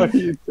 was Like, I? what are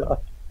you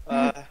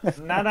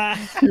talking? Nada.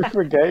 You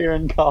forget you're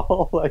in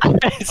call. Like,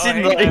 He's Oh,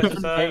 hey, not guys, even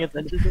what's up? paying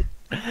attention.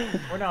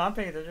 Well, no, I'm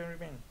paying attention.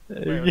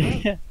 What do you mean?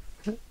 Wait, Yeah.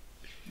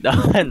 No,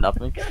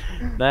 nothing.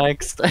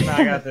 Next. No,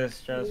 I got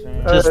this. Trust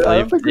me. Just I don't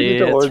leave think we need D,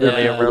 to it's order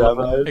really yeah,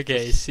 irrelevant.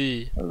 Okay,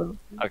 C.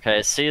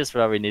 Okay, C is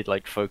where we need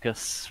like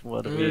focus.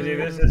 What do we Dude,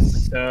 this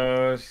is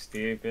so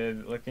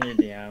stupid. Look in your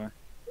DM.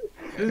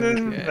 This is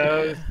Okay.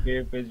 so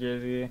stupid,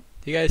 Drizzeh.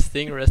 Do you guys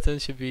think Reston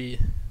should be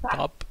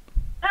top?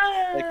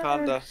 Hey,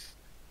 Conda.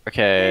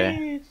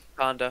 Okay,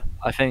 Conda.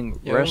 I think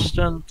Yo.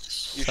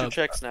 Restance, You Sub. should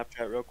check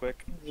Snapchat real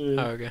quick. Oh,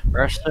 okay.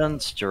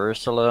 Restance,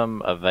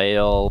 Jerusalem,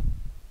 Avail,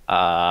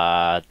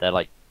 they're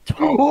like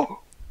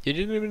top. You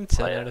didn't even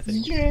send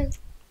anything.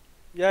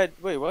 Yeah,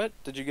 wait, what?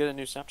 Did you get a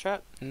new Snapchat?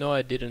 No,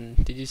 I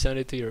didn't. Did you send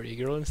it to your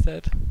e-girl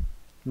instead?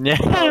 Yeah.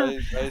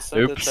 I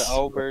sent it Oops. to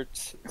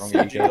Albert. Wrong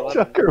CG11.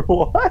 Jugger,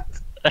 what?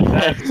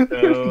 That's so.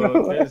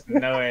 No way. There's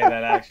no way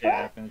that actually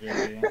happened,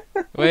 Drizzeh.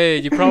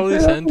 Wait, you probably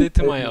sent it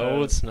to my No.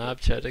 old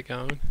Snapchat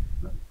account.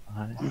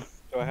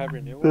 Do I have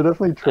your new They one?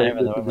 definitely traded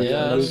know to what be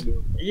that honest. is.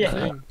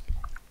 Yeah.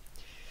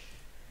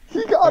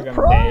 He got Fucking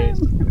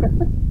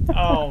prime.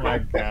 Oh my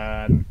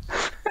god.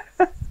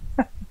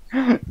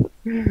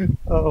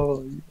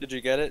 Oh, Did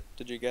you get it?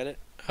 Did you get it?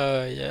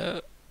 Yeah.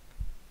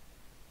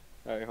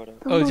 Alright, hold on.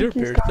 Oh, it's your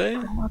monkey's got birthday?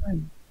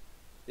 prime.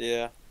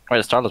 Yeah. Wait,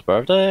 it's Tyler's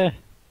birthday?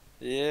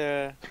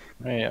 Yeah.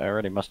 Wait, I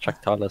already must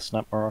check Tyler's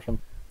Snap more often.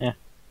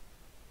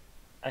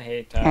 I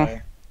hate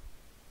Tyler.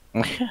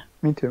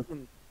 Me too.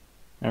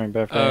 Happy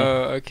birthday.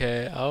 Oh,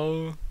 okay.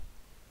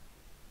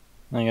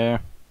 There you go.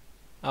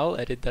 I'll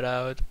edit that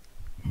out.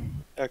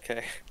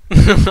 Okay.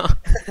 Oh,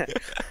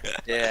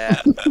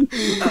 Yeah.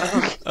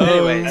 I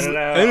Anyways. don't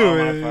know. On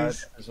my anyways.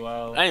 part as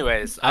well.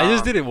 Anyways. I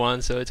just did it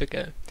once, so it's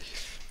okay.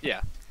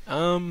 Yeah.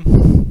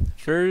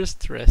 First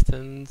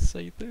Restons,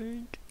 I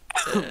think.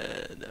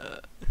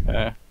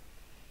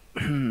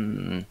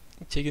 And,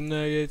 chicken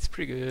nuggets,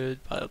 pretty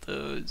good. Pile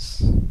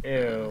those.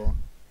 Ew.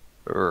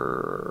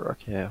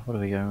 Okay, what are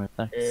we going with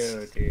next?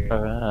 Ew, dude.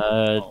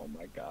 Oh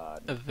my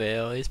god. A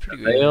veil, he's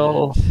pretty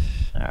Veil. good.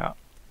 Yeah.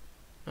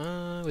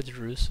 With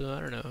Russo, I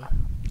don't know.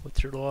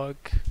 What's your log?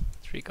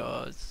 3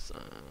 gods.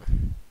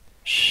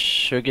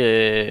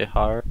 Sugar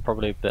hard,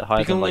 probably a bit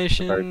higher than like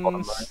the very bottom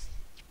right. Declamations.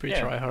 It's pretty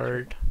Yeah. try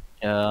hard.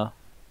 Yeah,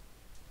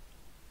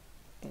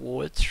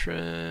 What's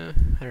I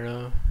don't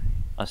know.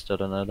 I still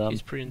don't know that.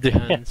 He's pretty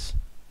intense.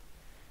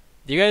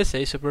 Do you guys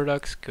say Super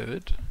Duck's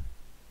good?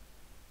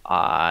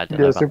 I don't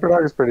know Yeah, about Super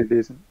Dog is pretty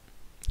decent.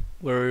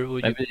 Where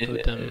would Maybe, you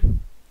put them?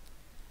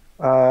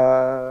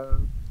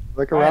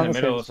 Like Probably in around the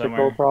the middle same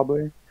somewhere. stickle,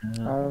 probably.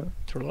 Yeah.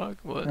 Turlock?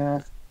 What?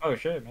 Yeah. Oh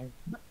shit, man.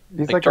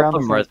 He's Like, like drop around the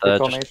them same right there,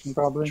 stickle just nation,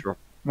 probably. drop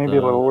Maybe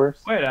a little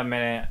worse. Wait a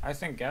minute. I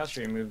think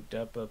Gastry moved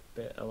up a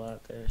bit, a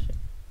lot there.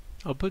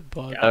 I'll put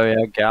bot. Yeah. Oh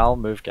yeah, Gal,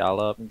 move Gal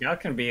up. Gal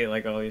can be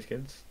like all these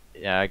kids.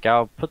 Yeah,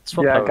 Gal,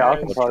 swap Yeah, her Gal with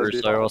can probably do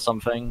Russo that. or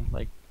something.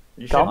 Like,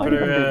 You Gal should put might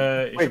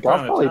her. even You wait, should put her Gal's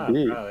on the probably top,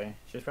 B. probably.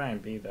 She's probably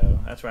B though.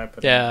 That's why I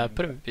put. her Yeah, in.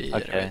 put him B.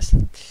 Okay. Anyways.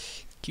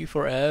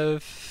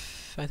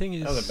 Q4F. I think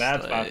he's That was a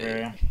bad spot for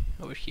you.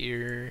 over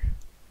here.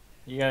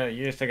 You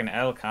just took an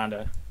L,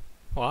 Conda.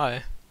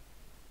 Why?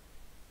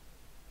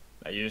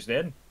 That you just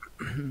did.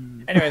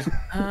 Anyways,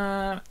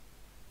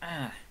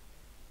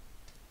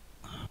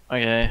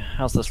 okay,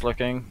 how's this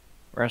looking?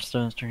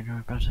 Restaurants, who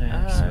this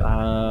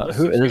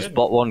is looks good.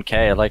 bot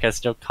 1K? Like, I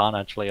still can't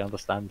actually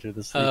understand who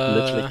this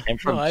literally came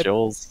from. no,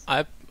 Jules.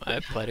 I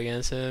played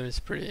against him. It's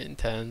pretty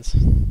intense.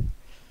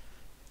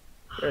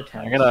 you're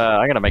I'm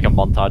gonna make a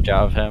montage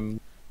out of him.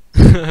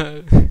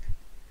 Why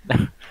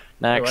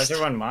Next. is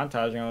everyone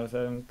montaging all of a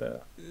sudden?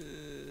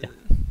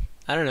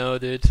 I don't know,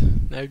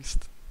 dude.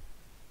 Next.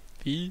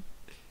 B.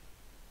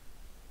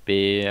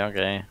 B.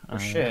 Okay. Oh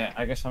shit!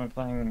 I guess I'm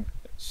playing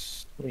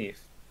Spleef.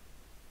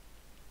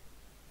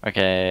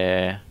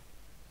 Okay.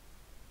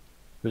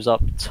 Who's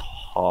up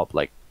top?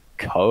 Like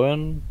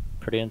Cohen?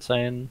 Pretty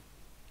insane.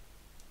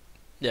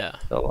 Yeah.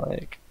 So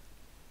like,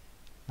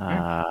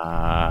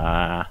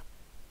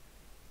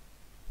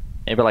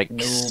 maybe like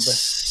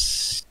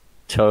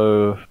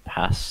toe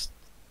past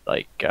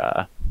like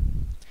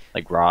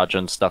Raj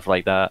and stuff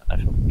like that. I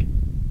feel like.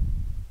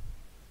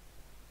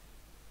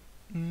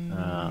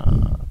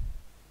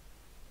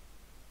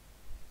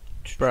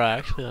 Bro,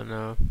 actually, I don't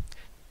know.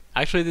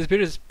 Actually, this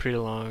video is pretty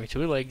long. Should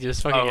we like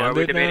just fucking are end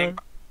we it now? debating?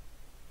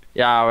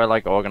 Yeah, we're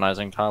like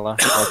organizing, Tyler.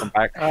 Welcome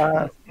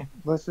back.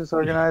 Let's just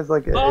organize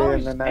like A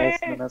and then S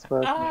and then S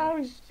plus.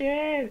 Oh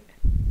shit!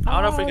 I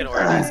don't know if we can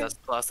organize S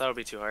plus. That would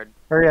be too hard.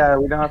 Or yeah,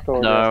 we don't have to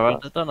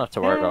organize. No, I don't have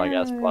to worry about like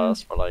S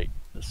plus, but like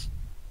this.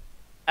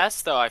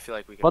 S though, I feel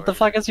like we can. What the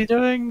fuck is he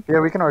doing?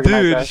 Yeah, we can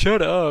organize Dude, that.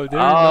 shut up. Dude,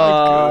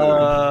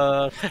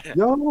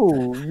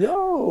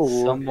 Yo!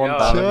 Someone Yo,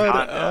 balance.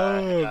 Shut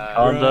Conda, up,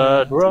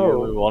 Conda,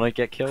 bro. do you want to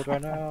get killed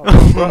right now?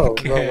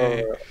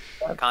 Okay.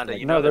 Conda,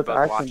 you No, know they're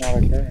that's both actually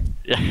watching. not okay.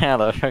 Yeah,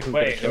 they're fucking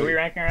Wait, gonna are we kill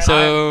ranking right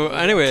So,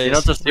 anyways, You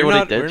don't just see we're what he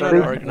not, did, we're not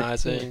Johnny?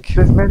 organizing.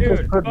 This man Dude,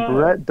 just put fuck.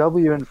 Brett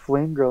W and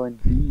Flame Girl in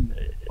B.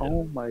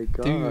 Oh my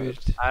god. Dude.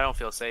 I don't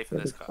feel safe in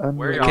this That is car.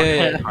 Where are you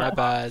Okay, on? my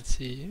bad.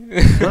 See.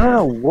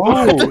 No,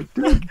 whoa,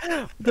 dude.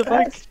 The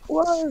fuck? S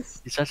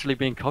plus. He's actually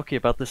being cocky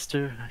about this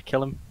too.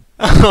 Kill him.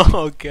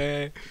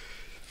 Okay.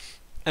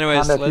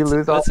 Anyways, Conda, if you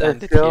lose all let's their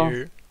end it skill-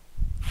 here.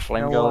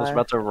 Flame know Girl is why?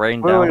 about to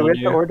rain Wait, down we on have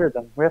to you. order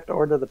them. We have to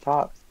order the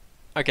tops.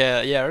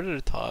 Okay, yeah, order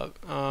the top.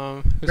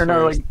 Who's Or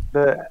no, first? like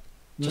the.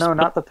 Just No, put-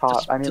 not the top.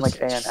 just- I mean like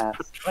just- A and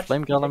S. Let's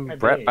Flame Girl pick and my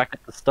Brett date. back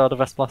at the start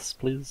of S plus,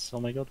 please. Oh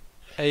my god.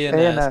 A A and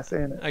and S. S, A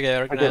and S. Okay,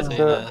 organize Okay, A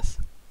so- and S.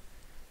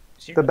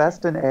 The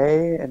best in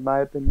A, in my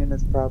opinion,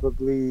 is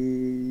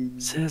probably.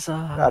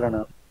 Cizza. I don't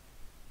know.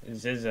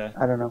 Zizza.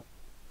 I don't know.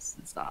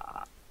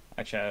 Cizza.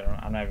 Actually, I don't.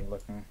 I'm not even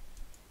looking.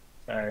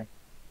 Sorry.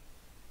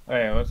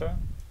 Wait, what's that?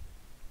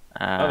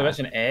 Oh, the best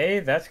in A?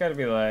 That's got to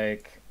be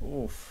like.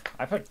 Oof.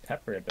 I put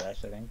Pepper at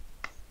best, I think.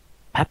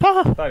 Pepper?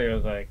 I thought he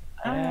was like.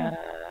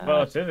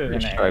 Well, Zizza's in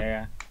Should A. I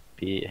Yeah.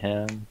 beat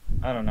him.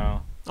 I don't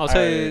know. I'll I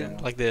say really don't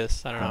know. like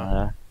this. I don't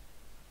know.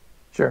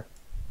 Sure.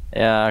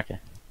 Yeah, okay.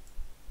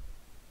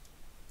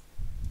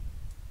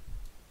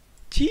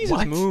 Jesus,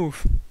 What?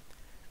 move.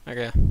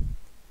 Okay.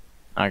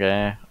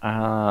 Okay.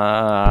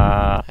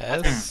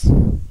 S.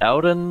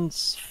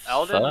 Eldon's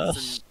Eldon's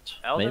first,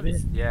 Eldon's?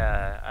 maybe?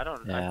 Yeah, I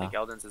don't. I Yeah. think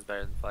Eldon's is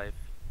better than Fife.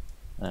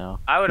 No.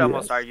 I would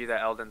almost Yes. argue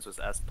that Eldon's was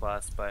S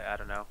plus, but I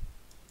don't know.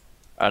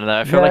 I don't know.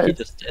 I feel Yeah, like he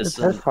it's- just It's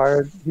isn't. just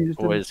hard. He just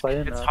always- didn't play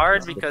It's enough.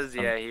 hard no. because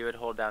yeah, he would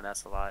hold down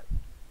S a lot.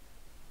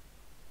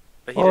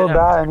 But he Well, did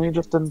have that and he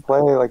just didn't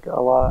play like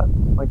a lot.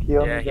 Like he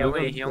only. Yeah, he goes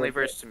only into, like,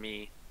 versed to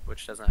me,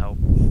 which doesn't help.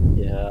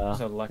 Yeah. That's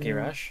a lucky Yeah.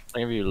 rush. I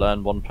think if you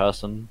learn one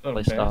person Oh,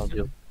 play style, best.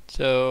 you'll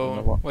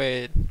So what?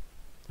 wait,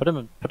 put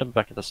him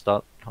back at the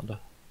start, Conda.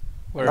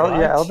 where? Oh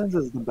yeah, What? Eldon's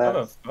is the What the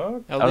best.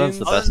 fuck? Eldon's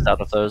the Eldon's? best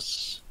out of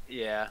those.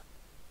 Yeah,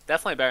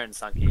 definitely better than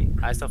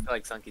Sunky. I still feel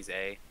like Sunky's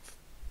A.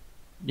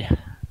 Yeah.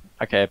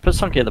 Okay, put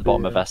Sunky at the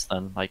bottom of Yeah. S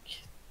then, like,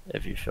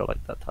 if you feel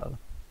like that, Tyler.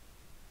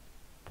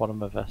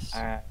 Bottom of S.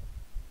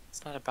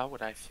 It's not about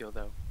what I feel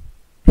though.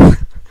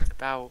 It's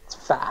about It's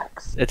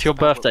facts. It's your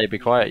about what birthday, we be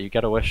do. quiet, you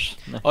get a wish.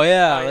 Oh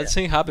yeah, Oh, let's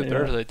sing happy Yeah.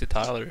 birthday to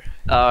Tyler.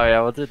 Oh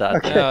yeah, we'll do that.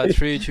 Okay. Yeah,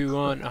 3, 2,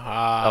 1.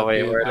 Happy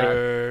wait, where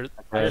are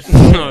birthday.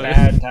 So No,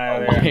 bad,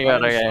 Tyler. Oh my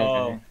God, What is okay, all-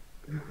 okay.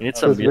 You need This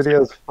some music.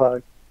 video's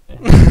fucked.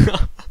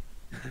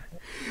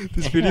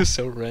 This video is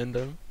so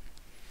random.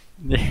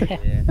 I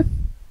feel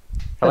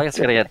like it's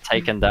gonna get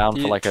taken down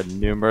Do for you- like a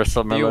numerous Do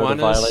you amount of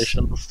want us?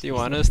 violations. Do you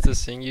want us to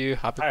sing you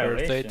happy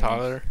birthday, Violations.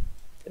 Tyler?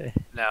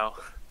 no.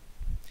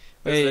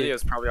 This Wait, video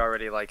is probably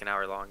already like an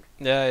hour long.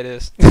 yeah, it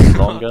is.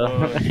 Longer.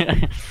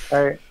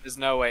 Alright, There's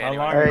no way How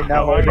anyone. long- Alright, now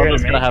how long are you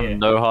Conda's gonna gonna have make it?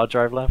 no hard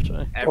drive left.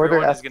 Right?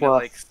 Everyone S is gonna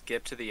like plus.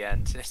 skip to the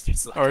end. It's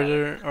just like,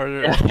 Order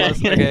S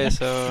plus. Okay,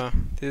 so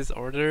this is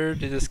ordered,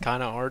 this is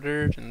kinda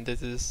ordered, and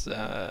this is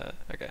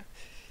okay.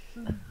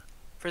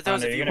 For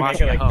those Conda, of you're you gonna make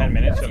watching it at like 10 home,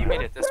 minutes if or you not?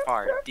 made it this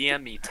far,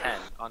 DM me 10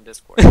 on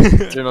Discord.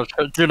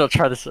 Do not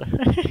try this.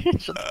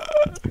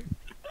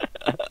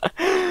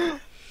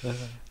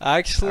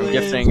 Actually, I'm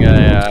gifting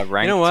a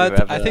rank. you know what?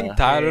 To I think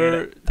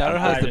whoever- Tyler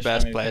has the just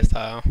best let me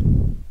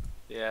playstyle.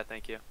 Yeah,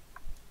 thank you.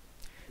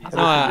 I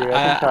No,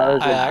 I think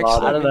Tyler's a actually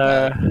god. I don't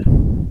think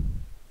know.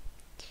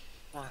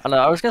 I don't know.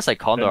 I was gonna say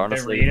Conda,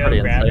 honestly. He's pretty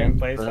insane.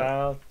 but-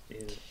 playstyle.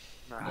 Jesus.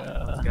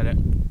 Nah, let's get it.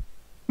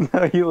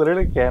 No, you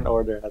literally can't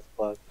order S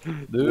plus.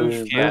 Move,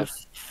 Dude, move,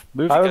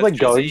 move. I was like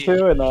Because going Drizzeh-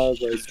 to, and I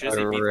was like, Because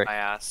Drizzeh beat Correct. my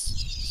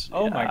ass.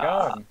 Oh my Yeah.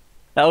 god.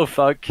 Oh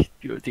fuck!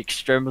 The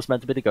extreme was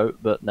meant to be the goat,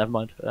 but never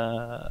mind.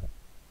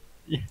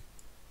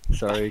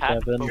 Sorry,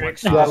 Kevin.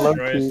 Drix Yeah, low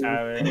destroys key.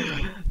 Tyler.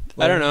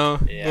 I don't know.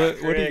 Yeah,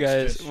 What do you Drix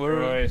guys? We're,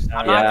 destroys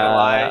I'm Tyler. not gonna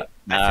lie. Yeah, I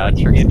nah, feel like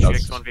you Trix get does.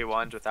 tricks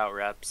 1v1s without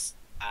reps.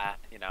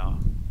 You know,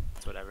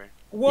 it's whatever.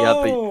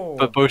 Whoa!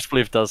 But Boost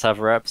Belief does have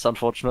reps,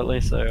 unfortunately.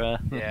 So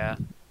Yeah.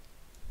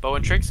 But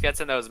when Trix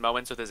gets in those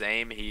moments with his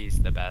aim, he's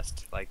the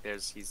best. Like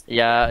he's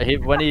Yeah,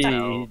 when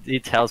No. he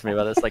tells me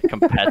about this like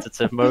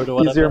competitive mode or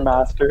whatever. He's your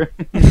master.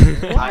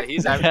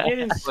 he's It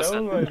is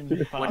so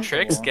listen. When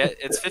Trix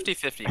it's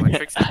 50-50. When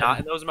Trix is not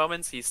in those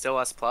moments, he's still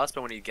S+. But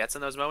when he gets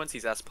in those moments,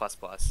 he's S++.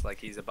 Like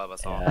he's above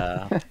us all.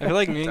 Yeah, I feel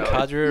like me and So-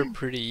 Kadra are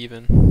pretty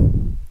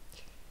even.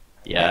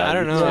 yeah. I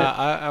don't know. Yeah.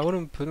 I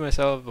wouldn't put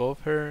myself above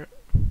her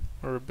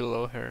or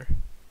below her.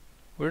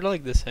 We're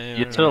like the same.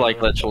 You I don't two are know.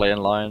 like literally in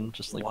line,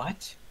 just like.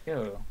 What?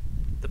 Yo,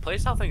 The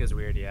playstyle thing is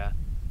weird, yeah.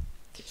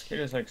 this kid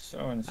is like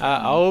so insane.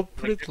 I'll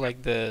put it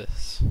like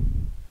this.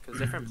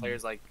 Because different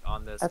players like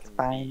on this That's can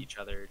fine. beat each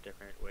other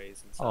different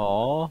ways and stuff.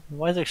 Oh,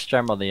 why is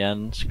Extreme on the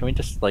end? Can we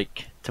just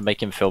like to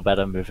make him feel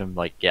better, move him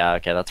like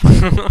okay, that's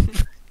fine.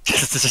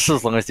 just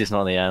as long as he's not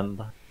on the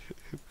end.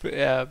 But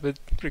yeah, but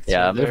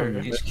Yeah, move they're,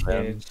 him. These Yeah.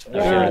 kids.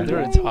 they're, Yeah.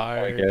 they're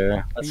retired.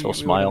 Okay, let's all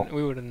smile.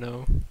 We wouldn't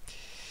know.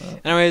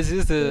 Anyways,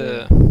 this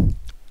is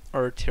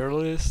our tier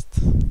list.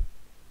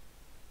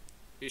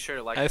 Be sure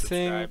to like I and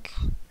subscribe.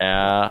 think.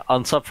 Yeah,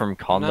 unsub from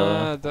Conda.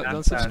 Nah, don't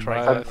Like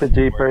subscribe. Sub to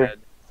Jeeper. Forehead.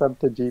 Sub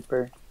to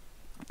Jeeper.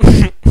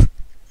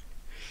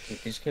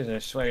 These kids are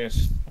sweaty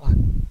as fuck.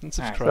 Don't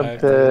subscribe.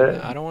 to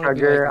man. I don't want to be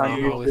Juger like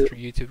on Nemo with your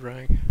YouTube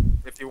rank.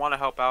 If you want to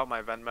help out,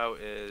 my Venmo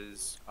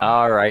is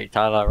Alright,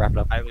 Tyler, wrap it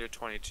up.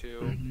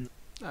 Tyler22.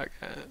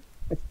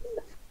 Okay.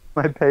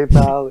 My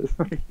PayPal is.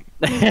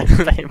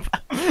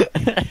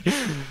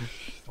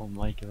 Oh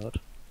my god.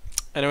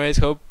 Anyways,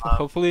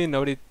 hopefully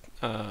nobody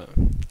gets How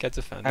do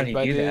offended you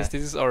by do this. that?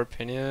 This is our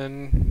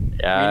opinion.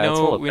 Yeah, it's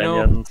all we know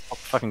opinions. Stop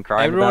fucking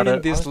crying everyone about in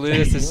it. this Why is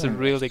list he is doing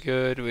really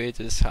good. We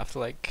just have to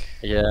like.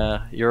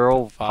 Yeah, you're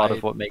all part of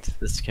Fight. what makes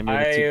this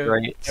community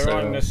great.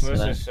 Everyone so, on this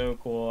list yeah. is so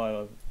cool. I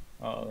love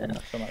them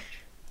so much.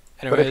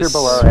 But if you're Anyways,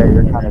 below A,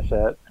 you're kind of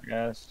shit. I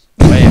guess.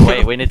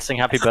 Wait, we need to sing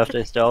happy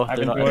birthday still. I've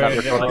Do been not doing end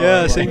that it, recording.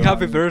 yeah, Oh, sing my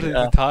happy God. birthday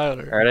Yeah. to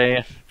Tyler.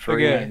 Ready?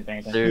 3,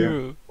 Okay. 2,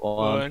 2,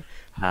 1. 1.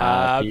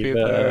 Happy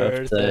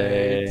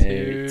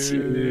birthday to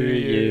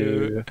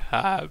you.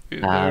 Happy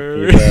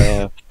Happy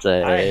birthday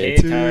birthday. I hate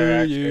to Tyler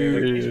actually.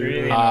 you. He's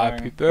really Happy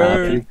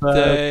annoying.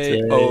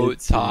 birthday, oh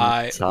to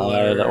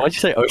Tyler. Why'd you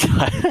say oh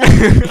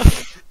Tyler?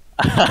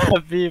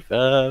 Happy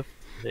birthday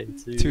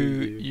To to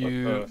you.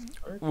 you. Fuck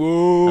both.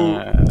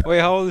 Whoa. Wait,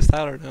 how old is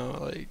Tyler now?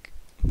 Like.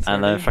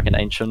 And then 30? fucking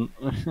ancient.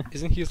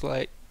 Isn't he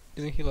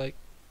like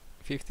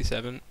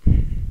 57?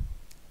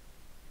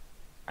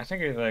 I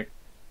think he's like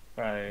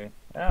probably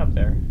up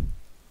there.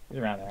 He's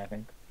around there, I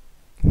think.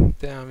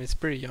 Damn, he's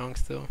pretty young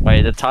still.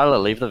 Wait, did Tyler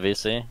leave the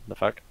VC? The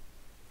fuck?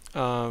 I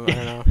don't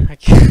know. I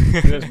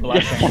can't. He was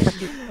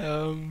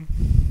blushing.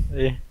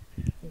 Yeah.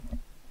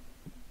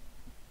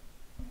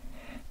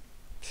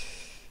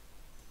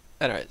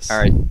 Anyways.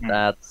 Alright,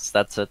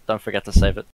 that's it. Don't forget to save it.